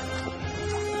 Switch.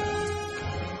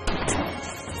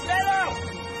 Stay down.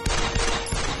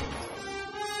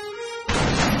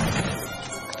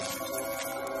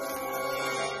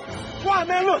 Twan,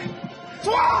 man, look!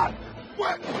 Twan!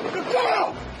 What? The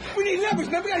girl! We need leverage,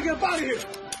 man. We gotta get up out of here.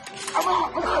 I'm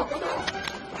out. I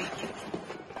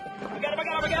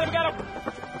got him.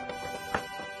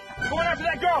 Going after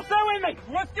that girl. Stay with me.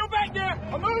 Let's go back there.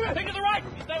 I'm moving. Take to the right.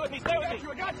 Stay with me. I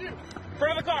got you.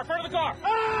 Front of the car.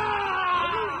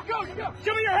 Ah! You go.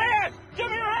 Give me your hand. Get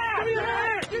out. You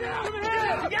got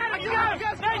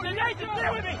it. Nathan, stay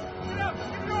with me. Get up.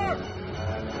 Get going.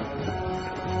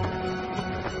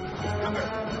 Come here.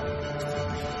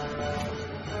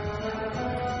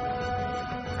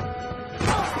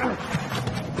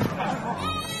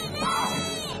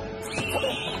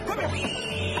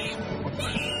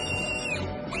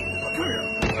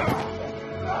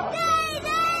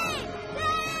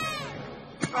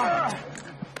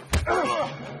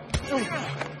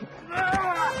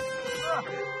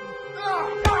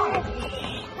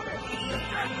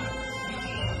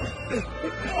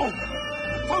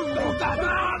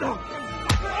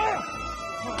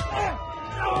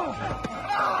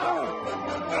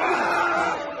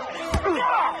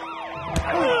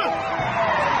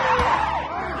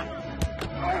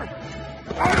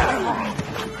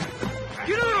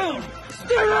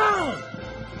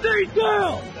 Stay down!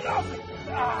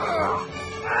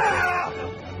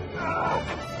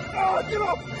 Get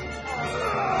up!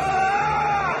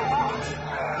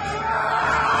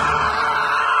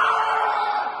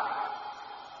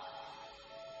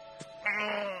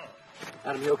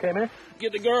 Adam, you okay, man?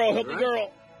 Get the girl, help the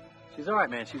girl. She's all right,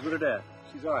 man. She's with her dad.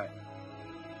 She's all right.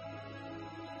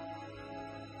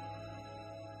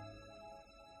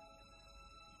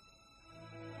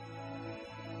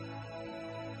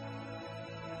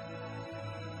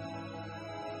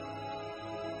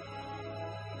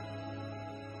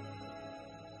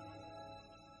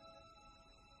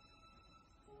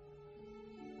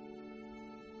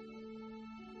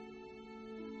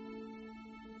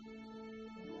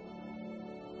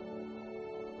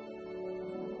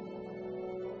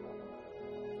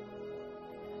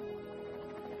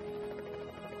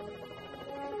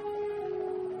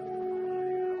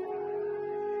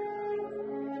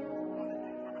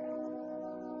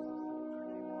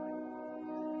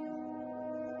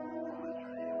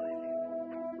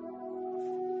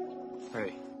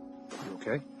 Hey, you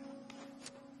okay?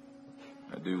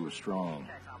 I do was strong.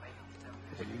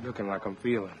 Well, you looking like I'm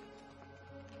feeling.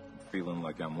 Feeling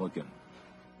like I'm looking.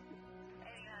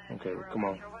 Okay, well, come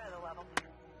on.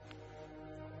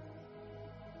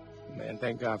 Man,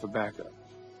 thank God for backup.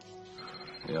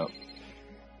 Yep.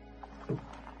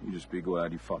 You just be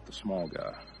glad you fought the small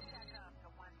guy.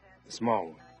 The small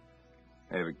one?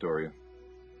 Hey, Victoria.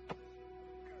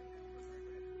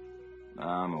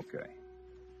 I'm okay.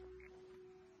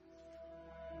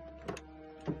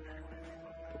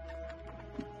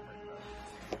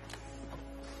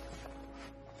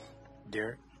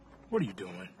 Derek, what are you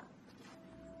doing?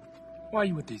 Why are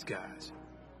you with these guys?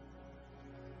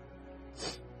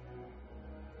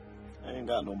 I ain't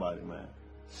got nobody, man.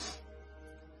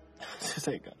 Just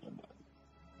ain't got nobody.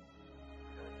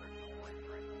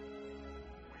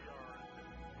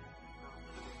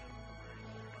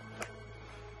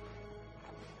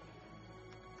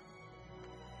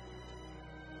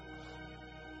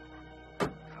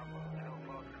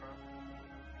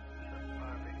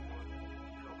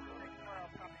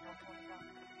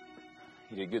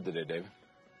 You did good today, David.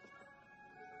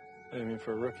 I mean,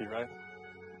 for a rookie, right?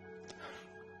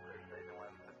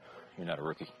 You're not a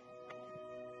rookie.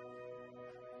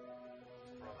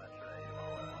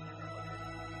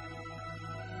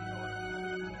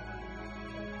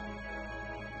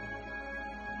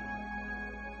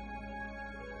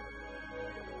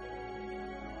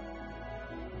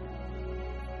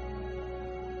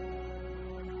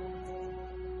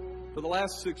 For the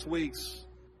last 6 weeks,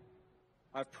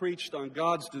 I've preached on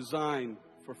God's design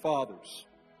for fathers,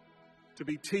 to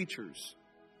be teachers,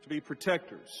 to be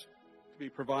protectors, to be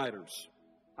providers.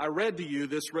 I read to you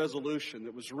this resolution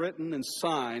that was written and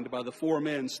signed by the 4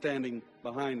 men standing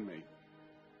behind me.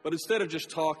 But instead of just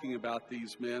talking about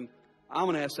these men, I'm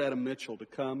going to ask Adam Mitchell to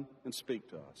come and speak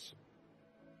to us.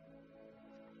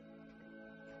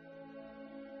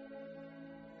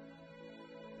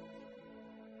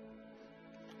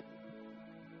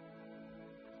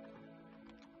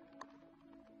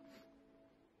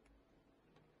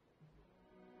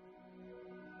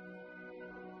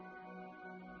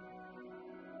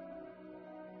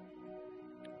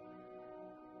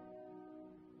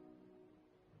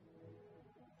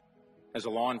 As a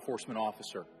law enforcement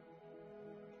officer,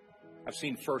 I've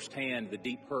seen firsthand the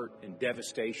deep hurt and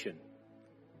devastation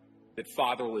that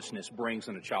fatherlessness brings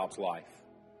in a child's life.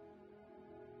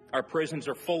 Our prisons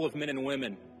are full of men and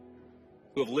women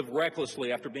who have lived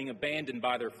recklessly after being abandoned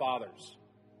by their fathers,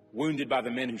 wounded by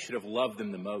the men who should have loved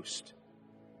them the most.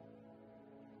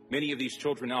 Many of these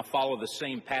children now follow the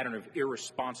same pattern of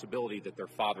irresponsibility that their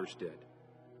fathers did.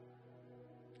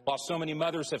 While so many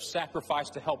mothers have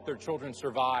sacrificed to help their children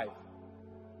survive,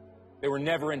 they were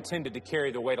never intended to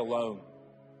carry the weight alone.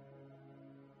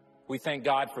 We thank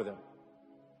God for them.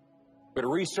 But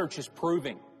research is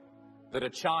proving that a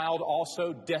child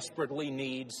also desperately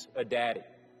needs a daddy.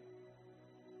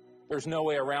 There's no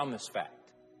way around this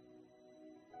fact.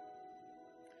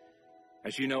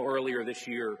 As you know, earlier this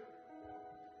year,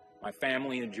 my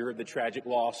family endured the tragic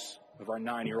loss of our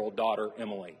 9-year-old daughter,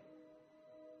 Emily.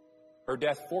 Her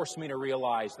death forced me to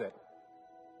realize that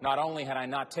not only had I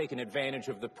not taken advantage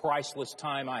of the priceless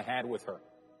time I had with her,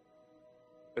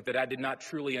 but that I did not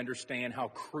truly understand how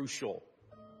crucial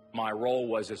my role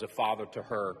was as a father to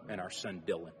her and our son,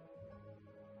 Dylan.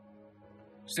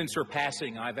 Since her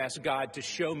passing, I've asked God to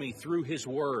show me through His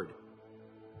Word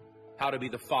how to be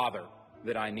the father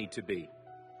that I need to be.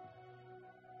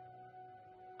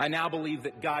 I now believe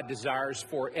that God desires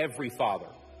for every father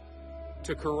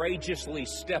to courageously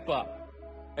step up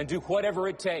and do whatever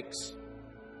it takes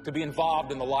to be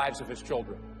involved in the lives of his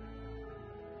children.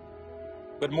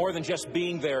 But more than just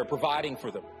being there, providing for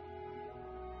them,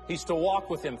 He's to walk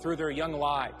with them through their young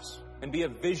lives and be a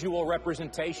visual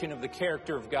representation of the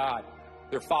character of God,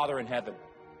 their Father in heaven.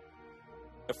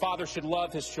 The father should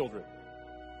love his children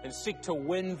and seek to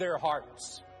win their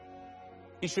hearts.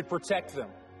 He should protect them,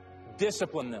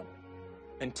 discipline them,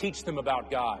 and teach them about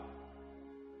God.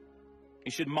 He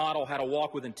should model how to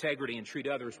walk with integrity and treat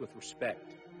others with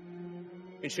respect.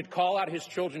 He should call out his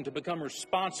children to become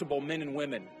responsible men and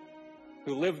women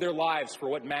who live their lives for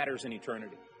what matters in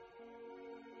eternity.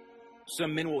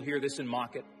 Some men will hear this and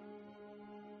mock it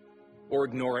or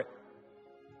ignore it.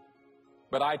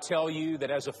 But I tell you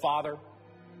that as a father,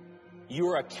 you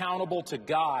are accountable to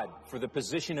God for the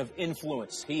position of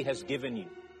influence He has given you.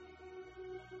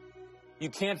 You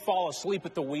can't fall asleep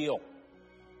at the wheel,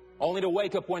 only to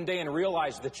wake up one day and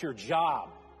realize that your job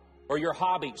or your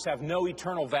hobbies have no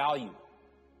eternal value,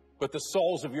 but the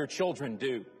souls of your children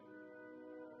do.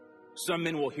 Some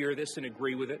men will hear this and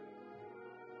agree with it,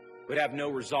 but have no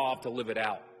resolve to live it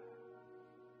out.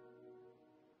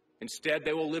 Instead,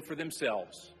 they will live for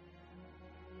themselves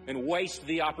and waste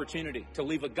the opportunity to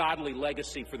leave a godly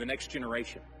legacy for the next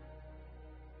generation.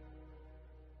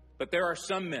 But there are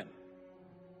some men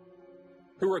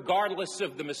who, regardless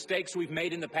of the mistakes we've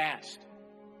made in the past,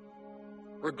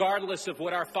 regardless of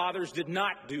what our fathers did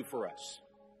not do for us,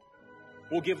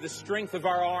 will give the strength of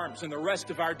our arms and the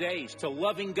rest of our days to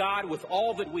loving God with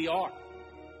all that we are,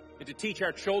 and to teach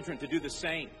our children to do the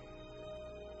same.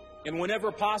 And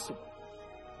whenever possible,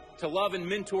 to love and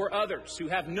mentor others who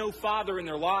have no father in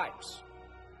their lives,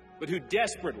 but who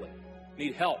desperately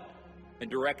need help and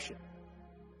direction.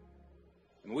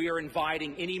 And we are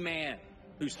inviting any man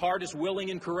whose heart is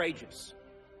willing and courageous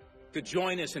to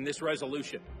join us in this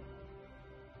resolution.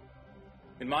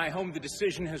 In my home, the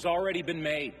decision has already been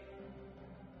made.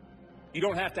 You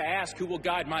don't have to ask who will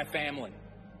guide my family,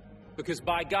 because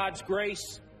by God's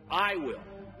grace, I will.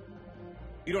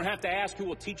 You don't have to ask who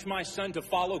will teach my son to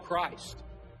follow Christ,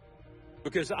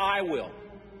 because I will.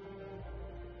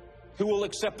 Who will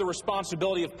accept the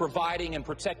responsibility of providing and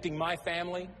protecting my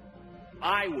family?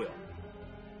 I will.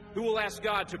 Who will ask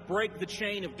God to break the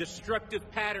chain of destructive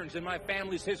patterns in my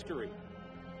family's history?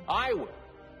 I will.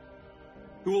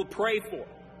 Who will pray for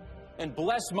and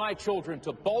bless my children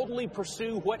to boldly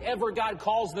pursue whatever God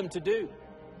calls them to do?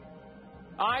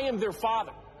 I am their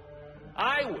father.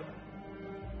 I will.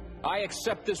 I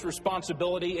accept this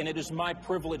responsibility, and it is my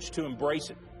privilege to embrace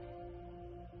it.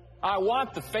 I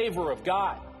want the favor of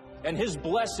God and His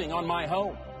blessing on my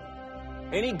home.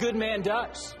 Any good man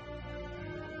does.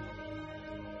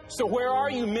 So where are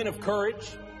you, men of courage?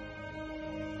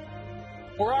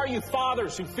 Where are you,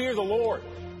 fathers who fear the Lord?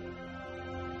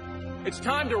 It's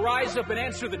time to rise up and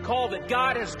answer the call that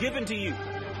God has given to you,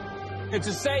 and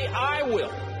to say, I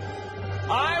will.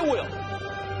 I will.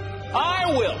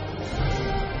 I will.